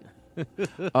right.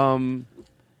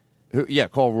 Yeah,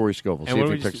 call Rory Scovel. See And if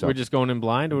he picks up. we're just going in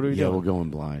blind, or what are we doing? Yeah, we're going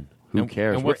blind. Who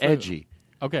cares? and We're what's the- edgy.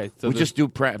 Okay, so we just do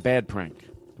bad prank.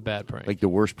 Bad prank. Like the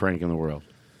worst prank in the world.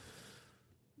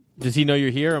 Does he know you're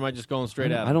here, or am I just going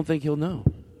straight at him? I don't think he'll know.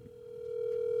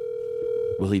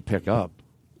 Will he pick up?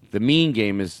 The mean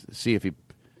game is see if he...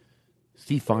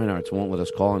 Steve Fine Arts won't let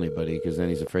us call anybody because then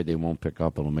he's afraid they won't pick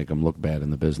up. It'll make him look bad in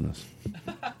the business. Do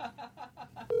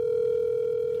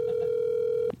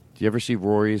you ever see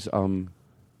Rory's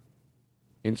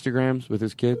Instagrams with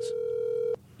his kids?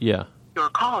 Yeah. Your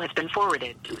call has been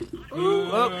forwarded.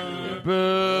 Why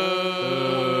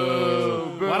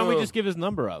don't we just give his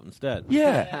number out instead?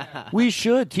 Yeah, we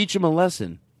should teach him a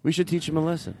lesson. We should teach him a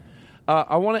lesson.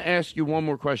 I want to ask you one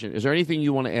more question. Is there anything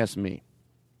you want to ask me?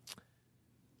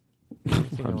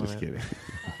 I'm just kidding.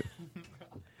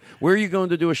 Where are you going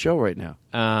to do a show right now?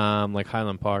 Like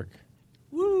Highland Park.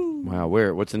 Woo! Wow,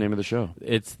 where? What's the name of the show?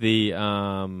 It's the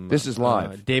This is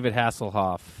live. David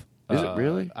Hasselhoff Is it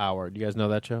really? Hour. Do you guys know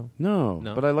that show? No,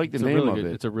 but I like the It's a name really of good-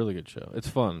 it. It's a really good show. It's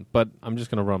fun, but I'm just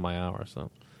going to run my hour.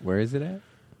 So where is it at?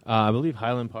 I believe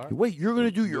Highland Park. Wait, you're going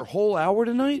to do your whole hour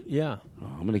tonight? Yeah. Oh,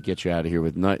 I'm going to get you out of here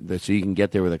with so you can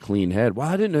get there with a clean head. Well,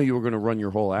 I didn't know you were going to run your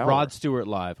whole hour. Rod Stewart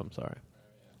live. I'm sorry.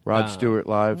 Rod Stewart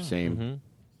live, same. Mhm.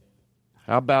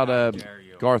 How about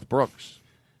Garth Brooks?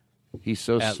 He's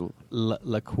so At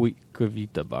La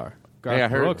Quivita Bar. Garth Hey, I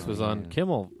heard- Brooks was on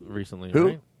Kimmel recently. Who?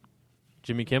 Right?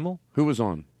 Jimmy Kimmel. Who was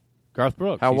on? Garth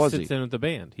Brooks. How he was sits he? in with the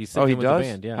band. He sits Oh, he in with does? the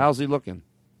band. Yeah. How's he looking?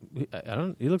 I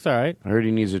don't. He looks all right. I heard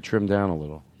he needs to trim down a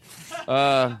little.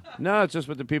 No, it's just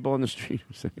what the people on the street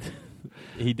are saying.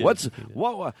 He did. What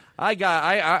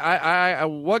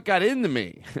got into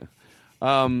me?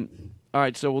 All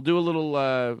right, so we'll do a little.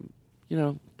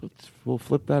 We'll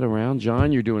flip that around.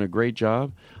 John, you're doing a great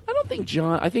job. I think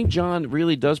John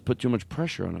really does put too much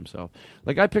pressure on himself.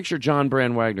 Like I picture John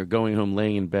Brand Wagner going home,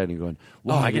 laying in bed, and going,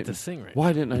 I get to sing right.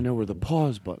 Why didn't I know where the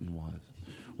pause button was?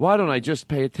 Why don't I just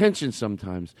pay attention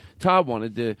sometimes? Todd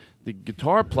wanted the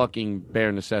guitar plucking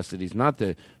bare necessities, not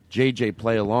the JJ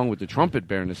play along with the trumpet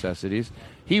bare necessities.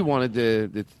 He wanted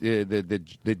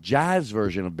the jazz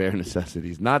version of bare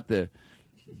necessities, not the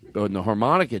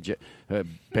harmonica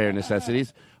bare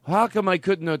necessities. How come I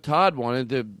couldn't know Todd wanted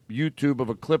the YouTube of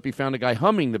a clip he found a guy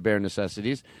humming the bare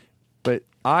necessities, but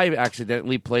I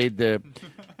accidentally played the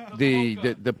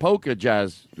polka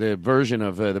jazz, the version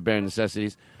of the bare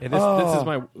necessities. Hey, this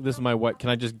is my wife. Can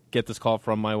I just get this call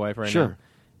from my wife right now? Sure.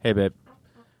 Hey, babe.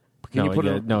 Can you put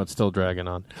it on? No, it's still dragging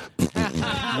on.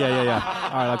 yeah.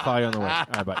 All right, I'll call you on the way. All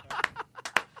right, bye.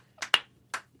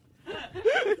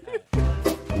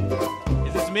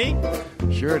 Is this me?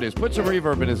 Sure it is. Put some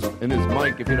reverb in his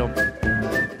mic if you don't.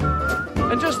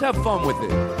 And just have fun with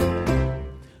it.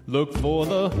 Look for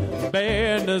the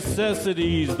bare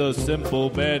necessities, the simple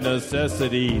bare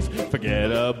necessities.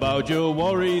 Forget about your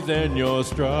worries and your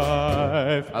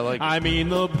strife. I mean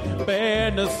the bare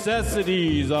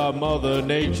necessities are Mother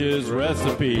Nature's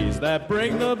recipes that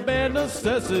bring the bare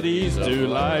necessities to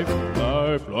life.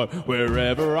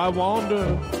 Wherever I wander,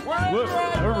 wherever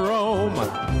I roam,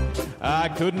 I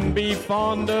couldn't be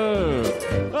fonder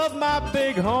of my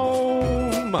big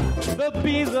home. The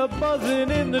bees are buzzing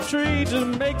in the tree to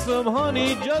make some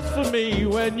honey just for me.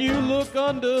 When you look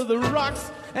under the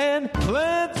rocks and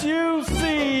plants you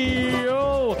see,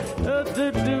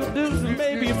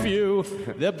 maybe a few.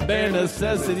 The bare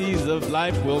necessities of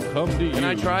life will come to you. Can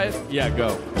I try it? Yeah,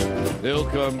 go. They'll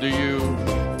come to you.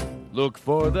 Look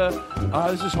for the...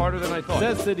 this is harder than I thought.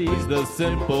 Necessities, the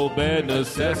simple bare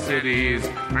necessities.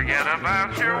 Forget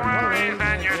about your worries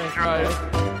and your strife.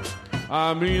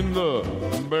 I mean the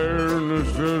bare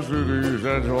necessities.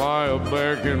 That's why a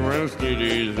bear can rest at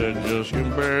ease and just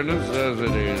compare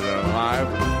necessities of life.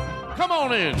 Come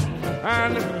on in.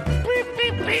 And beep,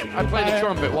 beep, beep. I play the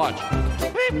trumpet. Watch.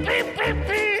 Beep, beep, beep,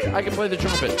 beep. I can play the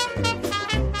trumpet.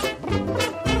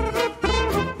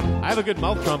 I have a good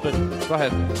mouth trumpet. Go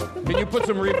ahead. Can you put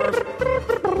some reverb?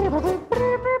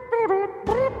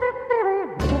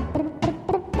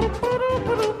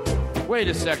 Wait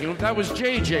a second. That was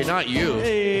JJ, not you.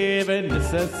 Even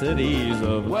necessities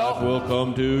of life will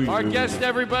come to you. Our guest,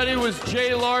 everybody, was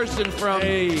Jay Larson from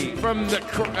the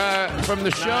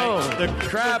show,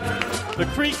 the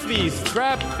Creek Feast,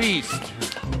 Crab Feast.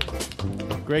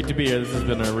 Great to be here. This has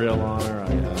been a real honor.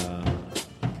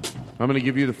 I'm going to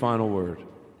give you the final word.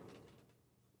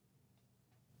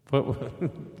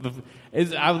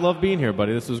 I love being here,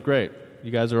 buddy. This was great.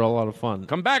 You guys are a lot of fun.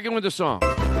 Come back in with the song.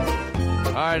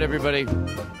 All right, everybody.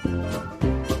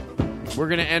 We're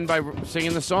going to end by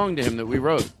singing the song to him that we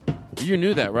wrote. You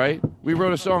knew that, right? We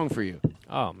wrote a song for you.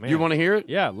 Oh, man. You want to hear it?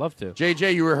 Yeah, I'd love to.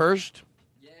 JJ, you rehearsed?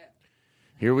 Yeah.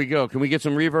 Here we go. Can we get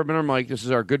some reverb in our mic? This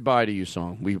is our goodbye to you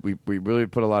song. We really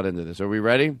put a lot into this. Are we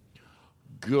ready?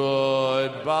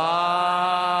 Goodbye,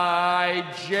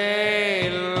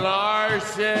 Jay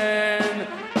Larson.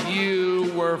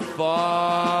 You were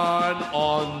fun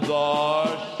on the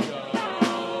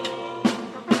show.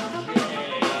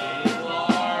 Jay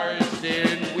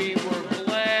Larson, we were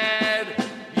glad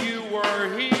you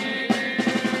were here.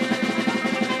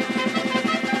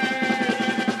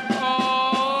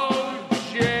 Oh,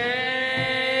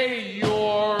 Jay,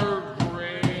 you're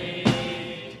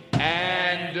great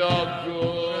and a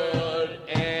good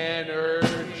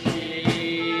energy.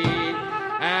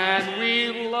 And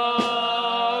we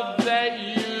love that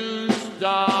you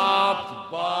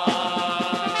stopped by.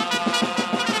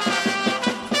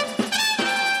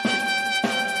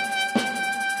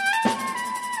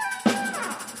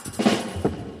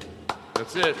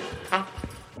 That's it.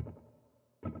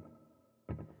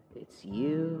 It's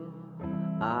you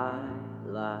I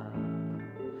like.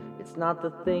 It's not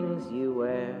the things you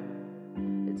wear,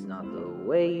 it's not the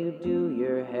way you do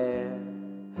your hair,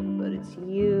 but it's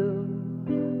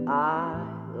you I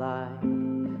like.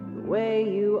 The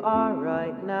way you are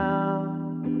right now,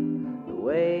 the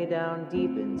way down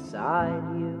deep inside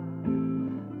you.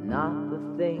 Not the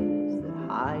things that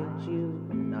hide you,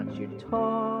 not your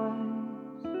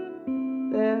toys,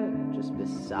 they're just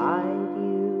beside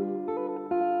you.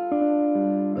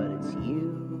 But it's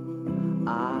you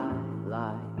I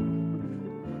like.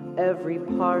 Every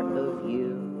part of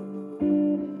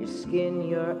you, your skin,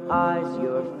 your eyes,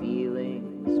 your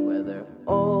feelings, whether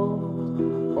old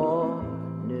or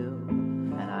new.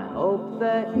 And I hope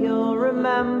that you'll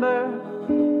remember,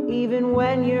 even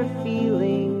when you're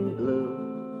feeling blue,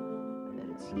 that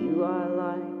it's you I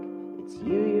like, it's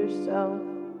you yourself,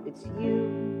 it's you.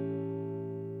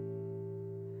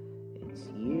 It's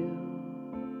you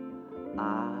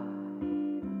I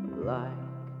like.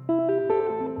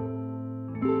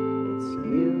 It's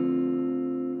you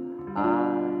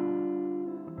I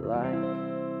like.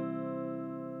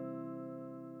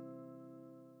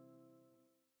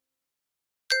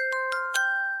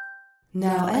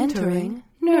 Now entering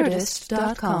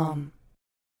Nerdist.com.